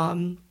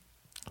to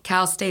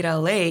Cal State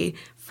LA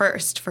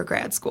first for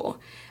grad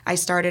school. I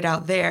started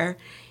out there,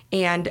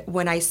 and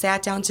when I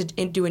sat down to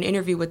do an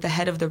interview with the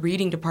head of the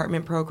reading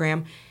department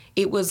program,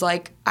 it was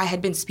like I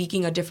had been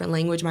speaking a different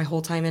language my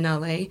whole time in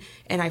LA,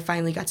 and I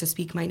finally got to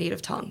speak my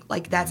native tongue.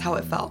 Like, that's how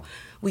it felt.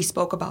 We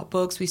spoke about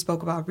books, we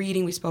spoke about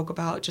reading, we spoke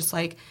about just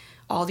like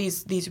all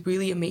these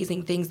really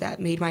amazing things that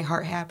made my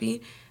heart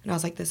happy. And I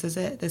was like, this is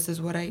it. This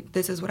is what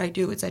I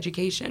do. It's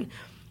education.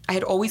 I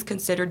had always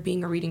considered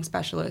being a reading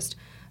specialist,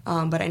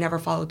 but I never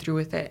followed through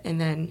with it. And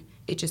then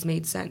it just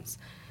made sense.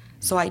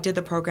 So I did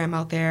the program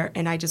out there,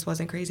 and I just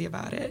wasn't crazy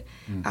about it.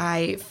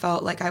 I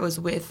felt like I was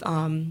with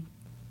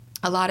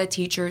a lot of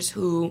teachers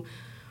who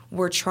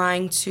were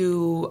trying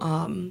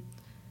to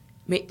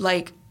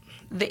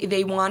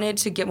they wanted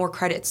to get more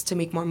credits to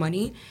make more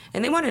money,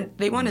 and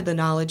they wanted the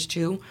knowledge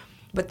too,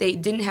 but they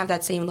didn't have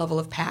that same level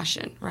of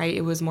passion, right?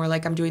 It was more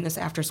like, I'm doing this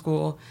after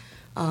school,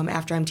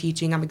 after I'm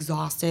teaching, I'm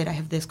exhausted, I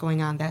have this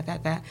going on,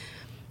 that.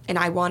 And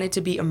I wanted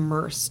to be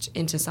immersed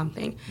into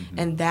something.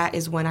 And that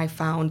is when I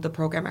found the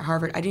program at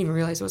Harvard. I didn't even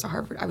realize it was at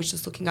Harvard. I was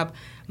just looking up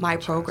my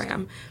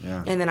program.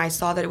 Yeah. And then I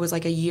saw that it was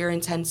like a year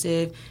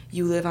intensive.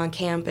 You live on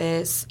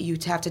campus. You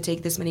have to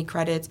take this many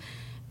credits.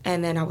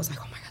 And then I was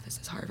like, oh my God, this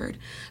is Harvard.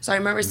 So I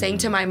remember saying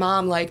to my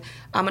mom, like,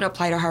 I'm going to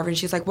apply to Harvard. And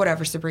she's like,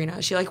 whatever,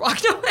 Sabrina. She like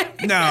walked away.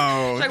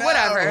 No. She's like,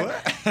 whatever.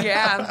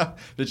 Yeah.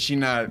 Was she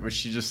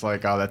just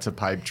like, oh, that's a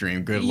pipe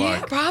dream. Good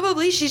luck. Yeah,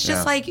 probably. She's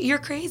just like, you're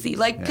crazy.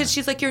 Like, because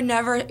she's like, you're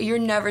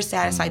never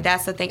satisfied.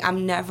 That's the thing.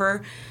 I'm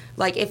never,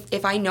 like,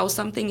 if I know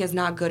something is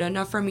not good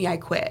enough for me, I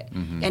quit.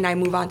 And I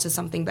move on to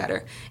something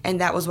better.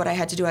 And that was what I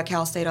had to do at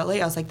Cal State LA.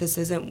 I was like, this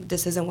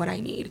isn't what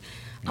I need.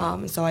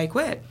 So I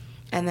quit.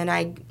 And then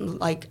I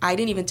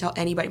didn't even tell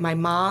anybody. My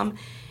mom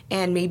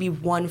and maybe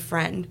one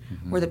friend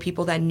were the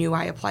people that knew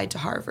I applied to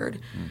Harvard.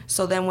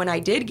 So then when I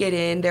did get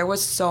in, there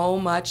was so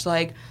much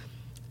like,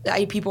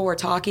 people were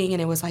talking,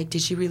 and it was like,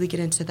 did she really get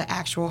into the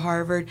actual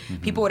Harvard?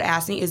 People would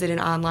ask me, is it an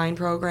online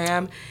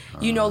program?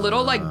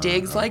 Little like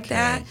digs like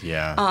that.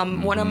 Yeah.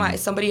 One of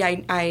somebody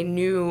I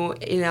knew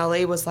in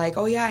LA was like,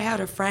 oh yeah, I had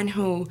a friend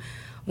who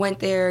went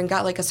there and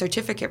got like a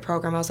certificate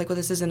program. I was like, well,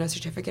 this isn't a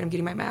certificate. I'm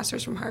getting my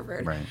master's from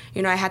Harvard. Right.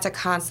 I had to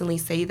constantly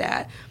say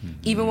that.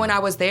 Even when I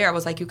was there, I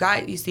was like,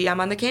 you see,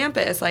 I'm on the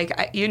campus. Like,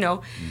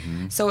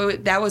 So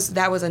that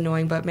was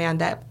annoying. But man,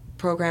 that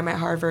program at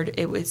Harvard,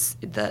 it was,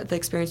 the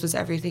experience was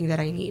everything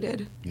that I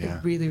needed. Yeah.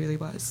 It really, really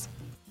was.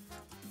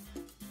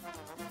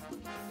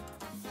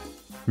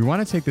 We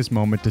want to take this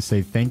moment to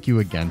say thank you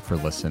again for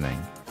listening.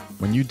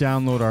 When you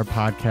download our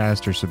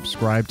podcast or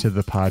subscribe to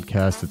the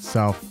podcast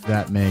itself,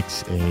 that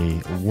makes a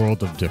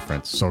world of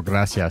difference. So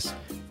gracias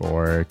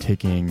for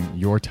taking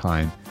your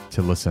time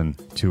to listen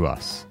to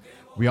us.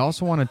 We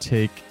also want to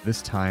take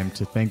this time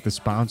to thank the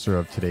sponsor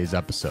of today's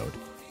episode.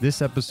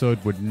 This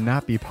episode would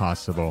not be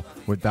possible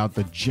without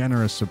the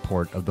generous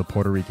support of the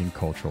Puerto Rican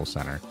Cultural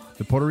Center.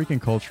 The Puerto Rican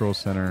Cultural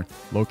Center,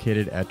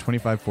 located at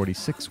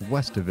 2546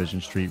 West Division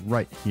Street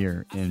right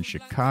here in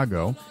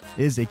Chicago,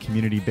 is a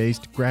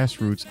community-based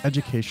grassroots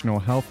educational,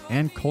 health,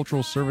 and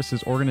cultural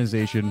services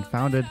organization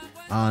founded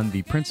on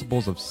the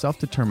principles of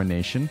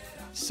self-determination,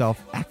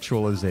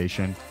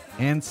 self-actualization,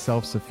 and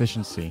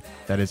self-sufficiency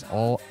that is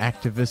all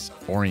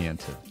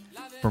activist-oriented.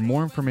 For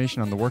more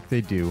information on the work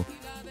they do,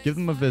 give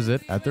them a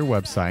visit at their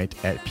website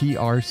at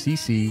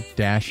prcc-chgo.org.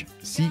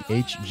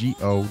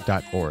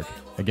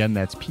 Again,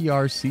 that's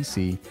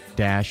prcc-chgo.org.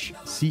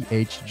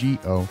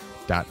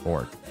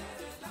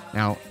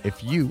 Now,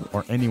 if you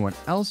or anyone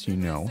else you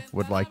know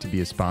would like to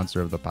be a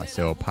sponsor of the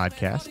Paseo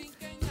Podcast,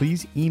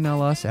 please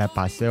email us at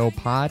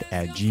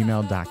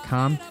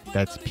paseopod@gmail.com.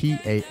 That's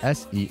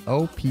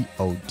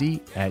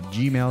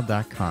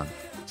paseopod@gmail.com.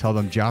 Tell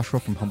them Joshua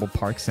from Humboldt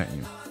Park sent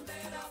you.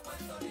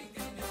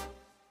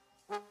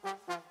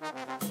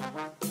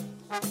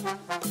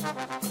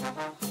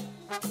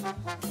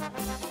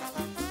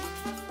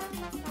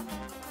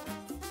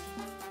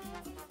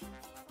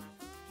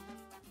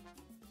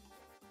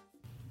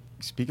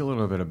 Speak a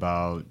little bit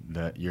about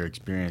your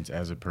experience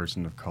as a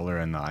person of color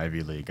in the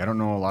Ivy League. I don't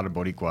know a lot of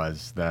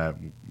Boricuas that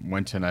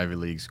went to an Ivy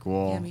League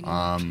school.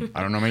 I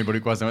don't know many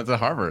Boricuas that went to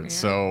Harvard. Yeah.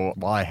 So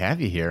while I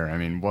have you here, I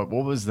mean, what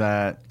was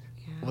that?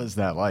 Yeah. What was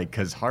that like?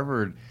 Because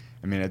Harvard,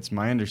 I mean, it's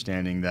my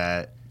understanding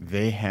that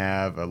they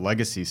have a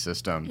legacy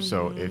system. Mm-hmm.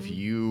 So if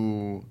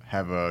you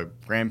have a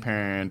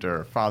grandparent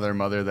or a father,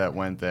 mother that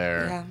went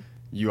there,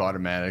 you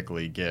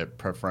automatically get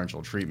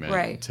preferential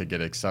treatment to get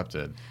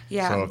accepted.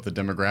 Yeah. So if the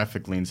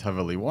demographic leans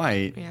heavily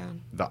white,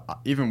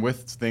 even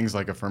with things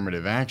like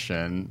affirmative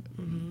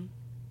action,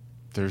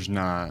 there's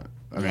not,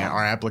 I mean,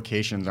 our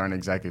applications aren't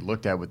exactly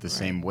looked at with the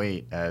same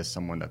weight as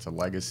someone that's a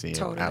legacy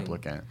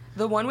applicant.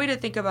 The one way to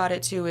think about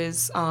it, too,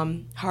 is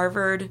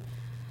Harvard,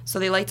 so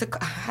they like to,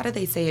 how do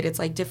they say it? It's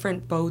like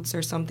different boats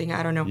or something,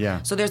 I don't know.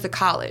 Yeah. So there's the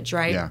college,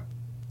 right? Yeah.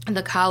 And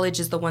the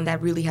college is the one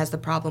that really has the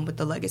problem with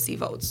the legacy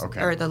votes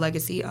or the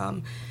legacy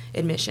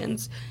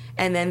admissions.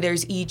 And then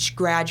there's each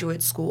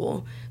graduate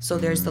school. So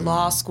there's the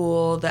law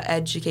school, the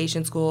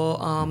education school,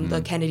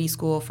 the Kennedy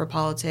School for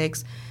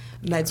politics,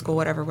 med school,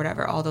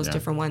 whatever, all those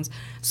different ones.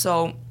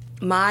 So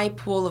my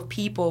pool of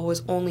people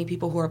was only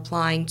people who are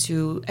applying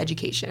to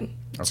education,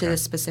 to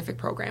this specific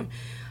program.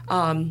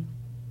 And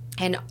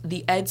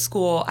the ed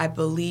school, I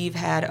believe,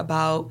 had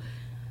about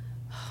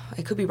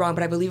I could be wrong,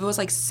 but I believe it was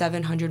like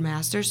 700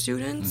 master's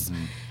students.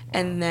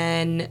 And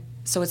then,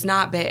 so it's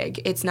not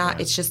big. It's not,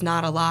 it's just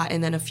not a lot.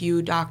 And then a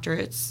few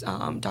doctorates,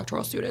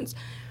 doctoral students.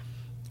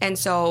 And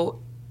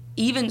so,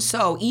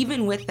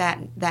 even with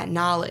that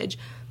knowledge,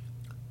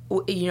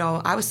 you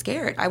know, I was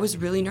scared. I was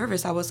really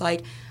nervous. I was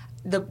like,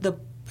 the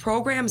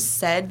program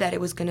said that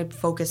it was going to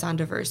focus on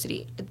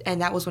diversity.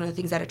 And that was one of the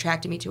things that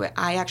attracted me to it.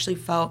 I actually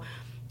felt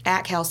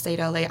at Cal State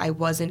LA, I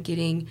wasn't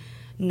getting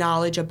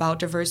knowledge about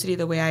diversity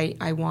the way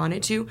I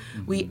wanted to.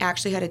 We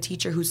actually had a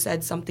teacher who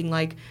said something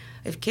like,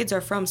 if kids are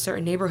from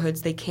certain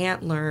neighborhoods, they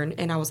can't learn.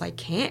 And I was like,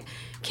 can't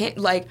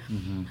like,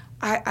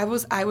 I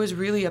was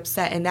really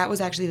upset. And that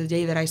was actually the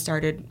day that I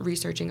started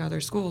researching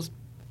other schools.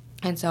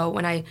 And so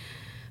when I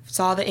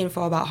saw the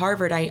info about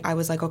Harvard, I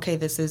was like, okay,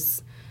 this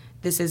is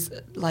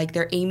like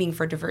they're aiming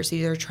for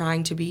diversity. They're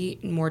trying to be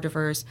more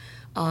diverse,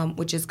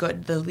 which is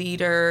good.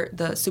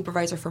 The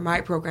supervisor for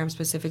my program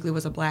specifically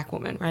was a black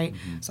woman, right?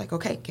 It's like,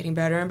 okay, getting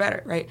better and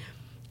better, right?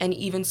 And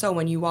even so,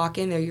 when you walk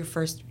in there,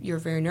 you're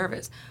very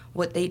nervous.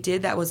 What they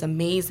did that was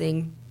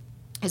amazing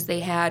is they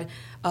had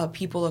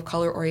people of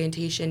color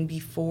orientation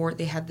before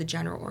they had the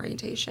general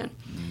orientation.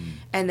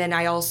 And then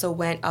I also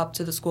went up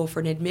to the school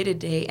for an admitted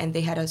day, and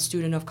they had a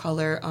student of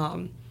color,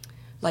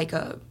 like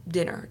a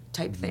dinner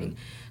type thing.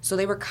 So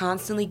they were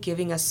constantly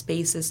giving us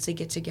spaces to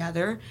get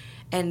together,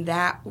 and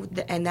that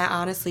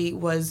honestly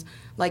was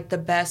like the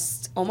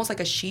best, almost like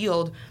a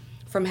shield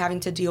from having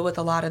to deal with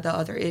a lot of the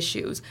other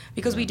issues,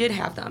 because we did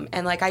have them.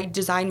 And like I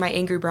designed my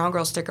Angry Brown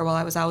Girl sticker while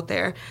I was out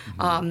there,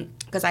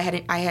 because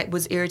I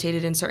was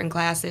irritated in certain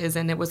classes,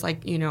 and it was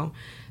like,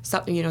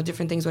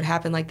 different things would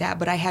happen like that.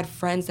 But I had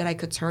friends that I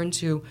could turn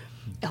to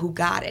who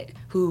got it,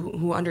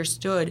 who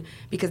understood,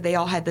 because they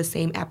all had the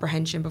same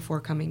apprehension before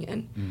coming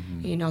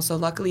in. So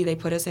luckily they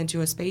put us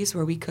into a space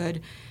where we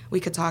could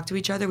talk to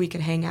each other, we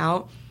could hang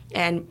out.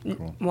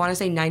 And want to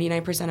say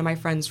 99% of my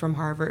friends from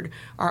Harvard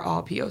are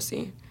all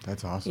POC.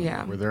 That's awesome.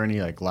 Yeah. Were there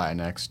any like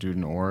Latinx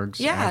student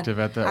orgs active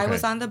at that? I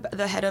was on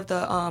the head of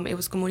the it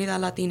was Comunidad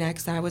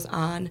Latinx, and I was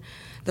on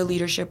the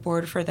leadership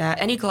board for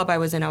that. Any club I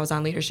was in, I was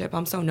on leadership.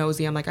 I'm so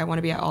nosy. I'm like, I want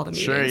to be at all the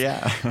meetings. Sure,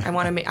 yeah. I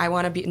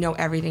want to know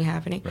everything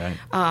happening.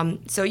 Right.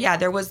 So yeah,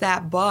 there was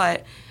that.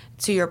 But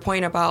to your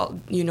point about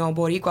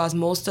Boricuas,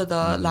 most of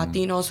the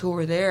Latinos who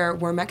were there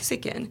were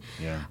Mexican.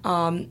 Yeah.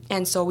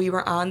 And so we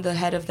were on the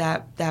head of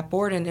that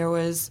board, and there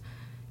was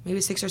maybe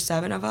 6 or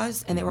 7 of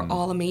us, and they were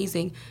all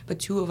amazing, but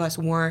 2 of us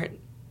weren't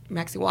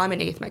Mexican. Well, I'm an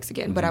 8th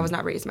Mexican, but I was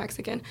not raised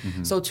Mexican.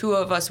 So 2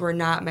 of us were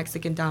not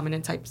Mexican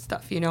dominant type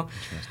stuff,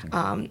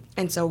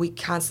 And so we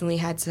constantly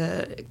had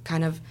to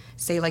kind of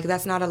say, like,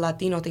 that's not a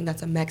Latino thing,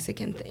 that's a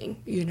Mexican thing,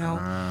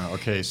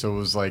 Okay, so it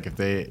was like so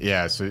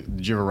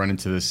did you ever run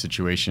into this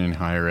situation in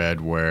higher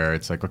ed where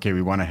it's like, okay,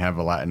 we want to have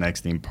a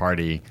Latinx themed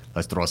party,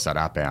 let's throw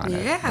sarape on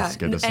it. Let's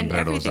get the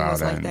sombreros out.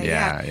 Like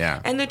that,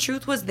 yeah. And the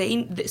truth was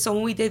so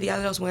when we did Dia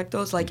de los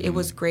Muertos, like, it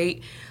was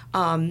great.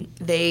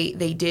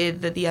 They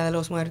did the Dia de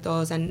los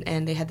Muertos,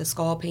 and they had the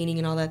skull painting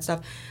and all that stuff,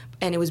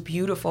 and it was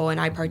beautiful, and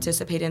I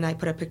participated, and I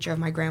put a picture of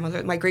my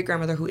grandmother, my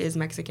great-grandmother, who is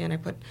Mexican. I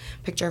put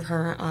a picture of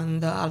her on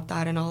the altar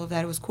and all of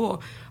that. It was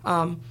cool.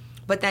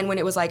 But then when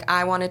it was like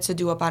I wanted to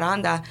do a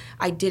parranda,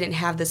 I didn't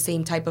have the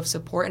same type of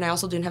support, and I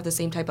also didn't have the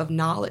same type of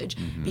knowledge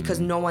because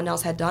no one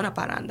else had done a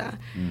parranda,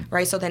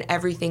 right? So then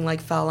everything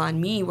like fell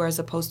on me, whereas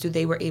opposed to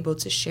they were able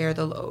to share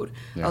the load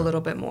a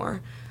little bit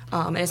more.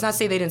 And it's not to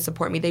say they didn't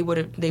support me; they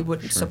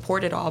would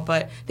support it all,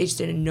 but they just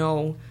didn't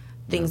know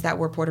things that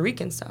were Puerto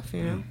Rican stuff,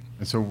 And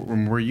so,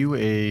 were you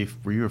a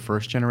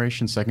first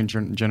generation, second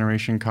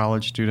generation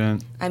college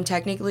student? I'm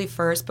technically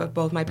first, but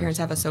both my parents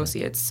have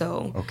associates,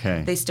 so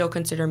they still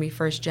consider me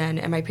first gen.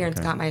 And my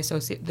parents got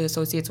the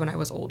associates when I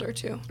was older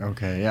too.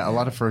 Okay, yeah. A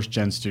lot of first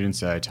gen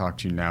students that I talk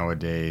to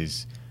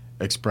nowadays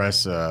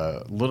express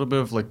a little bit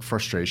of like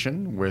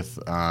frustration with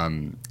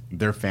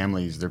their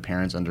families, their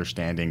parents'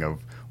 understanding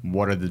of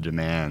what are the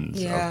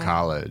demands of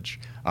college.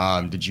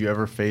 Did you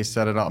ever face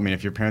that at all? I mean,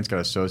 if your parents got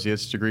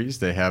associate's degrees,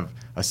 they have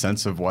a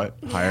sense of what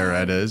higher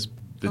ed is.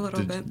 A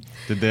little bit.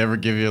 Did they ever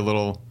give you a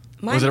little?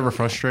 Was it ever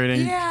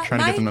frustrating trying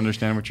to get them to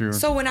understand what you were?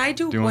 So when I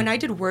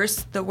did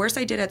worse, the worst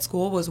I did at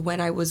school was when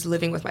I was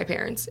living with my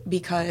parents,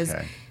 because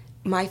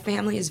my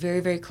family is very,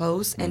 very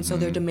close, and so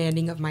they're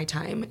demanding of my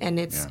time, and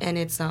it's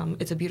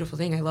a beautiful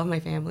thing. I love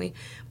my family,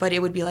 but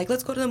it would be like,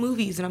 let's go to the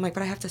movies, and I'm like,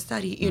 but I have to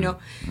study,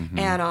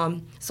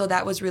 and so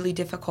that was really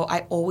difficult.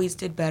 I always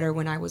did better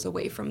when I was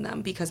away from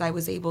them because I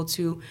was able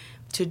to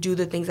do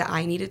the things that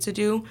I needed to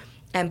do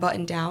and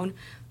button down.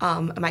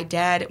 My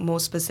dad,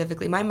 most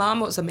specifically, my mom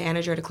was a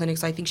manager at a clinic,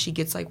 so I think she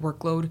gets like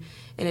workload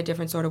in a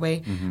different sort of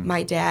way.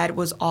 My dad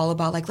was all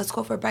about like, let's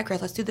go for a bike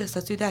ride, let's do this,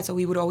 let's do that. So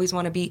we would always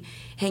want to be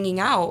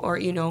hanging out or,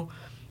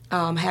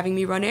 having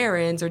me run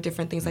errands or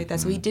different things like that.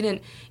 So he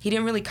didn't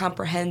really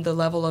comprehend the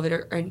level of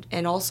it,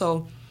 and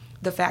also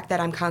the fact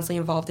that I'm constantly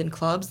involved in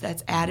clubs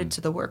that's added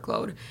to the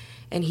workload.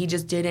 and he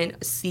just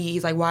didn't see.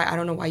 He's like, why? I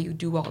don't know why you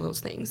do all those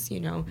things, you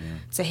know. Yeah.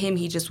 To him,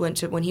 he just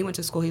when he went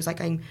to school, he was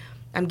like,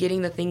 I'm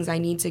getting the things I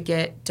need to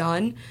get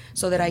done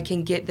so that I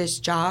can get this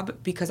job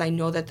because I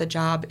know that the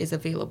job is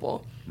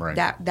available. Right.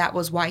 That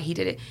was why he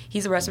did it.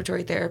 He's a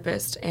respiratory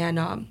therapist,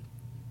 and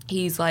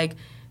he's like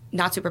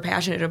not super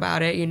passionate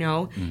about it, you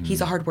know.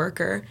 He's a hard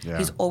worker. Yeah.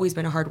 He's always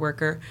been a hard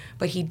worker,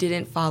 but he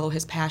didn't follow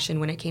his passion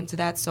when it came to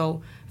that.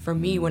 So for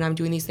me, when I'm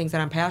doing these things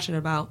that I'm passionate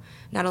about,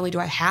 not only do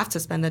I have to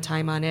spend the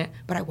time on it,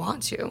 but I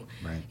want to,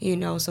 Right. you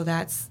know. So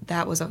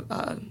that was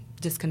a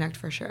disconnect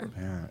for sure.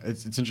 Yeah,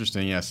 it's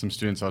interesting. Yeah, some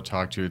students I'll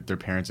talk to, their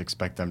parents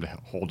expect them to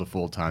hold a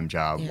full-time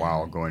job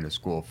while going to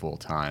school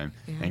full-time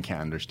and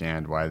can't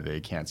understand why they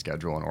can't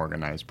schedule and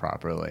organize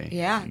properly.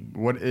 Yeah.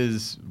 What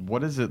is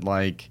it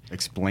like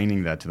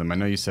explaining that to them? I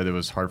know you said it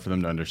was hard for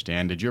them to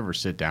understand. Did you ever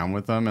sit down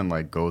with them and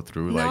like go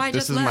through No, I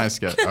this just is my left.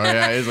 schedule? Oh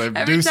yeah, it's like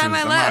Every deuces, time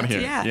I I'm left, out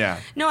here.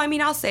 yeah. No, I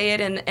mean, I'll say it,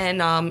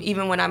 and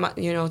even when I'm,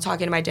 you know,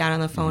 talking to my dad on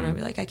the phone, I'll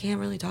be like, I can't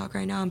really talk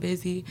right now, I'm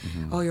busy.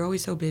 Oh, you're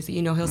always so busy.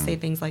 You know, he'll say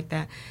things like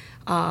that.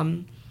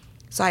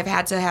 So I've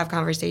had to have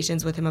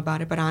conversations with him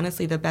about it, but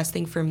honestly, the best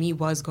thing for me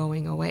was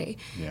going away.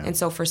 Yeah. And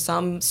so for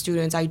some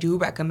students, I do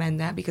recommend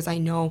that because I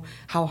know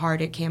how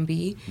hard it can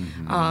be.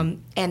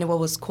 And what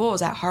was cool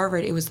is at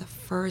Harvard, it was the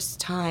first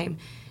time,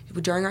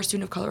 during our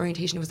student of color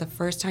orientation, it was the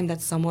first time that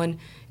someone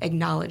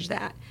acknowledged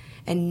that.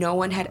 And no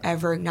one had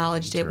ever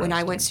acknowledged it. When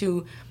I went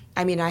to,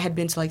 I mean, I had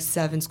been to like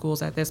 7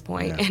 schools at this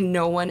point, and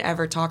no one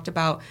ever talked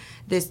about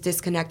this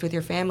disconnect with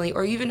your family,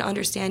 or even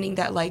understanding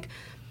that like,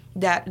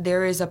 that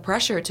there is a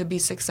pressure to be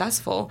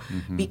successful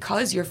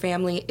because your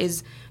family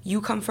is, you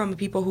come from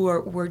people who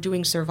were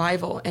doing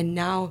survival, and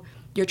now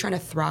you're trying to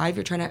thrive,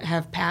 you're trying to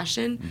have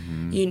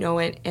passion, you know,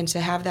 and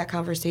to have that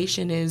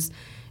conversation is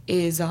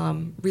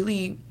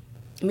really,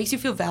 it makes you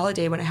feel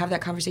validated when I have that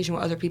conversation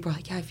with other people,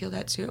 like, yeah, I feel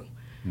that too.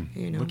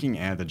 You know? Looking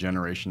at the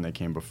generation that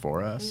came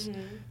before us,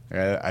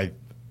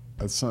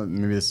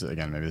 maybe this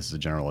is a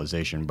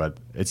generalization, but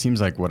it seems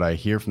like what I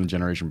hear from the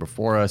generation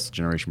before us, the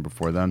generation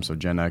before them, so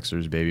Gen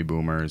Xers, baby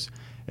boomers,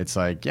 it's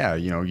like, yeah,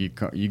 you know, you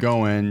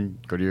go in,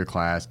 go to your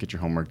class, get your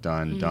homework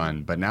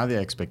done. But now the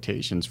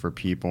expectations for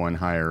people in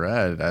higher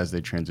ed as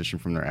they transition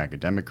from their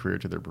academic career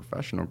to their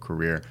professional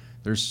career,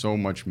 there's so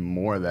much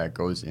more that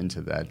goes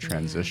into that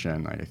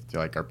transition. I feel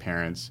like our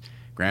parents,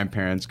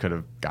 grandparents could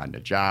have gotten a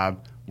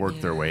job,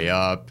 worked their way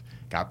up,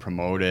 got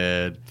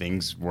promoted,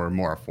 things were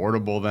more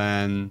affordable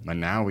then, but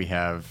now we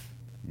have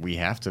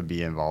to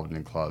be involved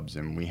in clubs,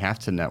 and we have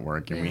to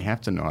network, and we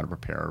have to know how to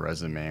prepare a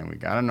resume, and we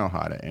got to know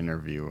how to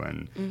interview,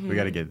 and we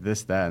got to get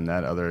this, that, and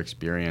that other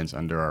experience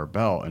under our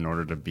belt in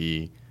order to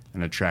be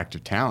an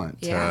attractive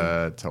talent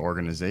to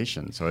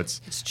organizations. So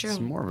it's true. It's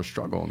more of a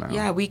struggle now.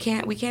 Yeah, we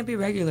can't be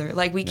regular.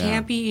 Like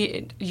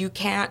you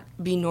can't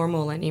be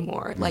normal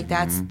anymore. Like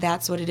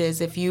that's what it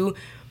is.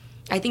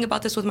 I think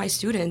about this with my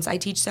students. I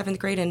teach 7th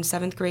grade, and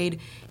 7th grade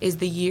is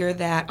the year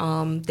that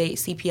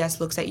CPS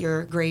looks at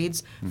your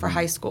grades for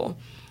high school.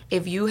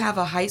 If you have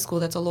a high school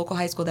that's a local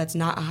high school that's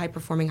not a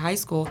high-performing high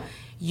school,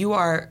 you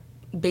are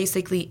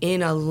basically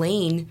in a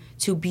lane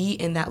to be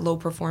in that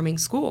low-performing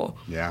school.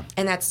 Yeah.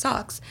 And that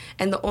sucks.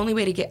 And the only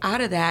way to get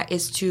out of that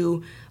is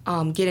to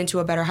get into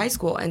a better high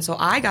school. And so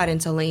I got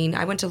into Lane.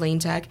 I went to Lane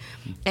Tech,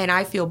 and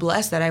I feel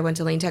blessed that I went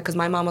to Lane Tech because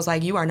my mom was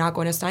like, you are not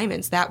going to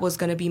Steinman's. That was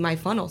going to be my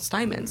funnel,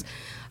 Steinman's.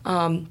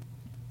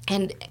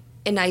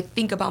 And I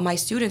think about my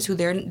students who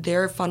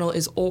their funnel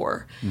is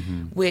OR,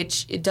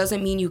 which it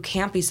doesn't mean you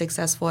can't be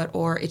successful at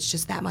OR. It's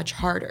just that much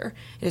harder.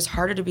 It is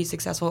harder to be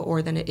successful at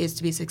OR than it is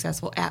to be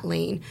successful at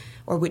Lane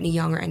or Whitney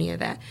Young or any of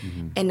that.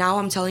 And now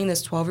I'm telling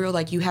this 12-year-old,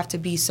 like, you have to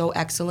be so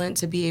excellent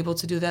to be able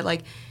to do that.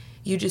 Like,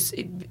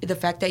 the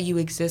fact that you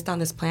exist on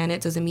this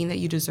planet doesn't mean that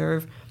you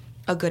deserve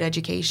a good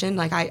education.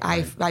 Like,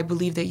 I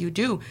believe that you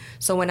do.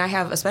 So when I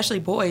have, especially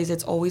boys,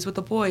 it's always with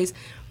the boys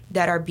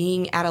that are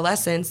being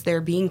adolescents,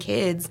 they're being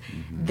kids,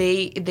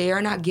 they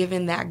are not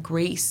given that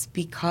grace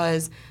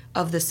because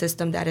of the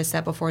system that is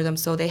set before them.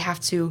 So they have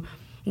to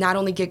not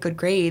only get good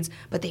grades,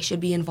 but they should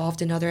be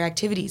involved in other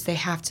activities. They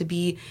have to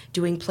be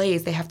doing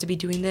plays. They have to be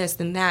doing this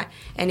and that.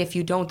 And if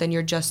you don't, then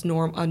you're just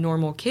a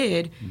normal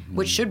kid,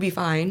 which should be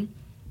fine,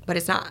 but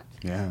it's not.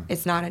 Yeah.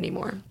 It's not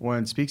anymore. Well,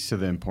 it speaks to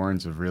the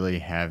importance of really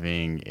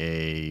having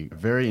a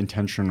very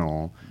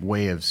intentional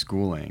way of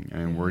schooling. I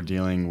mean, we're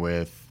dealing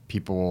with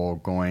people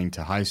going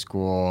to high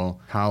school,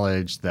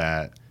 college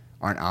that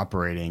aren't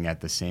operating at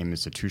the same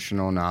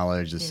institutional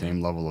knowledge, the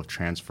same level of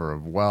transfer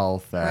of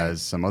wealth as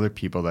some other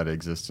people that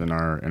exist in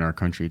our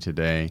country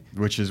today,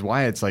 which is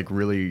why it's like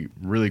really,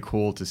 really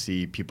cool to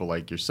see people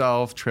like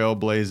yourself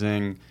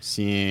trailblazing,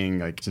 seeing,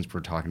 like, since we're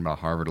talking about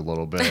Harvard a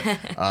little bit,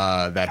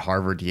 that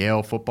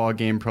Harvard-Yale football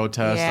game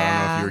protest. I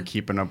don't know if you were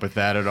keeping up with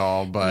that at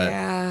all, but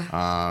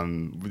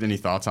any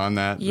thoughts on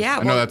that? Yeah.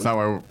 I know that's not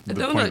why the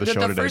point of the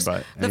show today,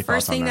 but the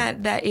first thing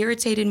that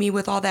irritated me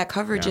with all that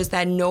coverage is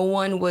that no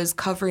one was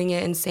covering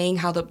it and saying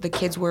how the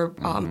kids were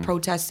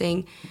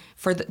protesting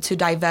to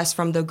divest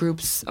from the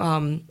groups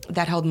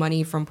that held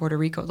money from Puerto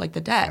Rico, like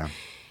the debt.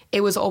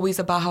 it was always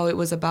about how it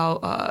was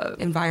about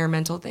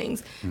environmental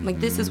things. I'm like,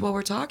 this is what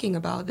we're talking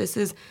about. This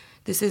is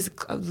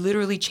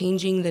literally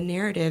changing the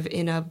narrative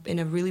in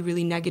a really,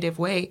 really negative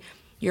way.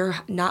 You're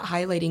not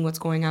highlighting what's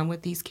going on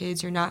with these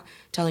kids. You're not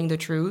telling the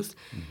truth.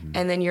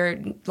 And then you're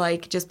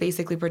like just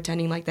basically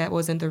pretending like that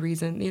wasn't the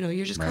reason. You know,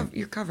 you're just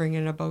you're covering it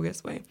in a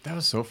bogus way. That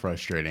was so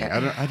frustrating.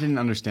 I didn't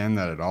understand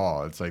that at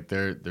all. It's like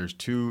there's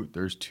two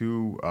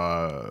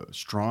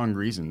strong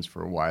reasons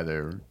for why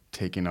they're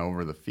taking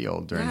over the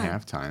field during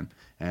halftime.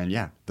 And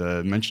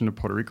the mention of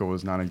Puerto Rico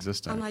was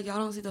non-existent. I'm like, y'all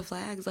don't see the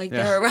flags? Like,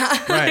 they're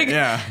around. Right,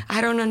 I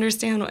don't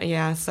understand.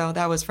 So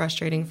that was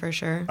frustrating for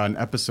sure. On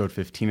episode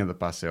 15 of the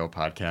Paseo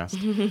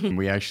podcast,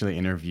 we actually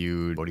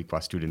interviewed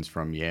Boricua students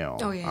from Yale.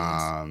 Oh,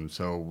 yeah.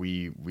 So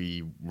we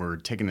were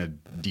taking a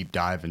deep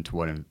dive into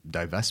what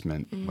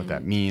divestment, what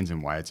that means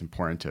and why it's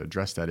important to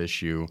address that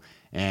issue.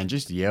 And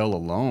just Yale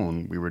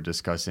alone, we were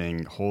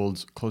discussing,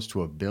 holds close to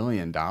 $1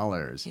 billion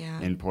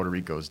in Puerto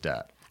Rico's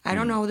debt. I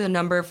don't know the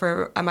number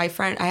for my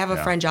friend. I have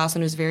a friend,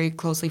 Jocelyn, who's very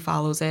closely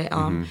follows it.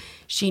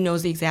 She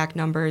knows the exact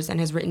numbers and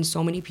has written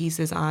so many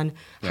pieces on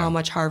how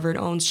much Harvard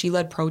owns. She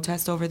led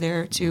protests over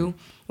there, too,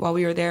 while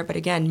we were there. But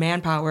again,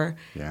 manpower,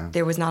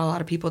 there was not a lot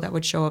of people that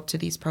would show up to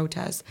these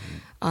protests.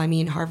 I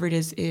mean, Harvard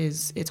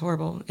it's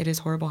horrible. It is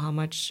horrible how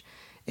much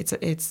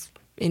it's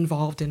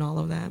involved in all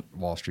of that.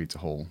 Wall Street's a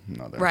whole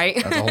nother.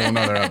 Right. That's a whole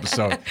nother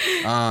episode.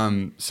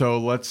 So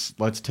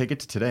let's take it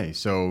to today.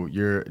 So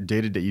your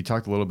day-to-day, you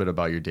talked a little bit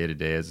about your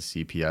day-to-day as a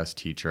CPS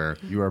teacher.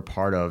 You are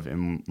part of,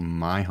 in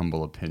my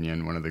humble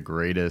opinion, one of the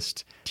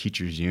greatest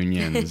teachers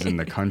unions in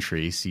the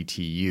country,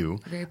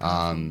 CTU. Very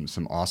powerful.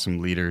 Some awesome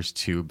leaders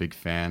too. Big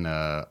fan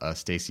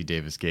Stacey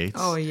Davis Gates.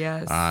 Oh,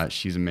 yes.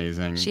 She's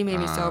amazing. She made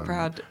me so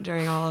proud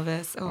during all of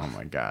this. Oh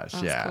my gosh.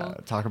 Cool.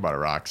 Talk about a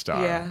rock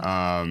star.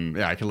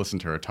 I could listen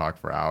to her talk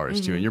for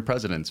hours too. And your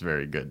president's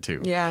very good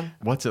too. Yeah.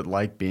 What's it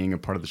like being a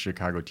part of the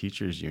Chicago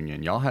Teachers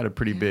Union? Y'all had a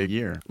pretty big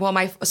year. Well,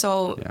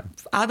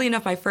 oddly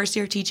enough, my first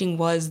year teaching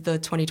was the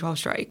 2012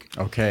 strike.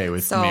 Okay,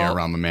 with Mayor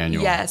Rahm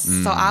Emanuel. Yes.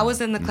 So I was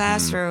in the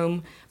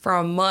classroom for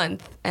a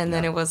month, and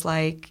then it was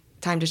like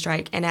time to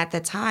strike. And at the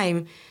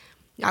time,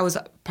 I was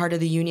part of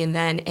the union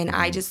then, and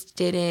I just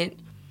didn't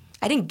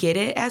get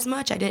it as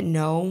much. I didn't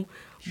know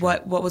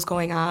what was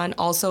going on.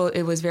 Also,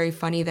 it was very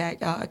funny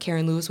that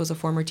Karen Lewis was a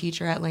former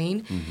teacher at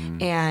Lane.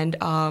 And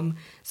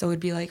so it'd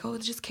be like, oh,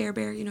 it's just Care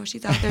Bear,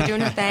 she's out there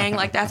doing her thing.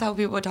 Like, that's how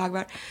people would talk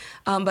about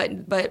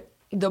it. But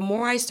the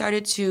more I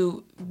started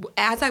to,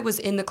 as I was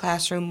in the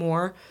classroom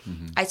more,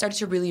 I started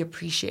to really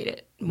appreciate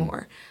it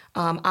more.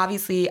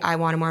 Obviously, I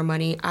wanted more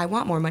money. I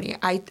want more money.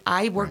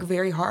 I work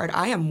very hard.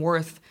 I am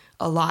worth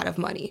a lot of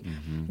money.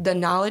 The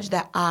knowledge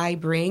that I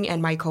bring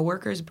and my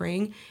coworkers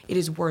bring, it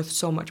is worth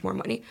so much more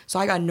money. So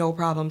I got no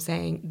problem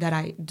saying that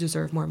I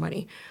deserve more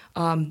money.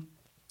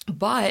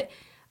 But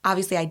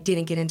obviously I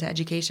didn't get into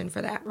education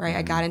for that, right?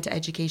 I got into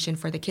education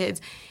for the kids.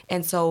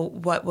 And so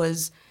what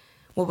was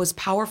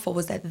powerful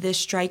was that this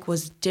strike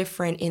was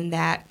different in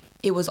that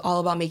it was all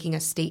about making a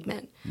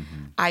statement.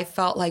 I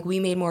felt like we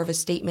made more of a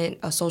statement,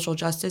 a social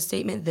justice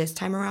statement this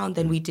time around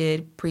than we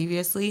did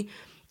previously.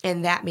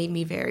 And that made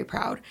me very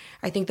proud.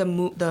 I think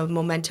the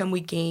momentum we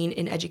gain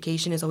in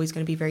education is always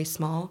going to be very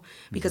small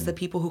because the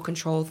people who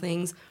control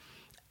things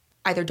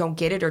either don't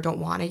get it or don't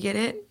want to get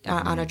it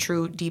on a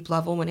true deep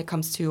level when it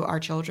comes to our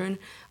children.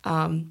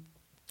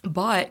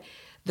 But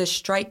the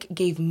strike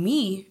gave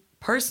me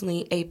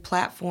personally a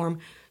platform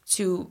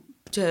to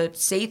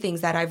say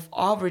things that I've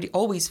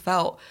always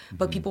felt,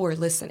 but people were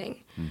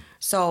listening.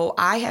 So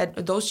I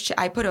had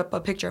I put up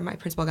a picture. My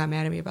principal got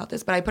mad at me about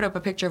this, but I put up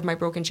a picture of my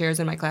broken chairs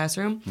in my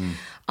classroom.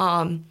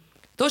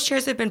 Those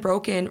chairs had been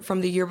broken from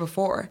the year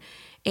before.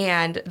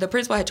 And the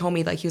principal had told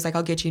me, he was like,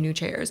 I'll get you new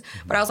chairs.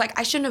 But I was like,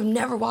 I shouldn't have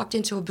never walked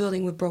into a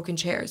building with broken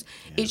chairs.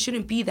 It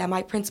shouldn't be that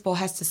my principal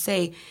has to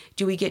say,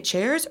 do we get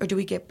chairs or do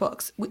we get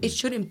books? It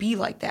shouldn't be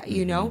like that,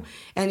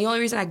 And the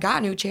only reason I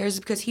got new chairs is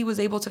because he was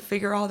able to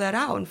figure all that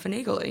out and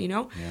finagle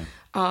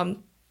it,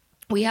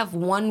 We have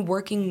one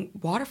working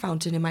water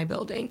fountain in my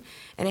building,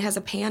 and it has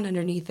a pan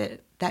underneath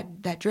it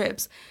that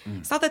drips.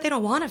 It's not that they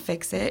don't want to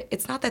fix it.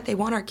 It's not that they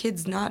want our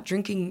kids not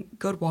drinking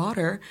good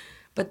water.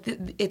 But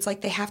it's like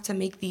they have to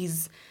make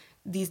these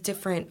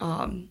different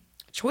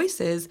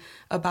choices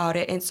about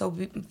it. And so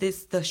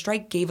the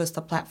strike gave us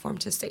the platform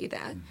to say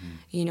that.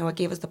 It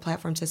gave us the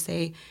platform to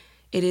say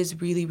it is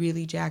really,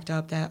 really jacked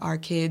up that our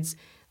kids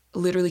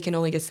literally can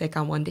only get sick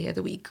on one day of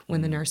the week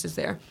when the nurse is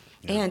there.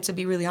 And to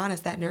be really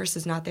honest, that nurse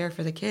is not there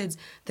for the kids.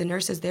 The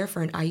nurse is there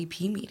for an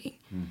IEP meeting.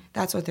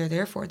 That's what they're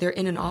there for. They're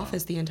in an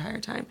office the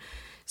entire time.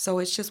 So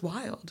it's just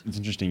wild. It's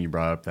interesting you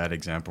brought up that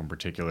example in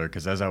particular,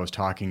 because as I was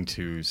talking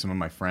to some of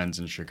my friends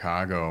in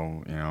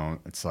Chicago,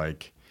 it's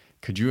like,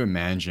 could you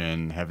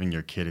imagine having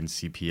your kid in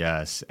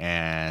CPS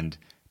and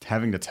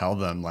having to tell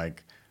them,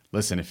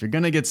 listen, if you're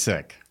going to get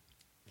sick,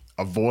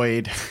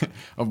 avoid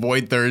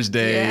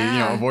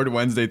Thursday, avoid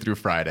Wednesday through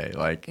Friday.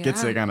 Get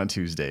sick on a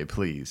Tuesday,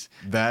 please.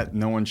 That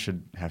no one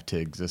should have to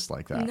exist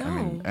like that. No. I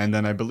mean, and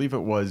then I believe it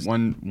was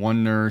one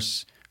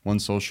nurse one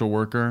social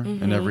worker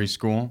in every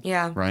school.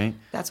 Yeah. Right?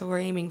 That's what we're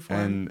aiming for.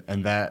 And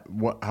that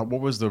what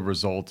was the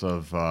result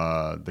of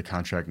the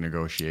contract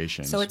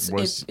negotiations? So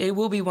it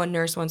will be one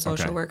nurse, one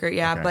social worker.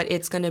 Yeah, Okay. but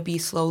it's going to be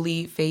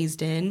slowly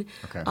phased in.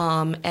 Okay.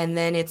 And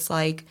then it's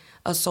like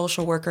a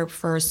social worker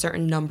for a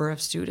certain number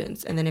of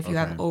students. And then if you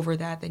have over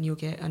that, then you'll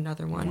get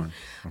another one.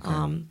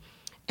 Okay.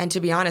 And to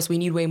be honest, we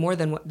need way more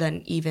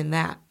than even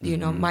that. You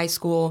know, my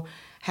school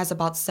has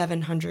about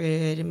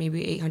 700,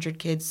 maybe 800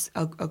 kids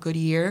a good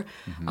year.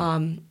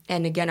 And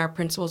again, our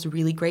principal is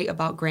really great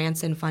about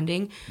grants and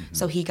funding.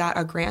 So he got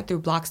a grant through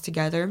Blocks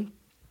Together.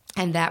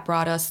 And that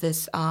brought us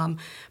this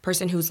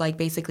person who's like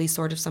basically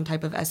sort of some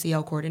type of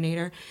SEL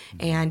coordinator.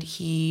 And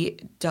he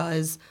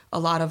does a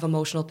lot of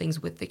emotional things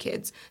with the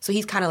kids. So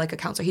he's kind of like a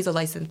counselor. He's a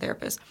licensed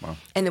therapist. Wow.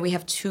 And then we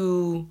have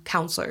 2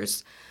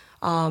 counselors.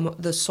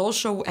 The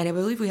social, and I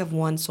believe we have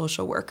 1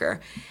 social worker.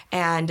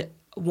 And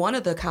one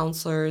of the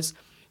counselors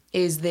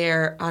is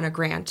there on a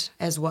grant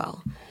as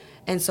well.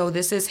 And so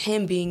this is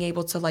him being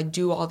able to like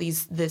do all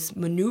this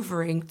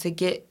maneuvering to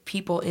get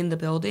people in the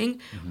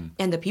building.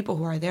 And the people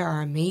who are there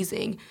are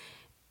amazing.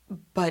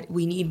 But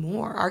we need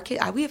more.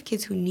 We have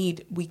kids who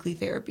need weekly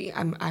therapy.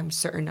 I'm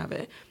certain of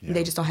it. Yeah.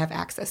 They just don't have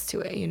access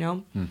to it, you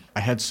know? I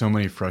had so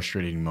many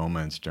frustrating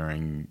moments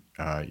during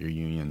your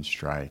union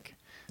strike.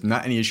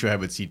 Not any issue I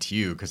had with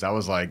CTU, because I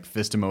was like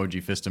fist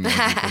emoji, fist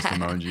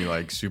emoji,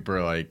 like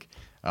super like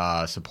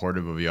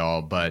supportive of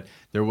y'all. But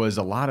there was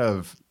a lot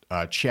of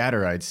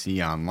chatter I'd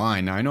see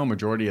online. Now, I know a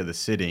majority of the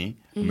city,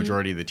 a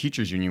majority of the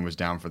teachers union was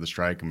down for the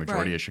strike, a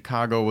majority of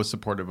Chicago was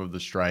supportive of the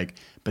strike,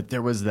 but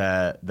there was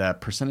that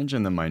percentage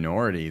in the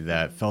minority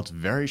that felt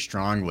very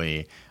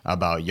strongly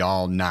about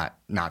y'all not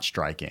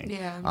striking.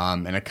 Yeah.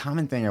 And a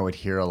common thing I would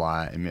hear a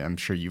lot, I mean, I'm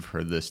sure you've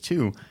heard this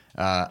too,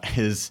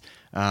 is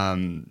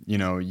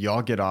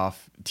y'all get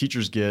off,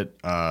 teachers get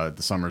the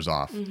summers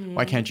off.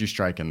 Why can't you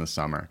strike in the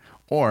summer?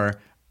 Or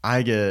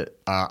I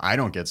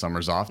don't get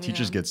summers off.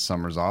 Teachers get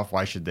summers off.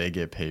 Why should they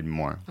get paid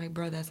more? Like,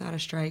 bro, that's not a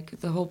strike.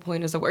 The whole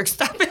point is a work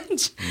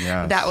stoppage.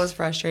 Yes. That was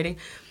frustrating.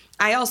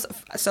 One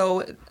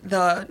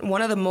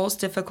of the most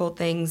difficult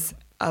things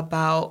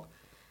about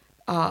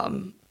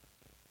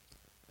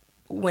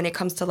when it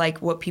comes to like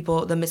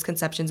the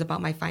misconceptions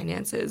about my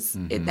finances,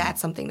 that's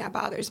something that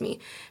bothers me.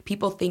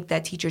 People think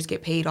that teachers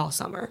get paid all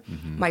summer.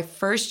 My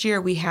first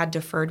year, we had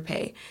deferred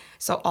pay.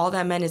 So all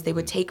that meant is they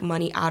would take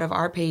money out of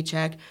our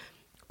paycheck,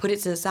 put it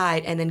to the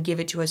side, and then give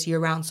it to us year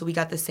round. So we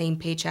got the same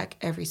paycheck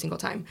every single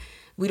time.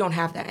 We don't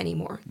have that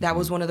anymore. That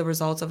was one of the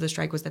results of the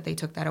strike, was that they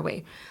took that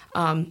away.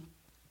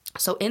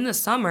 So in the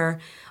summer,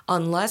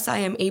 unless I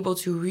am able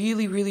to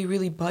really, really,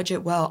 really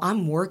budget well,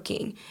 I'm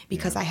working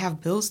because I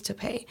have bills to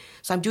pay.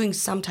 So I'm doing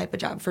some type of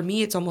job. For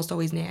me, it's almost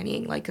always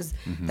nannying, like, because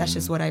that's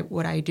just what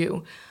I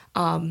do.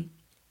 And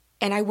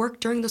I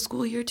work during the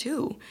school year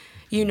too.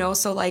 You know,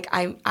 so like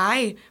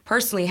I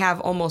personally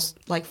have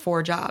almost like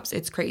 4 jobs.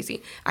 It's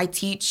crazy. I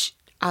teach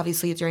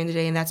obviously during the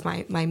day, and that's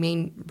my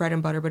main bread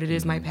and butter, but it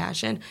is my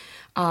passion.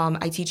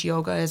 I teach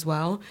yoga as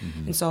well,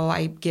 and so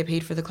I get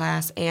paid for the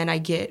class, and I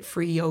get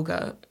free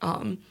yoga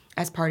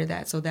as part of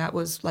that. So that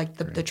was like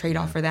the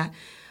trade-off for that.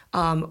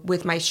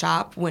 With my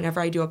shop,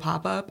 whenever I do a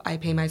pop-up, I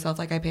pay myself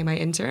like I pay my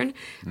intern.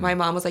 My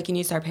mom was like, you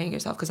need to start paying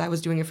yourself, because I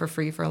was doing it for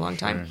free for a long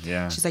time.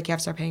 Yeah. She's like, you have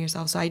to start paying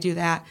yourself. So I do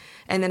that.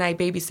 And then I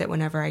babysit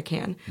whenever I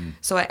can.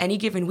 So at any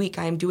given week,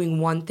 I am doing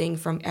one thing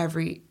from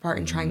every part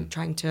and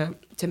trying to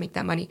make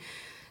that money.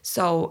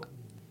 So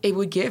it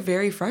would get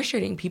very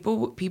frustrating.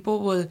 People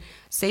would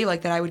say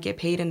like that I would get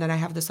paid and then I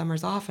have the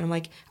summers off, and I'm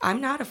like,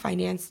 I'm not a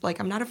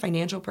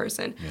financial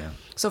person. Yeah.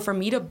 So for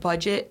me to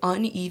budget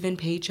uneven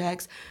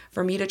paychecks,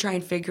 for me to try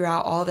and figure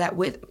out all that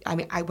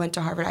I went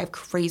to Harvard. I have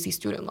crazy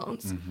student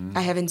loans.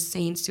 I have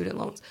insane student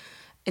loans.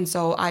 And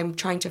so I'm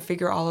trying to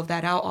figure all of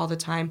that out all the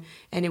time,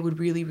 and it would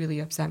really, really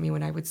upset me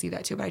when I would see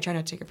that too. But I try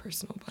not to take it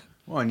personal. But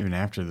well, and even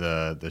after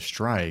the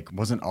strike,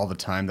 wasn't all the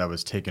time that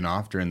was taken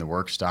off during the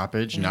work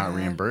stoppage not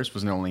reimbursed?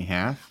 Wasn't it only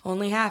half?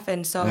 Only half,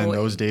 and so and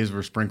those days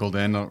were sprinkled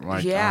in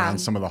on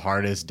some of the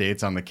hardest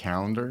dates on the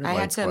calendar. I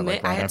had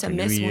to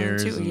miss one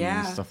too.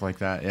 Yeah, stuff like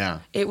that. Yeah,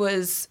 it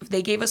was.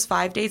 They gave us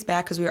 5 days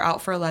back because we were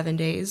out for 11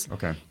 days.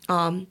 Okay.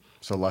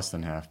 So less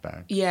than half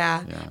back.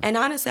 Yeah. And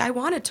honestly, I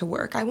wanted to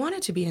work. I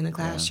wanted to be in the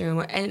classroom.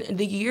 Yeah. And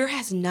the year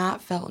has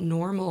not felt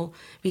normal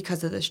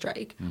because of the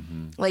strike.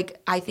 Like,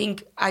 I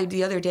think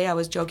the other day I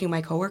was joking with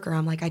my coworker.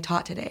 I'm like, I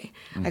taught today.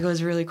 I go, it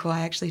was really cool.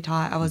 I actually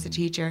taught. I was a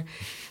teacher. And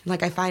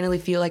like, I finally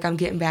feel like I'm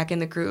getting back in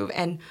the groove.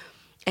 And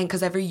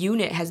because every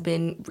unit has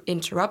been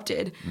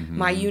interrupted.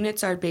 My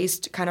units are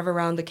based kind of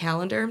around the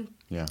calendar.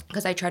 Yeah.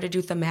 Because I try to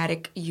do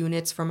thematic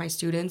units for my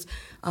students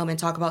and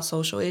talk about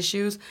social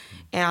issues.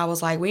 And I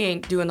was like, we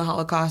ain't doing the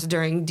Holocaust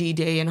during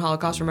D-Day and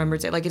Holocaust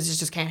Remembrance Day. Like, it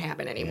just can't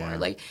happen anymore. Yeah.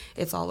 Like,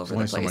 it's all over the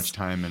place. Only so much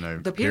time in a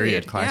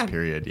period. class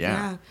period.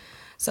 Yeah.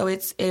 So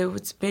it's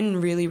been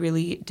really,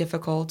 really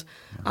difficult.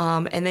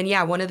 And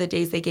then, one of the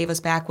days they gave us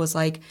back was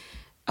like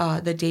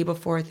the day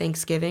before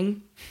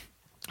Thanksgiving.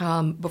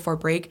 before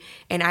break,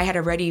 and I had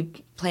already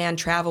planned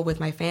travel with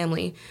my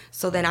family.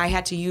 So then I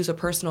had to use a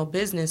personal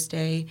business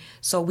day.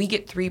 So we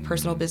get 3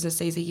 personal business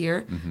days a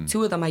year.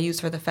 2 of them I used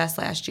for the fest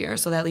last year.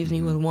 So that leaves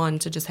me with 1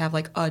 to just have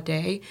like a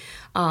day.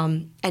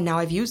 And now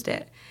I've used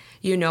it,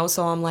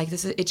 so I'm like,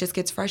 it just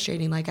gets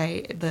frustrating. Like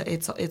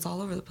it's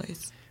all over the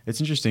place. It's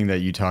interesting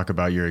that you talk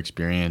about your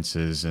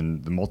experiences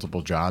and the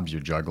multiple jobs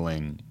you're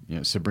juggling.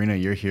 Sabrina,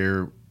 you're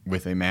here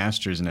with a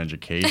master's in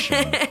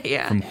education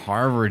from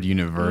Harvard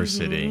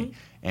University.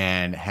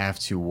 And have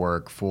to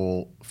work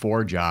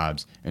 4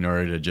 jobs in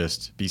order to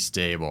just be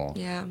stable.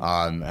 Yeah.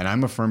 And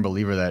I'm a firm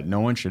believer that no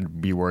one should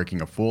be working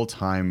should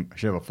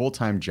have a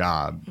full-time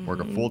job,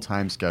 work a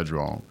full-time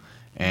schedule,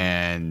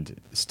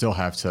 and still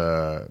have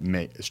to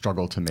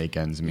struggle to make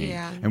ends meet.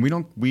 Yeah. And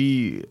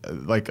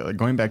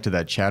going back to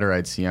that chatter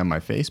I'd see on my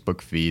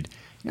Facebook feed,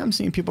 I'm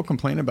seeing people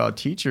complain about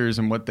teachers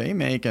and what they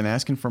make and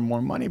asking for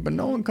more money, but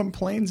no one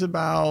complains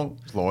about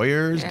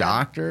lawyers,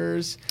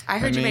 doctors. I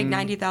heard you make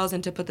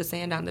 $90,000 to put the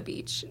sand on the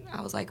beach. I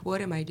was like,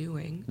 what am I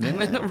doing?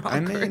 I'm in the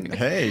wrong career.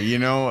 Hey,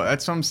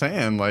 that's what I'm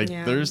saying. Like,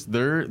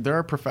 there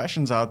are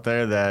professions out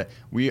there that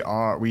we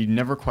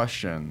never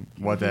question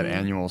what that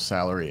annual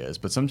salary is,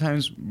 but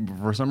sometimes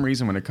for some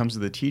reason when it comes to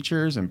the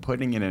teachers and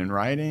putting it in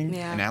writing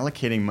and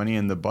allocating money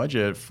in the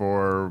budget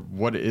for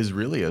what is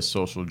really a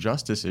social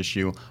justice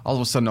issue, all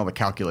of a sudden all the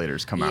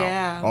calculators come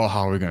out. Oh,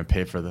 how are we going to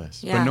pay for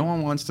this? But no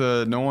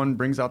one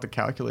brings out the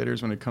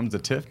calculators when it comes to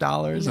TIF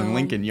dollars and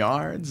Lincoln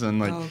Yards and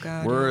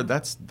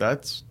that's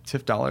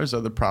TIF dollars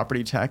are the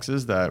property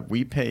taxes that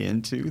we pay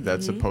into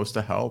that's supposed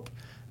to help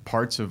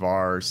parts of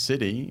our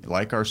city,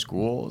 like our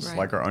schools,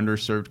 like our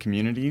underserved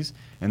communities,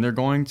 and they're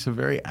going to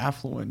very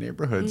affluent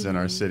neighborhoods in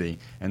our city,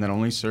 and that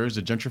only serves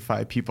to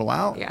gentrify people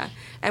out. Yeah,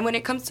 and when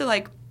it comes to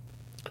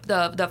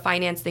the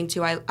finance thing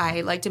too,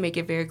 I like to make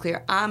it very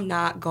clear, I'm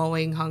not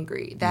going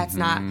hungry. That's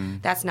not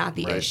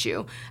the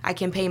issue. I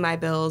can pay my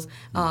bills.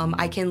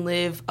 I can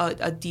live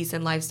a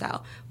decent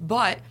lifestyle.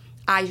 But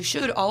I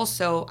should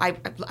also, I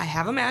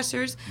have a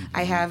master's,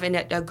 I have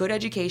a good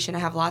education, I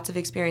have lots of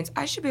experience.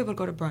 I should be able to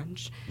go to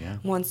brunch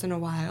once in a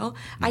while.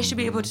 I should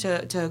be able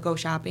to go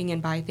shopping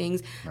and buy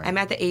things. I'm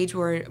at the age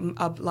where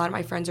a lot of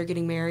my friends are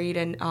getting married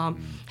and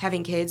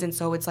having kids, and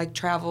so it's like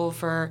travel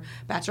for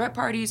bachelorette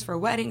parties, for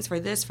weddings, for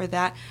this, for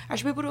that. I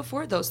should be able to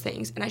afford those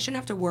things, and I shouldn't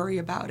have to worry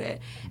about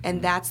it.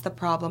 And that's the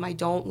problem. I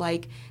don't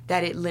like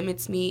that it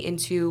limits me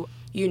into...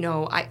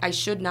 I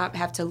should not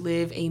have to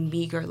live a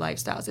meager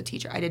lifestyle as a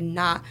teacher. I did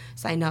not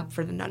sign up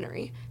for the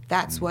nunnery.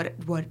 That's what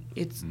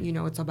it's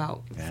it's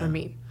about for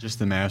me. Just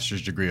the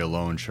master's degree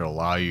alone should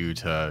allow you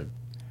to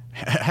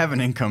have an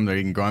income that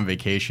you can go on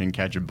vacation,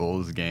 catch a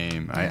Bulls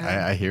game.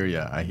 I hear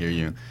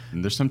you.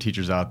 And there's some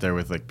teachers out there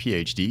with like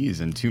PhDs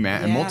and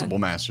and multiple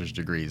master's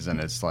degrees, and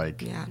it's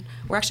like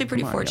we're actually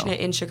pretty fortunate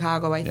in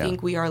Chicago. I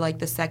think we are like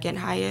the second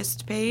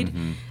highest paid.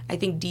 I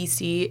think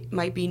DC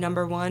might be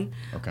number 1.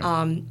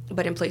 Okay.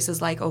 But in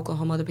places like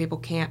Oklahoma, the people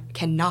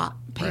cannot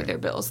pay their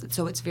bills.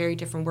 So it's very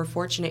different. We're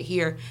fortunate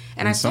here,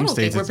 and I still don't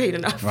think we're paid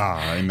enough.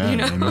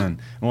 Amen.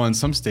 Amen. Well, in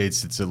some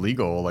states it's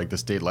illegal. Like the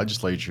state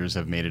legislatures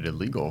have made it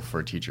illegal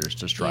for teachers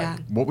to strike. Yeah.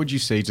 What would you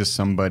say to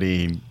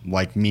somebody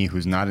like me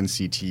who's not in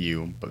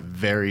CTU but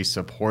very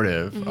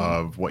supportive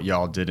of what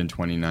y'all did in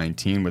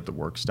 2019 with the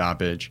work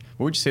stoppage?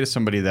 What would you say to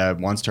somebody that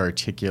wants to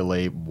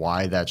articulate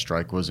why that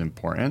strike was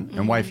important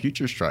and why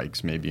future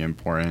strikes may be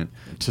important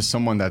to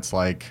someone that's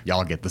like,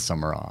 y'all get the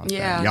summer off,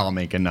 and y'all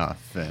make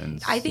enough?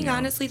 And I think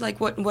honestly, like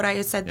what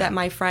I said that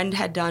my friend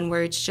had done,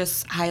 where it's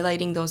just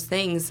highlighting those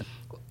things.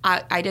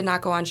 I did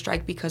not go on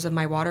strike because of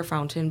my water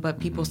fountain,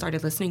 but people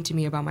started listening to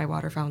me about my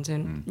water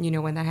fountain,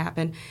 when that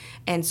happened.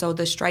 And so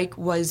the strike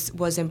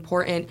was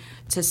important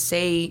to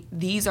say,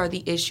 these are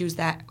the issues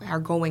that are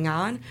going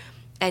on,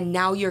 and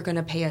now you're going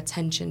to pay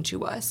attention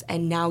to us,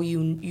 and now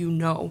you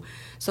know.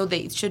 So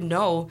they should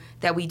know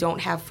that we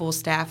don't have full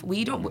staff.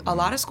 We don't. A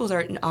lot of schools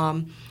are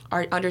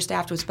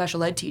understaffed with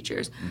special ed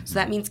teachers. So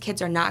that means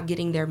kids are not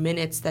getting their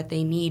minutes that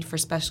they need for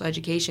special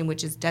education,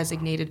 which is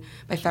designated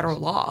by federal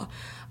law.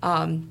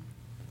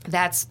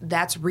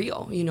 That's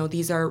real.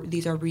 These are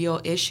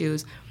real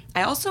issues.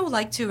 I also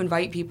like to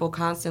invite people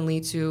constantly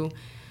to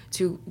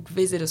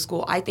visit a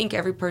school. I think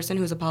every person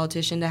who's a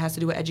politician that has to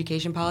do with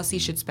education policy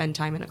should spend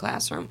time in a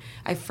classroom.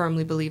 I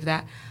firmly believe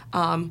that.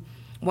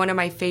 One of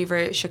my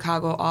favorite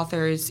Chicago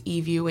authors,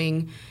 Eve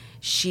Ewing,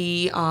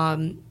 she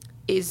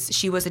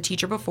was a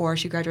teacher before.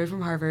 She graduated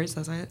from Harvard,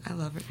 so I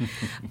love her.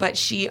 But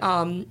she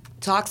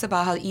talks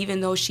about how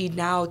even though she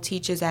now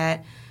teaches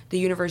at the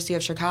University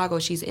of Chicago,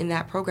 she's in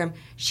that program,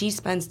 she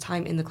spends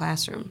time in the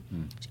classroom.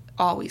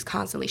 Always,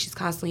 constantly. She's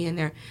constantly in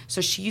there. So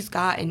she's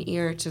got an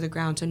ear to the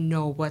ground to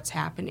know what's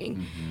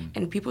happening.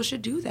 And people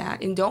should do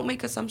that. And don't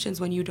make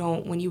assumptions when you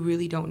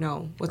really don't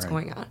know what's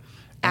going on.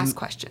 Ask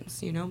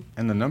questions,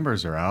 And the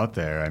numbers are out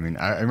there. I mean,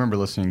 I remember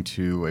listening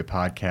to a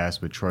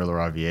podcast with Troy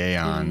LaRaviere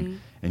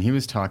on, and he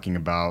was talking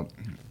about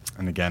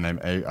and again,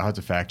 I'll have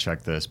to fact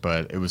check this,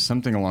 but it was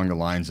something along the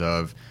lines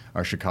of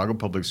our Chicago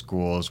public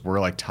schools, we're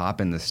like top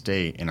in the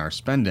state in our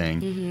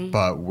spending,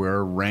 but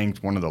we're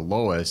ranked one of the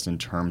lowest in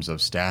terms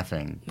of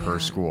staffing per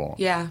school.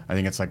 Yeah. I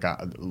think it's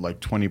like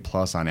 20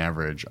 plus on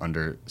average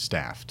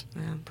understaffed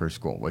per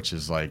school, which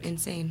is like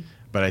insane.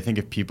 But I think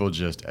if people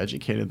just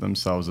educated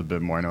themselves a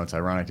bit more, I know it's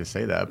ironic to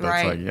say that, but Right.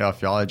 it's like, yeah,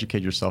 if y'all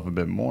educate yourself a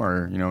bit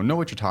more, know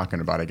what you're talking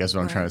about. I guess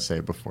what I'm trying to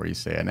say before you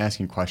say it, and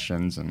asking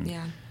questions and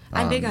Yeah.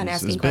 I'm big on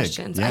asking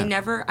questions. Yeah.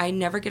 I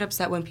never get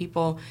upset when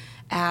people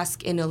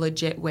ask in a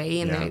legit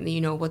way and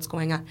they what's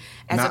going on,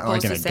 as not opposed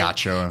like in to a saying,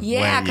 gotcha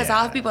yeah, way. because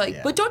I'll have people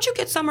like, but don't you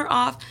get summer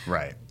off?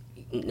 Right.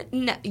 But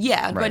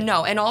Right.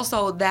 no. And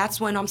also,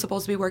 that's when I'm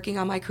supposed to be working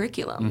on my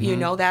curriculum.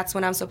 That's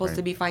when I'm supposed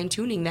to be fine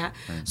tuning that.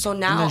 So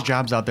now And there's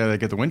jobs out there that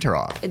get the winter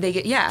off. they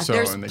get So-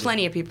 there's and they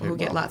plenty of people who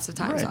get well. lots of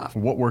times Right. off.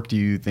 What work do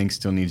you think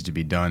still needs to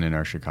be done in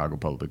our Chicago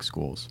public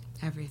schools?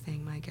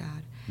 Everything, my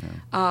God.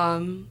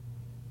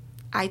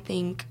 I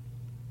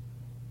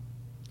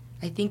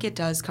think it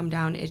does come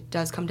down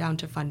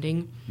to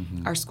funding.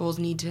 Our schools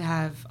need to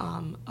have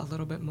a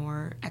little bit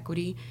more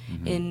equity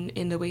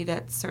in the way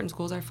that certain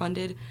schools are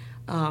funded.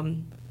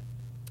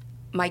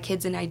 My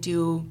kids and I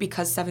do,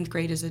 because 7th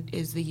grade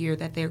is the year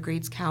that their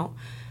grades count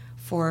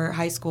for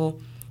high school,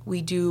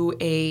 we do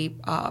a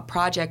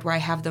project where I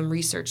have them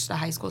research the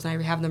high schools and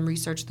I have them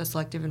research the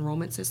selective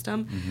enrollment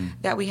system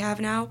that we have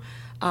now,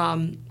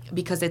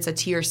 because it's a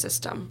tier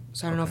system.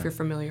 So I don't know if you're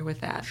familiar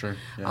with that. Sure.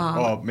 Yeah.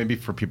 Well, maybe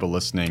for people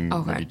listening,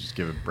 Okay. maybe just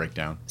give a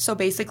breakdown. So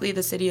basically,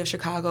 the city of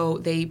Chicago,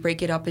 they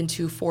break it up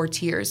into 4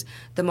 tiers.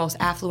 The most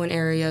affluent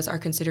areas are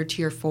considered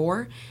tier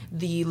 4.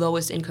 The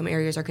lowest income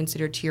areas are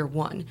considered tier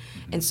 1.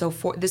 And so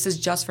this is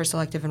just for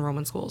selective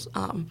enrollment schools.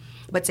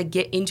 But to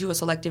get into a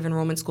selective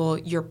enrollment school,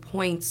 your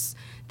points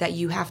that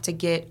you have to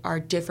get are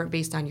different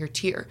based on your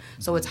tier.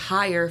 So it's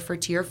higher for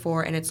tier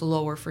 4 and it's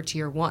lower for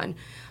tier 1.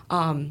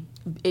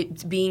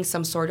 It being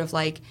some sort of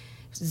like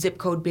zip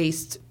code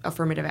based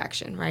affirmative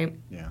action, right?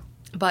 Yeah.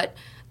 But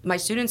my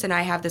students and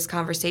I have this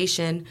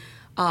conversation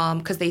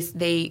because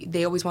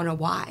they always want to know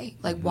why.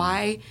 Like,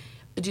 why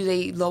do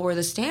they lower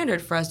the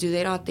standard for us? Do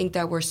they not think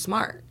that we're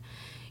smart?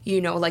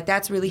 Like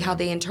that's really how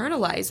they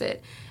internalize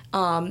it.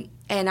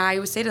 And I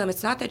would say to them,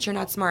 it's not that you're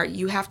not smart.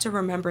 You have to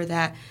remember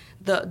that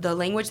the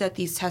language that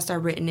these tests are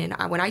written in,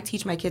 when I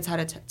teach my kids how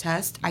to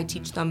test, I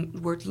teach them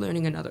we're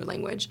learning another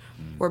language.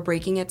 We're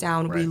breaking it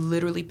down. Right. We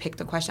literally pick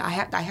the question. I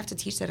have to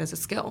teach that as a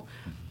skill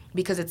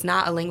because it's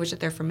not a language that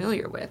they're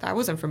familiar with. I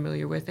wasn't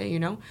familiar with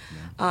it,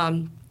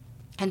 And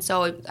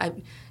so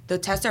the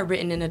tests are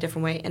written in a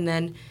different way. And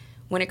then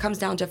when it comes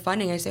down to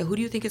funding, I say, who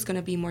do you think is going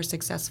to be more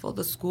successful,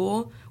 the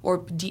school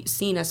or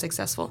seen as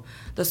successful?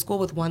 The school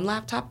with 1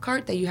 laptop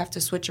cart that you have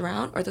to switch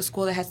around, or the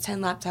school that has 10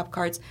 laptop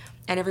carts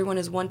and everyone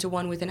is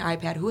one-to-one with an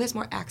iPad? Who has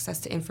more access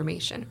to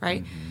information,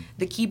 right?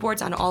 The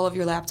keyboards on all of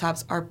your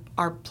laptops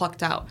are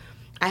plucked out.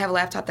 I have a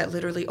laptop that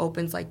literally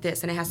opens like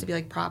this, and it has to be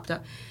like propped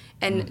up.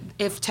 And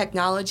if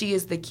technology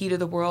is the key to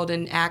the world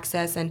and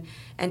access and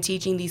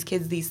teaching these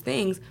kids these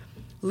things,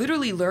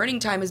 literally learning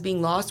time is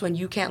being lost when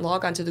you can't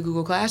log onto the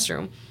Google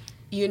Classroom.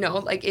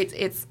 Like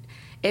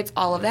it's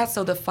all of that.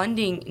 So the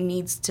funding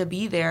needs to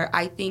be there.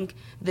 I think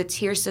the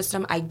tier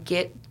system, I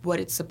get what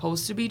it's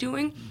supposed to be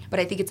doing, but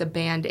I think it's a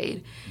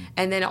Band-Aid.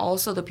 And then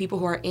also the people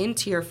who are in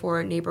tier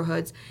 4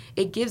 neighborhoods,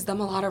 it gives them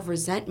a lot of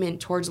resentment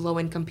towards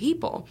low-income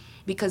people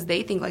because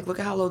they think, like, look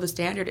at how low the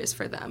standard is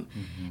for them.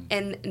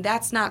 And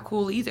that's not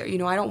cool either.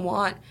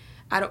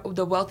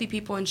 The wealthy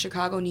people in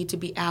Chicago need to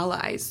be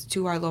allies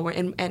to our lower.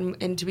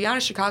 And to be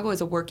honest, Chicago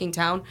is a working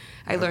town.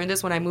 I learned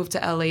this when I moved to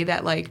LA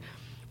that, like,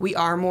 we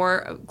are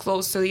more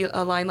close to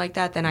a line like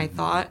that than I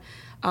thought.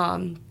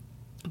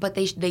 But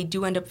they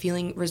do end up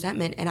feeling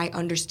resentment, and I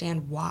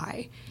understand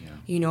why.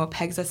 It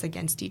pegs us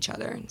against each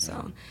other. And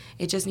so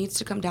it just needs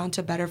to come down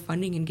to better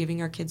funding and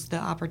giving our kids the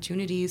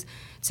opportunities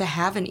to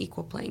have an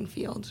equal playing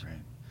field.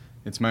 Right.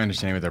 It's my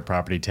understanding with our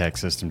property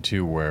tax system,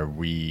 too, where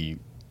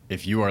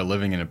if you are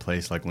living in a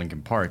place like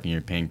Lincoln Park and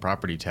you're paying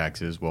property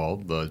taxes, well,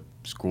 the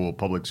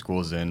public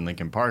schools in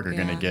Lincoln Park are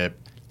going to get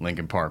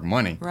Lincoln Park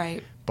money.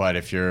 Right. But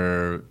if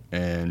you're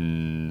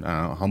in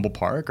Humboldt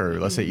Park or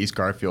let's say East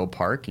Garfield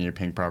Park and you're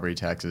paying property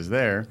taxes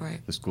there,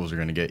 the schools are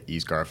going to get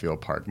East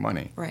Garfield Park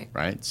money.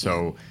 Right.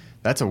 So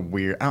that's a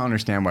weird. I don't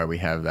understand why we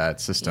have that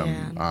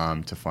system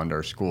to fund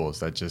our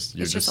schools. You're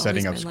just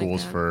setting up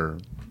schools for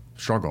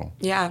struggle.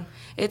 Yeah,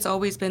 it's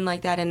always been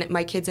like that, and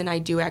my kids and I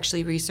do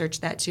actually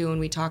research that too, and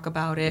we talk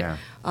about it.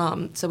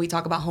 So we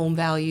talk about home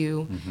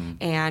value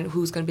and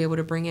who's going to be able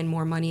to bring in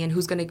more money and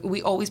who's going to.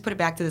 We always put it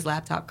back to this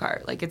laptop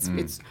cart. Like it's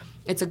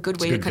a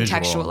good way to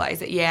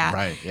contextualize it. Yeah.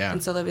 Right. Yeah.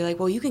 And so they'll be like,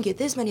 well, you can get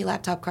this many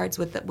laptop carts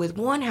with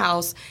one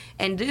house,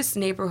 and this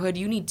neighborhood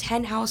you need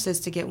 10 houses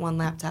to get one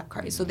laptop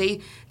cart. So they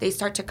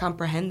start to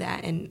comprehend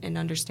that and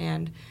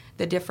understand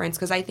the difference,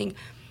 because I think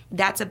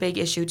that's a big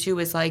issue too.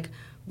 Is like,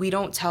 we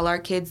don't tell our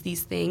kids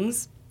these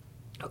things,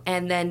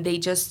 and then they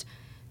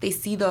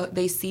see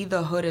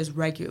the hood as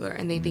regular,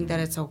 and they think that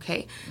it's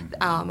okay.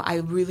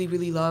 I really,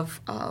 really love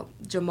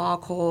Jamal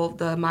Cole,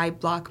 the My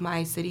Block,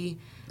 My City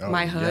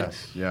My Hood.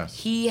 Yes.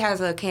 He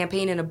has a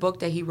campaign in a book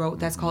that he wrote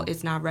that's called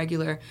It's Not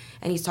Regular.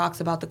 And he talks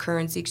about the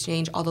currency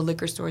exchange, all the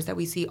liquor stores that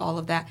we see, all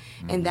of that.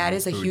 And that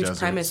is a Food huge deserts.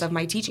 premise of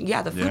my teaching.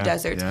 Yeah, the food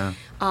deserts. Yeah.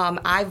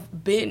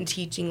 I've been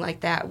teaching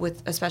like that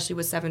especially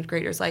with 7th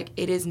graders. Like,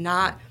 it is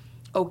not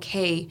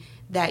okay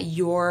that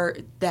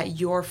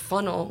your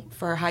funnel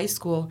for high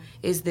school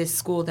is this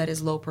school that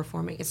is low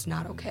performing. It's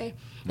not okay.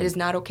 It is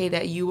not okay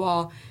that you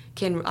all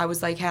can. I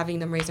was like having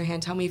them raise their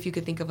hand. Tell me if you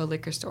could think of a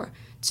liquor store,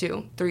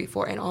 2, 3,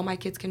 4, and all my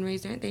kids can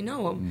raise their hand. They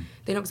know them.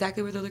 They know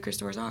exactly where the liquor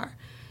stores are.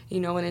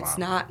 And it's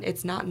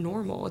not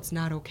normal. It's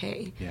not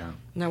okay. Yeah.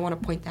 And I want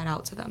to point that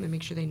out to them and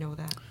make sure they know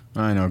that.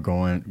 I know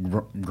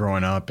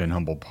growing up in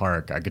Humboldt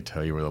Park, I could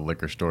tell you where the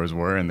liquor stores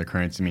were and the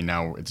currency. I mean,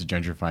 now it's a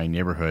gentrifying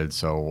neighborhood,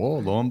 so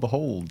lo and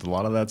behold, a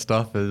lot of that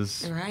stuff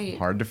is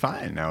hard to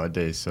find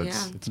nowadays. So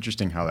it's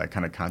interesting how that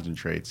kind of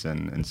concentrates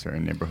in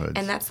certain neighborhoods.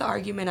 And that's the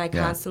argument I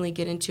constantly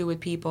get into with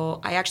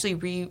people. I actually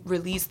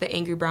re-released the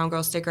Angry Brown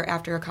Girl sticker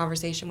after a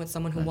conversation with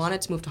someone who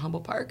wanted to move to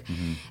Humboldt Park.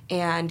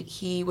 And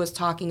he was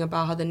talking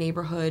about how the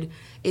neighborhood,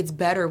 it's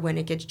better when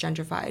it gets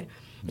gentrified.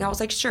 And I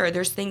was like, sure,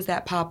 there's things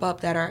that pop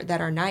up that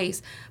are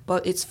nice,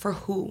 but it's for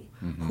who?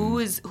 Who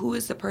is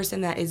the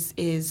person that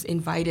is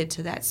invited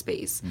to that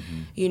space?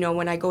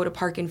 When I go to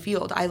Park and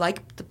Field, I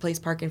like the place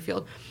Park and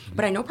Field,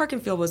 but I know Park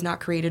and Field was not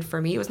created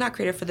for me. It was not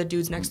created for the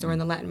dudes next door in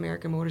the Latin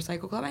American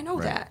Motorcycle Club. I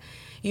know that.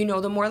 The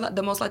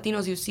most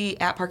Latinos you see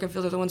at Park and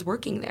Field are the ones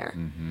working there,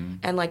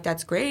 and like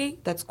that's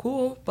great, that's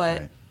cool,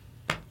 but.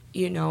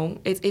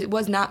 It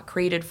was not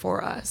created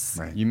for us.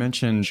 Right. You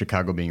mentioned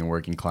Chicago being a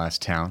working class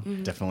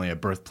town. Definitely a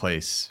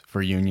birthplace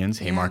for unions.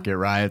 Haymarket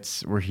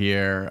riots were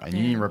here.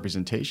 Union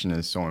representation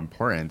is so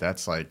important.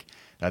 That's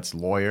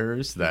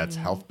lawyers, that's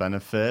health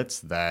benefits,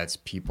 that's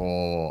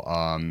people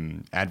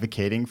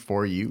advocating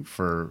for you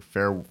for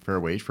fair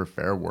wage, for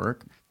fair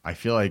work. I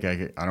feel like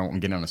I'm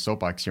getting on a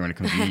soapbox here when it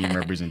comes to union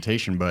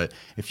representation, but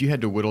if you had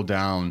to whittle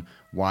down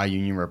why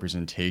union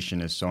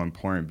representation is so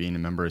important, being a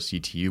member of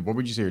CTU, what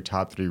would you say your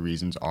top 3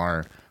 reasons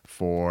are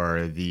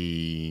for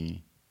the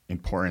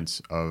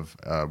importance of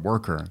a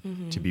worker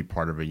to be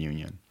part of a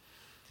union?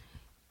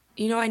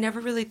 I never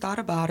really thought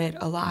about it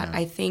a lot.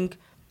 I think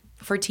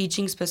for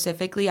teaching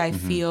specifically, I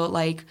feel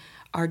like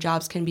our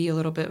jobs can be a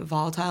little bit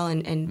volatile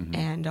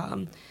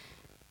and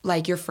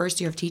like your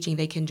first year of teaching,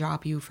 they can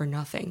drop you for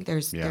nothing.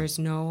 There's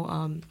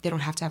no, they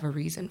don't have to have a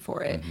reason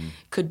for it.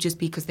 Could just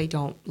be because they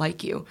don't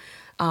like you.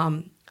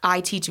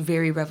 I teach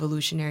very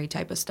revolutionary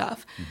type of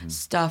stuff,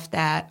 stuff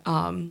that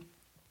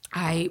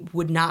I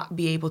would not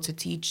be able to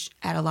teach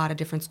at a lot of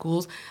different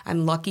schools.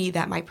 I'm lucky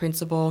that my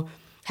principal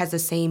has the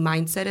same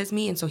mindset as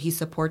me, and so he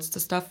supports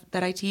the stuff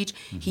that I teach.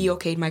 He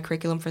okayed my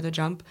curriculum for the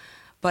jump.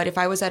 But if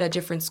I was at a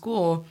different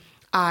school,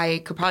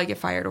 I could probably get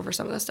fired over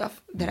some of the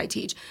stuff that I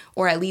teach,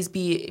 or at least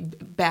be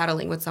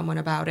battling with someone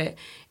about it.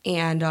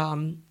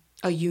 And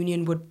a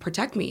union would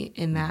protect me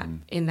in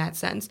that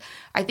sense.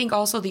 I think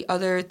also the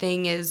other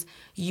thing is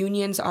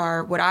unions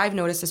are, what I've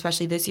noticed,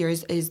 especially this year,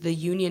 is the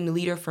union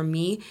leader for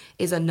me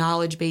is a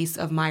knowledge base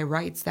of my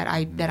rights that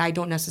I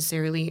don't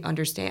necessarily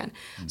understand.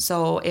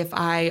 So if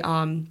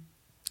I'm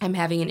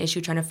having an issue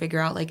trying to figure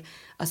out like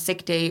a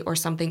sick day or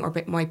something or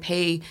my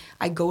pay,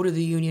 I go to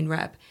the union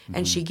rep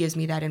and she gives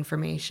me that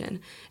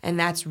information. And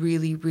that's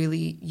really,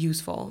 really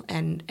useful.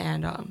 And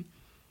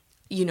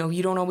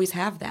you don't always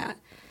have that.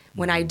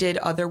 When I did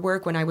other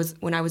work, when I was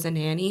a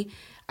nanny,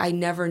 I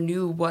never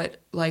knew what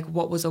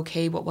was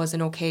okay, what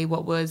wasn't okay,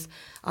 what was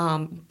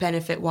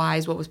benefit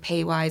wise, what was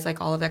pay wise,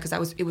 like all of that,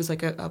 because it was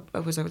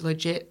a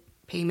legit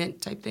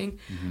payment type thing.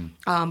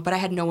 But I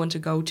had no one to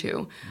go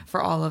to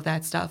for all of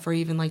that stuff, or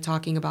even like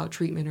talking about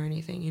treatment or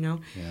anything,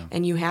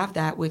 And you have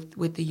that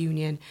with the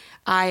union.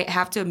 I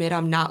have to admit,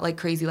 I'm not like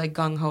crazy, like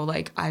gung ho,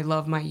 like I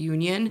love my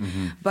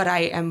union, but I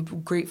am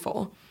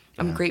grateful.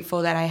 I'm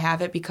grateful that I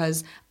have it,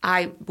 because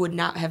I would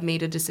not have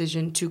made a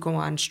decision to go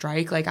on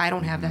strike. Like I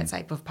don't have that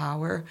type of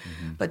power,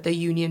 but the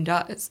union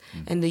does,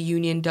 and the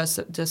union does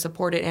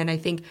support it. And I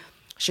think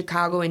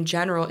Chicago in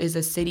general is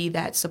a city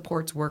that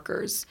supports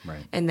workers,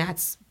 and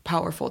that's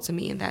powerful to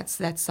me. And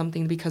that's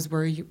something because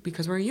we're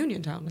a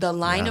union town. The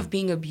line of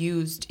being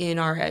abused in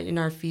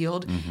our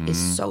field is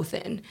so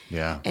thin,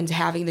 and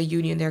having the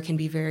union there can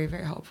be very,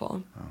 very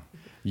helpful. Oh.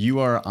 You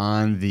are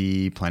on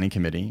the planning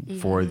committee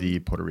for the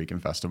Puerto Rican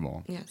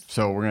Festival. Yes.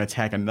 So we're going to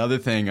tack another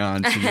thing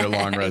on to your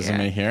long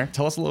resume here.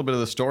 Tell us a little bit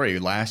of the story.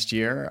 Last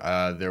year,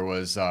 there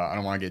was, I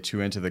don't want to get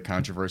too into the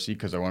controversy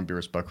because I want to be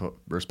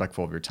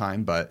respectful of your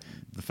time, but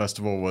the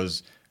festival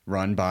was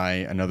run by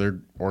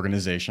another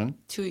organization.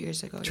 2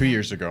 years ago. 2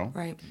 years ago.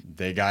 Right.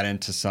 They got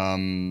into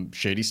some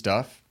shady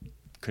stuff.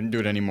 Couldn't do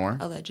it anymore.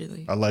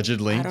 Allegedly.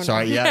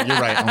 Sorry. Yeah,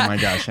 you're right. Oh my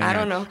gosh. I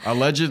don't know.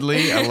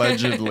 Allegedly. I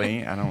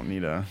don't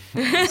need a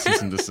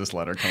cease and desist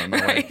letter coming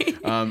my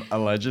way.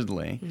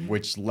 Allegedly,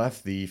 which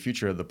left the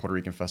future of the Puerto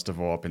Rican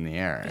Festival up in the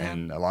air. Yeah.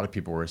 And a lot of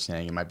people were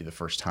saying it might be the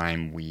first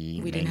time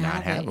we may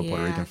not have a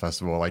Puerto Rican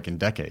festival like in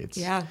decades.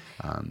 Yeah.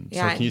 So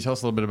can you tell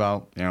us a little bit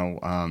about,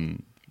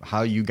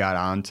 how you got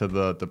onto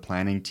the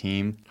planning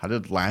team? How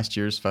did last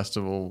year's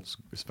festival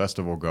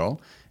go?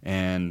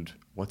 And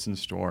what's in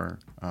store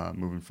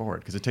moving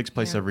forward? Because it takes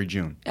place every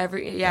June.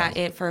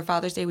 For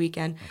Father's Day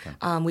weekend.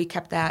 Okay. We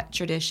kept that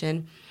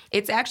tradition.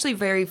 It's actually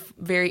very,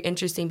 very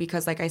interesting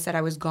because, like I said,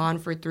 I was gone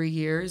for 3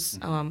 years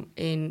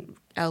in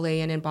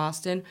LA and in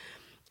Boston.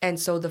 And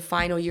so the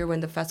final year when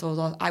the festival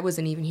was, I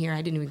wasn't even here.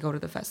 I didn't even go to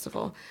the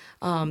festival.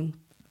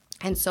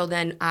 And so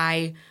then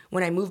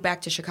when I moved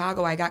back to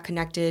Chicago, I got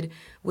connected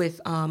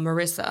with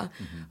Marissa,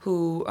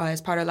 who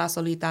is part of Las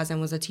Lolitas and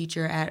was a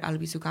teacher at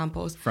Albizu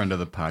Campos. Friend of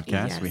the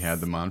podcast. Yes. We had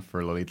them on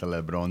for Lolita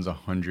Lebron's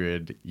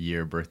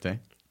 100-year birthday.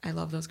 I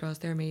love those girls.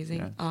 They're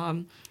amazing. Yeah.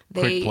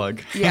 Quick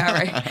plug. Yeah,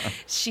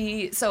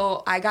 right.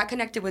 So I got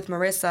connected with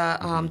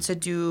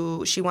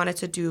Marissa she wanted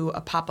to do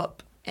a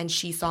pop-up, and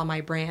she saw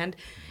my brand.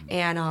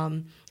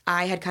 And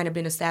I had kind of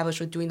been established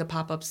with doing the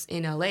pop-ups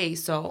in LA,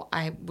 so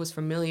I was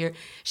familiar.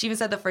 She even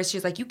said she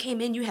was like, you came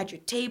in, you had your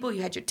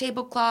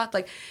tablecloth.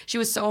 Like, she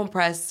was so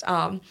impressed.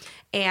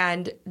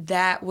 And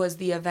that was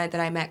the event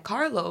that I met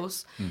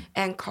Carlos.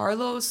 And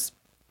Carlos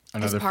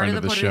Another is part friend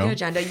of the Puerto show. Rican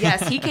agenda.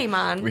 Yes, he came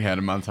on. We had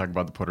him on to talk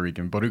about the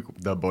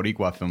the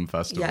Boricua Film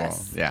Festival.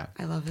 Yes. Yeah.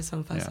 I love his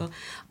film festival.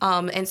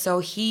 Yeah. And so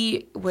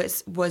he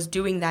was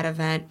doing that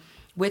event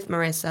with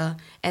Marissa,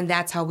 and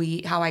that's how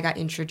I got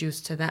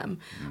introduced to them.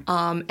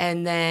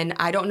 And then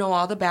I don't know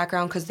all the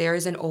background because there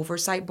is an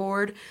oversight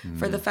board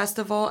for the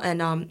festival,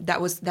 and that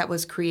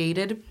was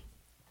created.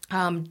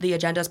 The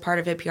agenda is part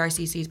of it,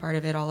 PRCC is part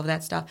of it, all of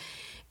that stuff.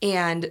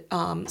 And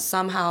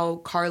somehow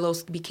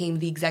Carlos became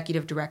the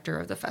executive director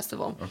of the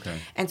festival. Okay.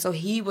 And so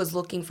he was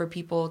looking for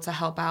people to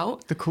help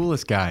out. The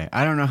coolest guy.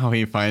 I don't know how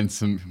he finds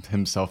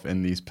himself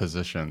in these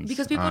positions.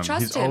 Because people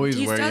trust him. Always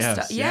where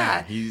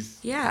He's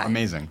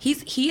amazing.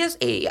 He is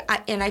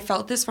and I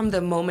felt this from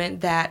the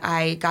moment that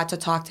I got to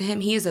talk to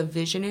him. He is a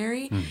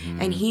visionary,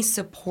 and he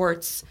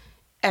supports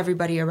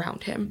everybody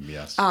around him.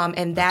 Yes.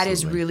 And that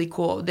is really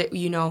cool. That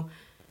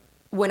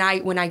when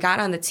I got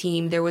on the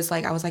team, I was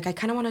like, I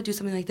kind of want to do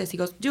something like this. He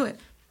goes, do it.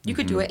 You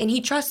could do it. And he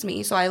trusts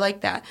me, so I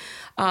like that.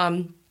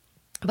 But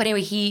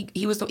anyway, he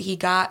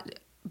got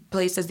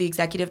placed as the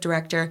executive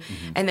director,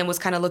 and then was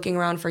kind of looking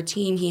around for a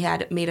team. He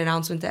had made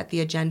announcements at the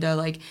agenda,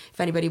 like, if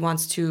anybody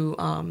wants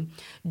to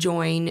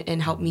join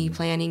and help me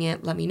planning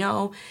it, let me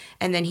know.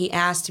 And then he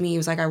asked me, he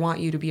was like, I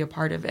want you to be a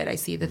part of it. I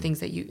see the things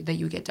that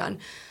you get done.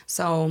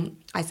 So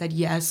I said,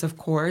 yes, of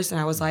course. And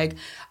I was like,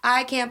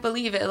 I can't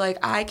believe it. Like,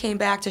 I came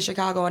back to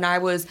Chicago, and I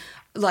was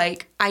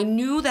like, I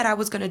knew that I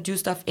was going to do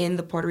stuff in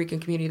the Puerto Rican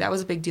community. That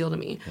was a big deal to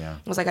me. Yeah.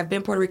 I was like, I've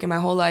been Puerto Rican my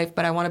whole life,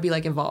 but I want to be,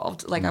 like,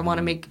 involved. Like, I want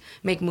to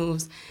make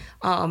moves.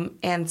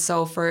 And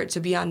so to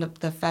be on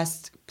the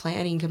Fest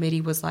planning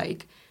committee was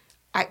like,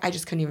 I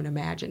just couldn't even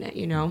imagine it,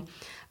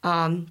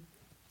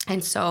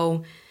 And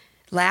so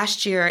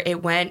last year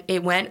it went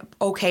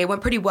okay. It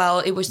went pretty well.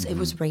 It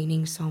was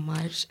raining so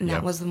much, and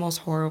that was the most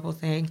horrible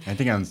thing. I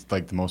think on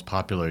like the most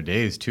popular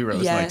days too, right? It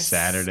was like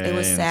Saturday. It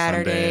was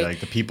Saturday. Sunday. Like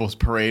the People's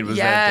Parade was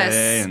that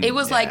day. And it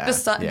was like the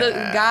sun.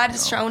 God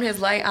shone His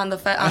light on the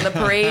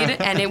parade,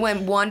 and it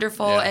went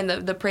wonderful. And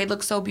the parade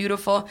looked so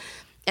beautiful.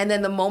 And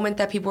then the moment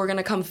that people were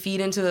gonna come feed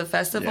into the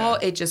festival,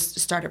 it just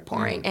started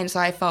pouring, and so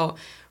I felt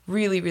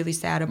really, really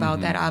sad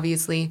about that.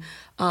 Obviously.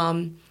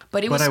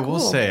 But I will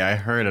say, I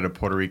heard at a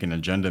Puerto Rican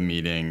agenda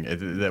meeting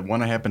that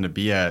one I happened to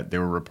be at, they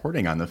were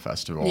reporting on the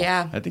festival.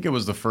 Yeah. I think it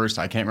was the first,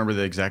 I can't remember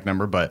the exact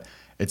number, but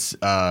it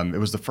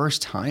was the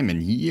first time in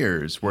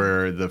years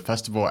where the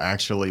festival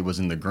actually was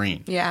in the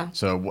green. Yeah.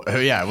 So,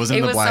 it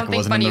wasn't in the black, it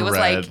wasn't in the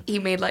red. It was like, he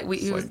made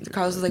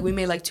Carlos was like, we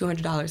made like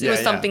 $200. It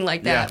was something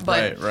like that.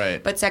 Yeah,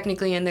 right. But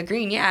technically in the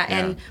green,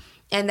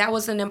 And that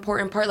was an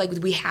important part. Like,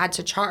 we had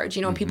to charge.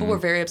 People were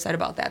very upset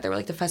about that. They were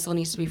like, the festival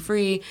needs to be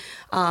free.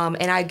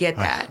 And I get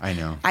that. I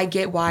know. I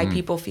get why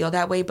people feel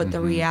that way. But the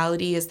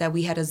reality is that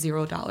we had a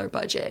 $0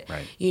 budget.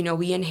 Right.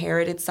 We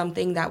inherited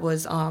something that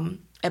was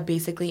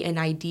basically an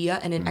idea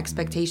and an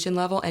expectation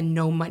level and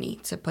no money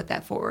to put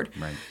that forward.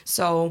 Right.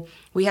 So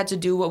we had to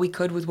do what we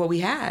could with what we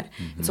had.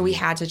 And so we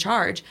had to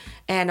charge.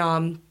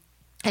 And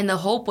the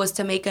hope was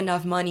to make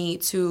enough money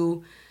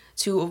to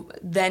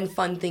then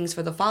fund things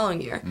for the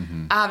following year.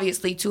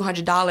 Obviously,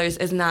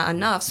 $200 is not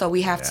enough, so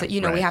we have to,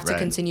 we have to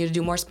continue to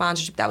do more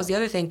sponsorship. That was the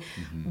other thing,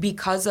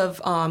 because of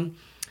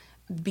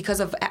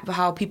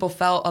how people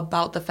felt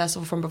about the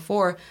festival from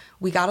before.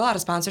 We got a lot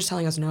of sponsors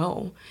telling us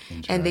no,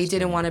 and they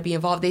didn't want to be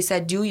involved. They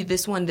said, do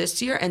this one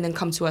this year and then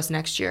come to us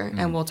next year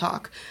and we'll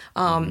talk.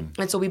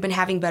 And so we've been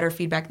having better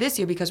feedback this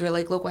year because we're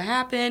like, look what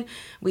happened.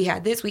 We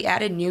had this. We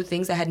added new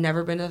things that had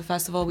never been to the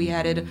festival. We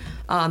added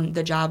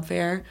the job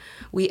fair.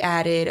 We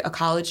added a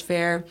college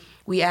fair.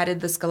 We added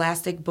the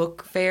Scholastic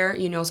Book Fair,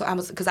 so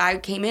because I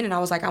came in and I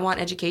was like, I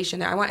want education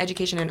there. I want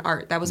education in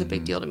art. That was a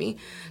big deal to me.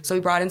 So we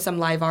brought in some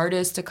live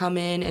artists to come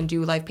in and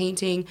do live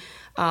painting.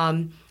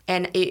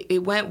 And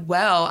it went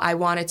well. I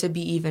want it to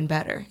be even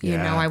better.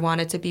 I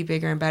want it to be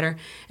bigger and better.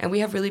 And we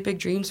have really big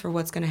dreams for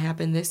what's going to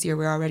happen this year.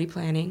 We're already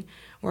planning.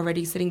 We're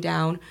already sitting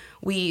down.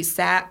 We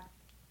sat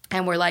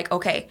and we're like,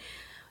 okay,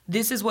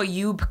 this is what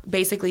you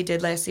basically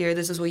did last year.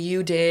 This is what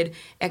you did,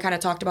 and kind of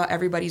talked about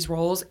everybody's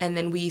roles. And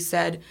then we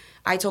said,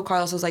 I told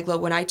Carlos, I was like,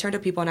 look, when I turn to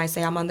people and I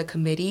say I'm on the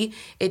committee,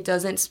 it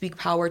doesn't speak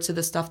power to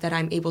the stuff that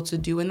I'm able to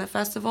do in the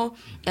festival.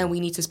 And we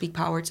need to speak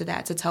power to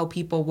that, to tell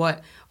people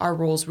what our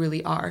roles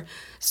really are.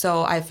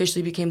 So I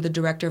officially became the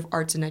Director of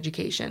Arts and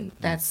Education.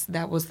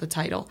 That was the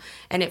title.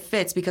 And it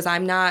fits because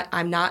I'm not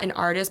an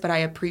artist, but I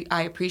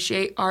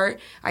appreciate art.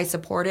 I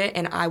support it,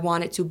 and I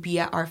want it to be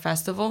at our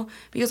festival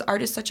because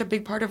art is such a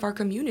big part of our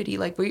community.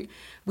 Like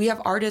we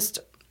have artists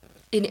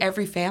in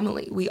every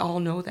family. We all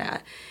know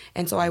that.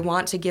 And so I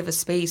want to give a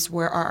space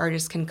where our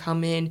artists can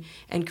come in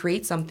and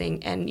create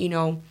something. And, you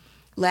know,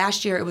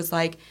 last year it was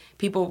like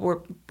people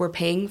were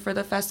paying for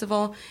the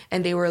festival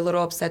and they were a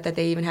little upset that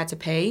they even had to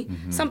pay.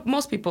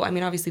 Most people, I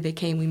mean, obviously they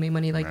came, we made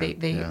money, like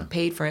they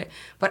paid for it.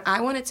 But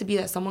I want it to be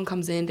that someone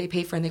comes in, they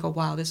pay for it, and they go,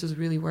 wow, this was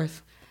really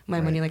worth my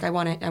money. Like I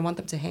want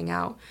them to hang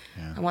out.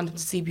 I want them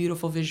to see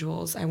beautiful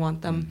visuals. I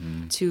want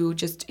them to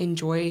just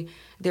enjoy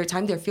their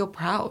time there, feel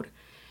proud.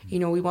 You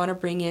know, we want to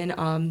bring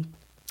in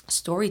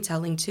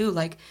storytelling too.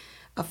 Like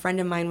a friend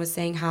of mine was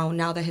saying how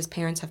now that his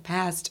parents have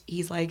passed,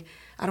 he's like,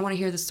 I don't want to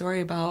hear the story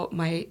about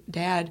my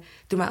dad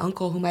through my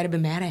uncle who might have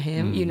been mad at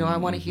him. You know, I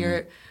want to hear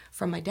it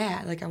from my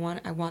dad. Like I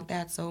want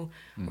that. So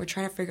we're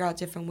trying to figure out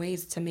different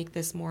ways to make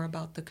this more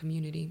about the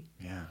community.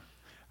 Yeah.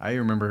 I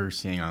remember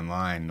seeing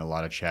online a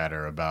lot of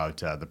chatter about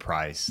the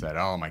price that,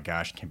 oh my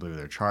gosh, I can't believe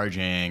they're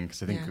charging.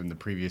 Because I think in the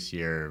previous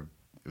year,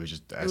 it was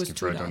just asking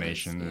for a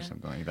donation or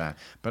something like that.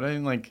 But I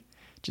didn't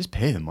just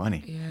pay the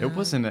money. Yeah. It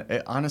wasn't,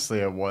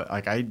 honestly,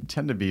 like I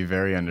tend to be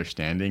very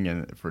understanding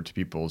to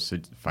people's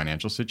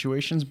financial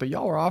situations, but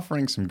y'all were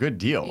offering some good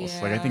deals.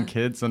 Yeah. Like I think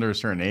kids under a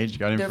certain age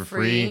got in for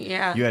free.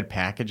 Yeah. You had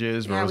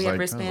packages where it was like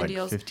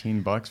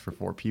 $15 for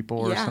 4 people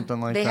or something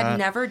like that. They had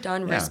never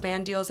done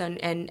wristband deals and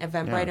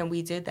Eventbrite, and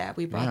we did that.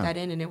 We brought that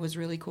in, and it was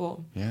really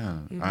cool. Yeah.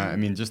 I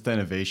mean, just the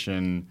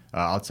innovation,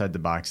 outside the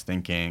box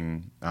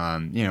thinking,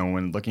 you know,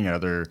 when looking at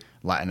other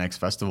Latinx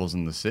festivals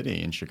in the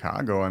city, in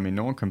Chicago, I mean,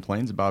 no one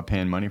complains about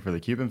paying money for the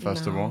Cuban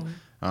festival.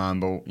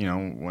 But, you know,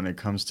 when it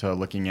comes to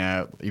looking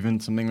at even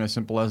something as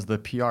simple as the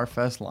PR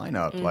Fest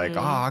lineup, like,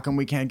 how come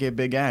we can't get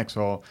big acts?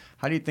 Well,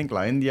 how do you think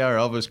La India or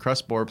Elvis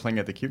Crespo are playing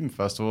at the Cuban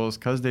festival? Is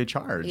because they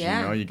charge. You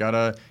know, you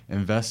gotta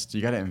invest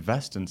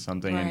in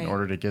something in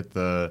order to get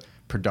the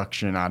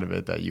production out of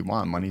it that you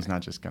want. Money's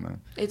not just gonna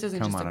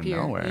come out of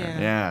nowhere.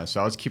 Yeah.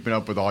 So I was keeping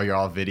up with all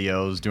y'all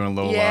videos, doing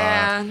a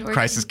little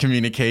crisis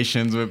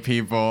communications with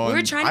people. We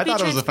were trying to be transparent. I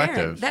thought it was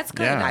effective. That's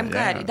good. Yeah, I'm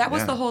glad. That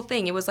was the whole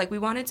thing. It was like we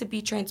wanted to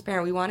be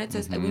transparent. We wanted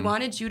to. We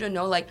wanted you to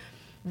know, like,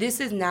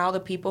 this is now the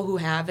people who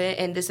have it,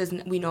 and this is,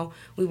 we know,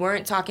 we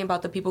weren't talking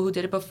about the people who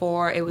did it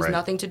before. It was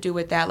nothing to do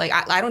with that. Like,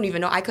 I don't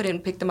even know. I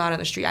couldn't pick them out on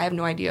the street. I have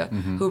no idea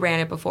who ran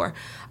it before.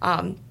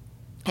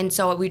 And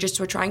so we just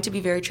were trying to be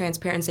very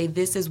transparent and say,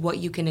 this is what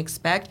you can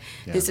expect.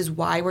 Yeah. This is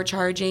why we're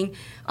charging.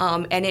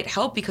 And it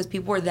helped because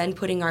people were then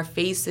putting our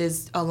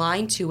faces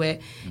aligned to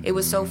it. It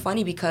was so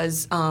funny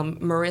because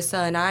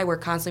Marissa and I were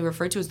constantly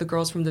referred to as the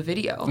girls from the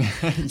video.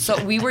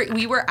 So we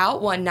were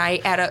out one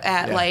night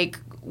at like,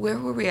 where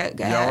were we at?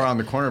 Y'all were on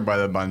the corner by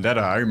the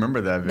Bandera. I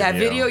remember that video. That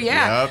video,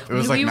 yeah. Yep.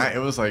 It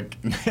was like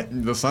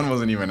the sun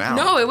wasn't even out.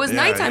 No, it was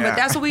nighttime, but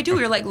that's what we do.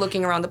 We were like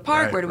looking around the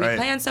park. Where do we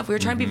plan stuff? We were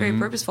trying to be very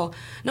purposeful.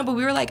 No, but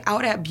we were like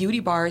out at Beauty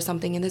Bar or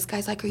something, and this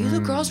guy's like, "Are you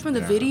the girls from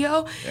the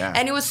video?" Yeah.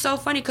 And it was so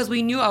funny because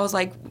we knew. I was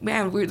like,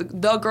 "Man, we're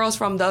the girls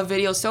from the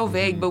video." So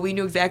vague, but we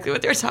knew exactly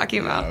what they were talking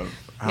about.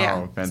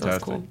 Yeah, fantastic. So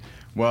cool.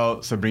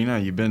 Well, Sabrina,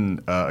 you've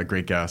been a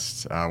great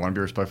guest. I want to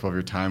be respectful of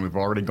your time. We've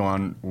already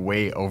gone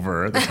way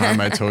over the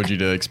time I told you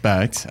to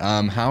expect.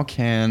 How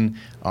can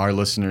our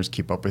listeners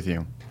keep up with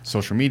you?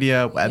 Social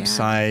media,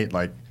 website,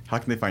 like how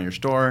can they find your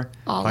store?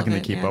 How can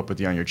they keep up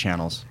with you on your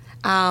channels?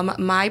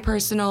 My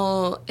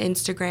personal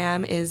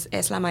Instagram is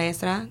La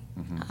Maestra.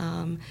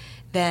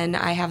 Then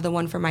I have the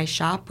one for my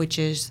shop, which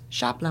is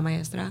Shop La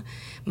Maestra.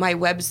 My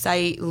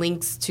website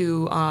links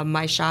to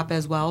my shop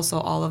as well, so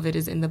all of it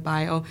is in the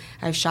bio.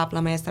 I have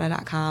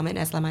shoplamaestra.com and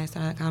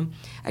eslamaestra.com.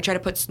 I try to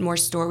put more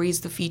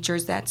stories, the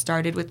features that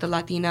started with the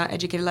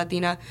Educated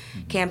Latina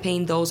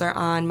campaign. Those are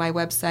on my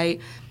website.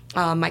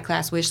 My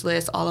class wish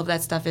list, all of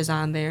that stuff is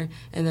on there.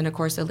 And then, of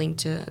course, a link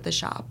to the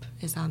shop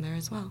is on there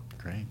as well.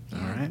 Great. Yeah.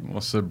 All right.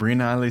 Well,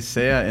 Sabrina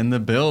Alicea in the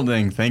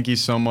building. Thank you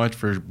so much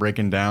for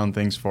breaking down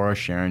things for us,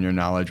 sharing your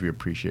knowledge. We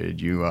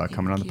appreciated you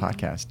coming on the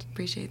podcast.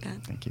 Appreciate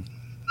that. Thank you.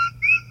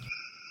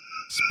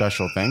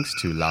 Special thanks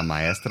to La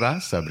Maestra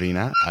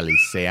Sabrina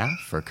Alicea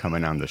for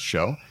coming on the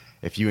show.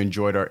 If you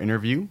enjoyed our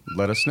interview,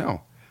 let us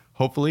know.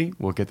 Hopefully,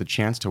 we'll get the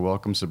chance to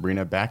welcome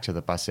Sabrina back to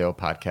the Paseo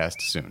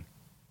podcast soon.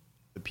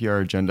 The PR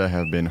Agenda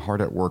have been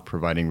hard at work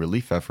providing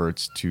relief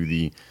efforts to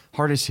the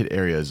hardest hit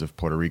areas of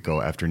Puerto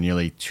Rico after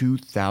nearly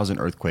 2,000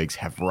 earthquakes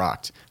have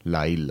rocked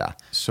La Isla.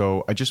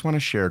 So I just want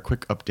to share a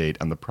quick update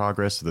on the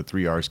progress of the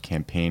 3Rs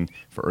campaign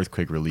for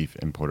earthquake relief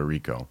in Puerto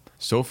Rico.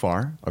 So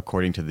far,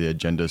 according to the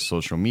Agenda's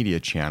social media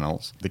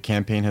channels, the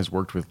campaign has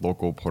worked with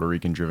local Puerto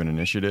Rican-driven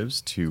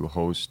initiatives to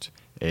host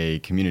a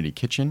community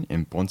kitchen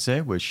in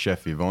Ponce with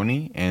Chef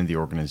Ivoni and the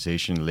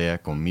organization Lea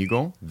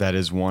Conmigo. That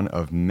is one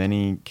of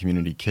many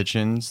community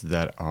kitchens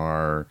that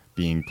are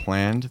being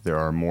planned. There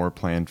are more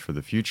planned for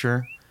the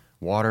future.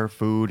 Water,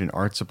 food, and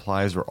art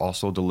supplies were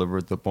also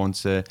delivered to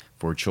Ponce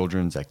for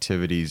children's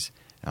activities.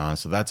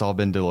 So that's all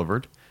been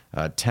delivered.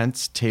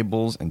 Tents,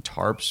 tables, and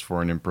tarps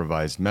for an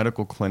improvised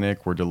medical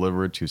clinic were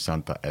delivered to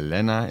Santa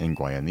Elena in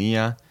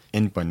Guayanilla.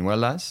 In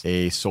Peñuelas,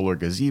 a solar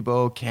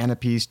gazebo,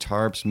 canopies,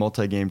 tarps,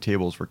 multi-game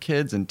tables for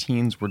kids and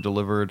teens were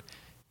delivered,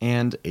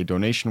 and a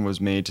donation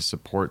was made to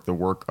support the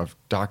work of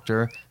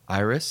Dr.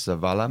 Iris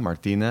Zavala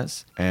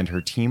Martinez and her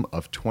team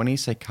of 20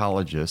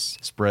 psychologists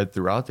spread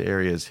throughout the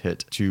areas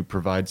hit to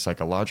provide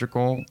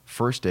psychological,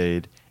 first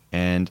aid,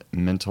 and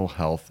mental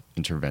health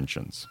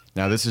interventions.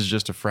 Now, this is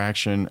just a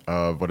fraction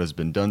of what has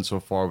been done so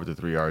far with the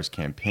 3 R's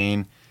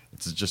campaign.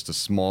 It's just a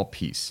small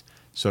piece.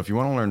 So if you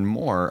want to learn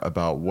more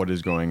about what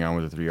is going on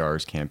with the 3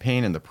 R's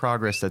campaign and the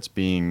progress that's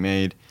being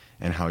made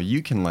and how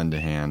you can lend a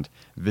hand,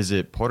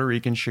 visit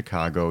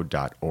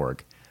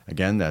PuertoRicanChicago.org.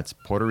 Again, that's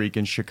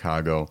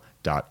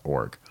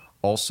PuertoRicanChicago.org.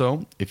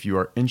 Also, if you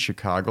are in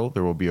Chicago,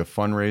 there will be a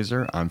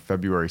fundraiser on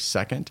February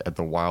 2nd at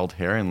the Wild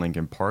Hare in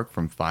Lincoln Park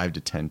from 5 to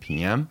 10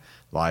 p.m.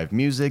 Live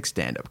music,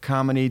 stand-up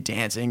comedy,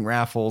 dancing,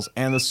 raffles,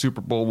 and the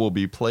Super Bowl will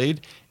be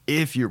played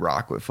if you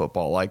rock with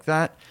football like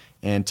that.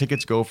 And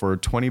tickets go for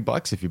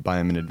 $20 if you buy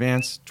them in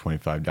advance,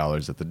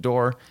 $25 at the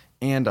door,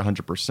 and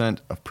 100%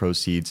 of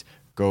proceeds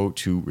go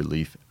to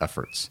relief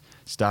efforts.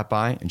 Stop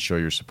by and show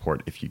your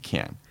support if you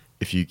can.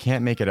 If you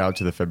can't make it out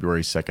to the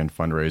February 2nd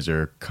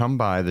fundraiser, come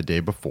by the day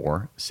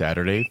before,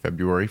 Saturday,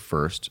 February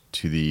 1st,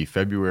 to the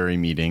February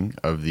meeting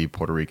of the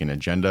Puerto Rican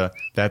Agenda.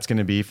 That's going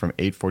to be from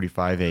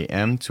 8:45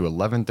 a.m. to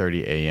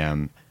 11:30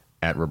 a.m.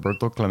 at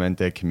Roberto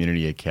Clemente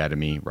Community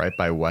Academy, right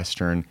by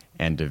Western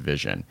and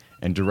Division.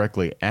 And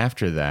directly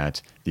after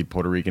that, the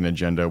Puerto Rican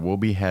Agenda will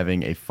be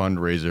having a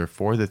fundraiser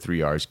for the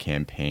 3 R's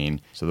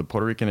campaign. So the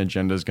Puerto Rican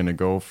Agenda is going to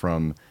go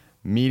from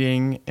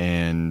meeting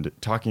and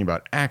talking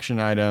about action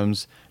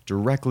items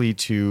directly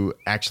to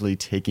actually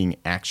taking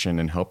action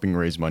and helping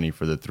raise money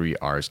for the 3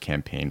 R's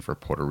campaign for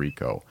Puerto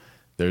Rico.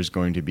 There's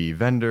going to be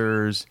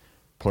vendors,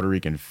 Puerto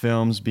Rican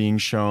films being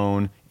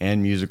shown,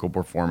 and musical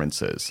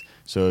performances.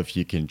 So if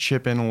you can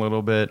chip in a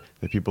little bit,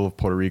 the people of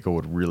Puerto Rico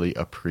would really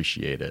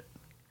appreciate it.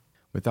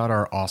 Without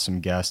our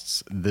awesome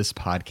guests, this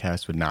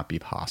podcast would not be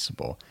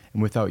possible.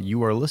 And without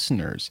you, our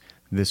listeners,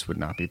 this would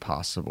not be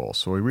possible.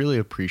 So we really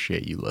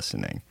appreciate you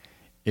listening.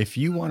 If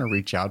you want to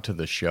reach out to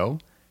the show,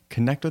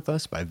 connect with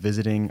us by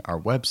visiting our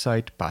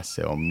website,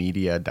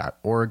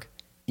 paseomedia.org,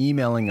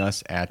 emailing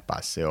us at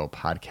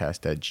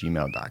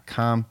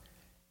paseopodcast@gmail.com,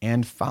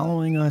 and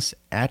following us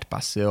at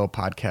Paseo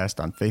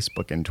Podcast on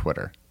Facebook and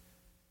Twitter.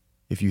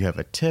 If you have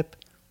a tip,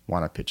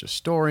 want to pitch a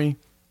story,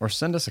 or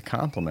send us a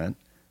compliment,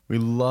 we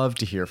love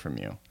to hear from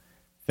you.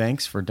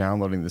 Thanks for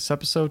downloading this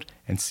episode,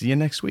 and see you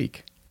next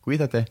week.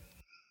 Cuídate.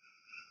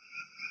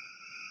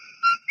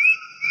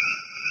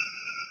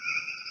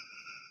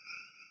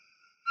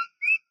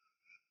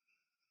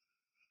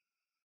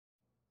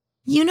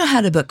 You know how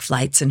to book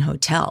flights and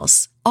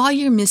hotels. All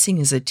you're missing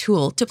is a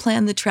tool to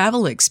plan the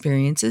travel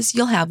experiences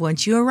you'll have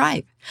once you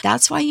arrive.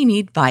 That's why you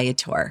need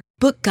Viator.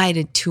 Book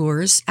guided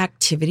tours,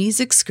 activities,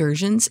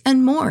 excursions,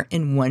 and more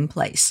in one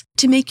place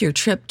to make your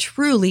trip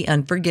truly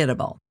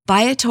unforgettable.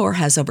 Viator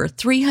has over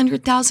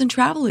 300,000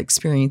 travel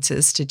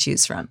experiences to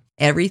choose from.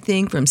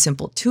 Everything from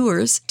simple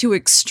tours to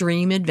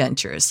extreme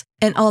adventures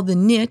and all the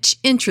niche,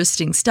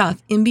 interesting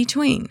stuff in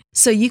between.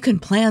 So you can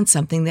plan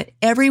something that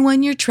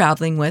everyone you're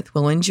traveling with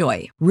will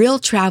enjoy. Real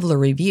traveler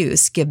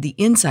reviews give the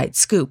inside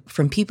scoop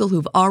from people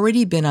who've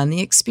already been on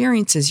the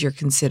experiences you're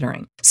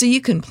considering. So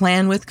you can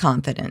plan with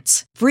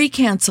confidence. Free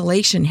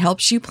cancellation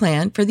helps you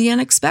plan for the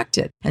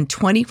unexpected. And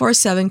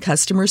 24/7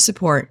 customer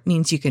support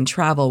means you can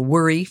travel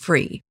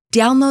worry-free.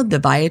 Download the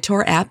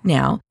Viator app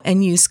now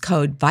and use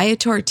code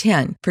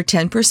Viator10 for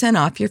 10%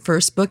 off your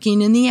first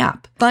booking in the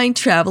app. Find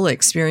travel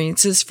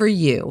experiences for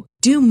you.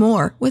 Do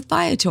more with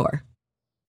Viator.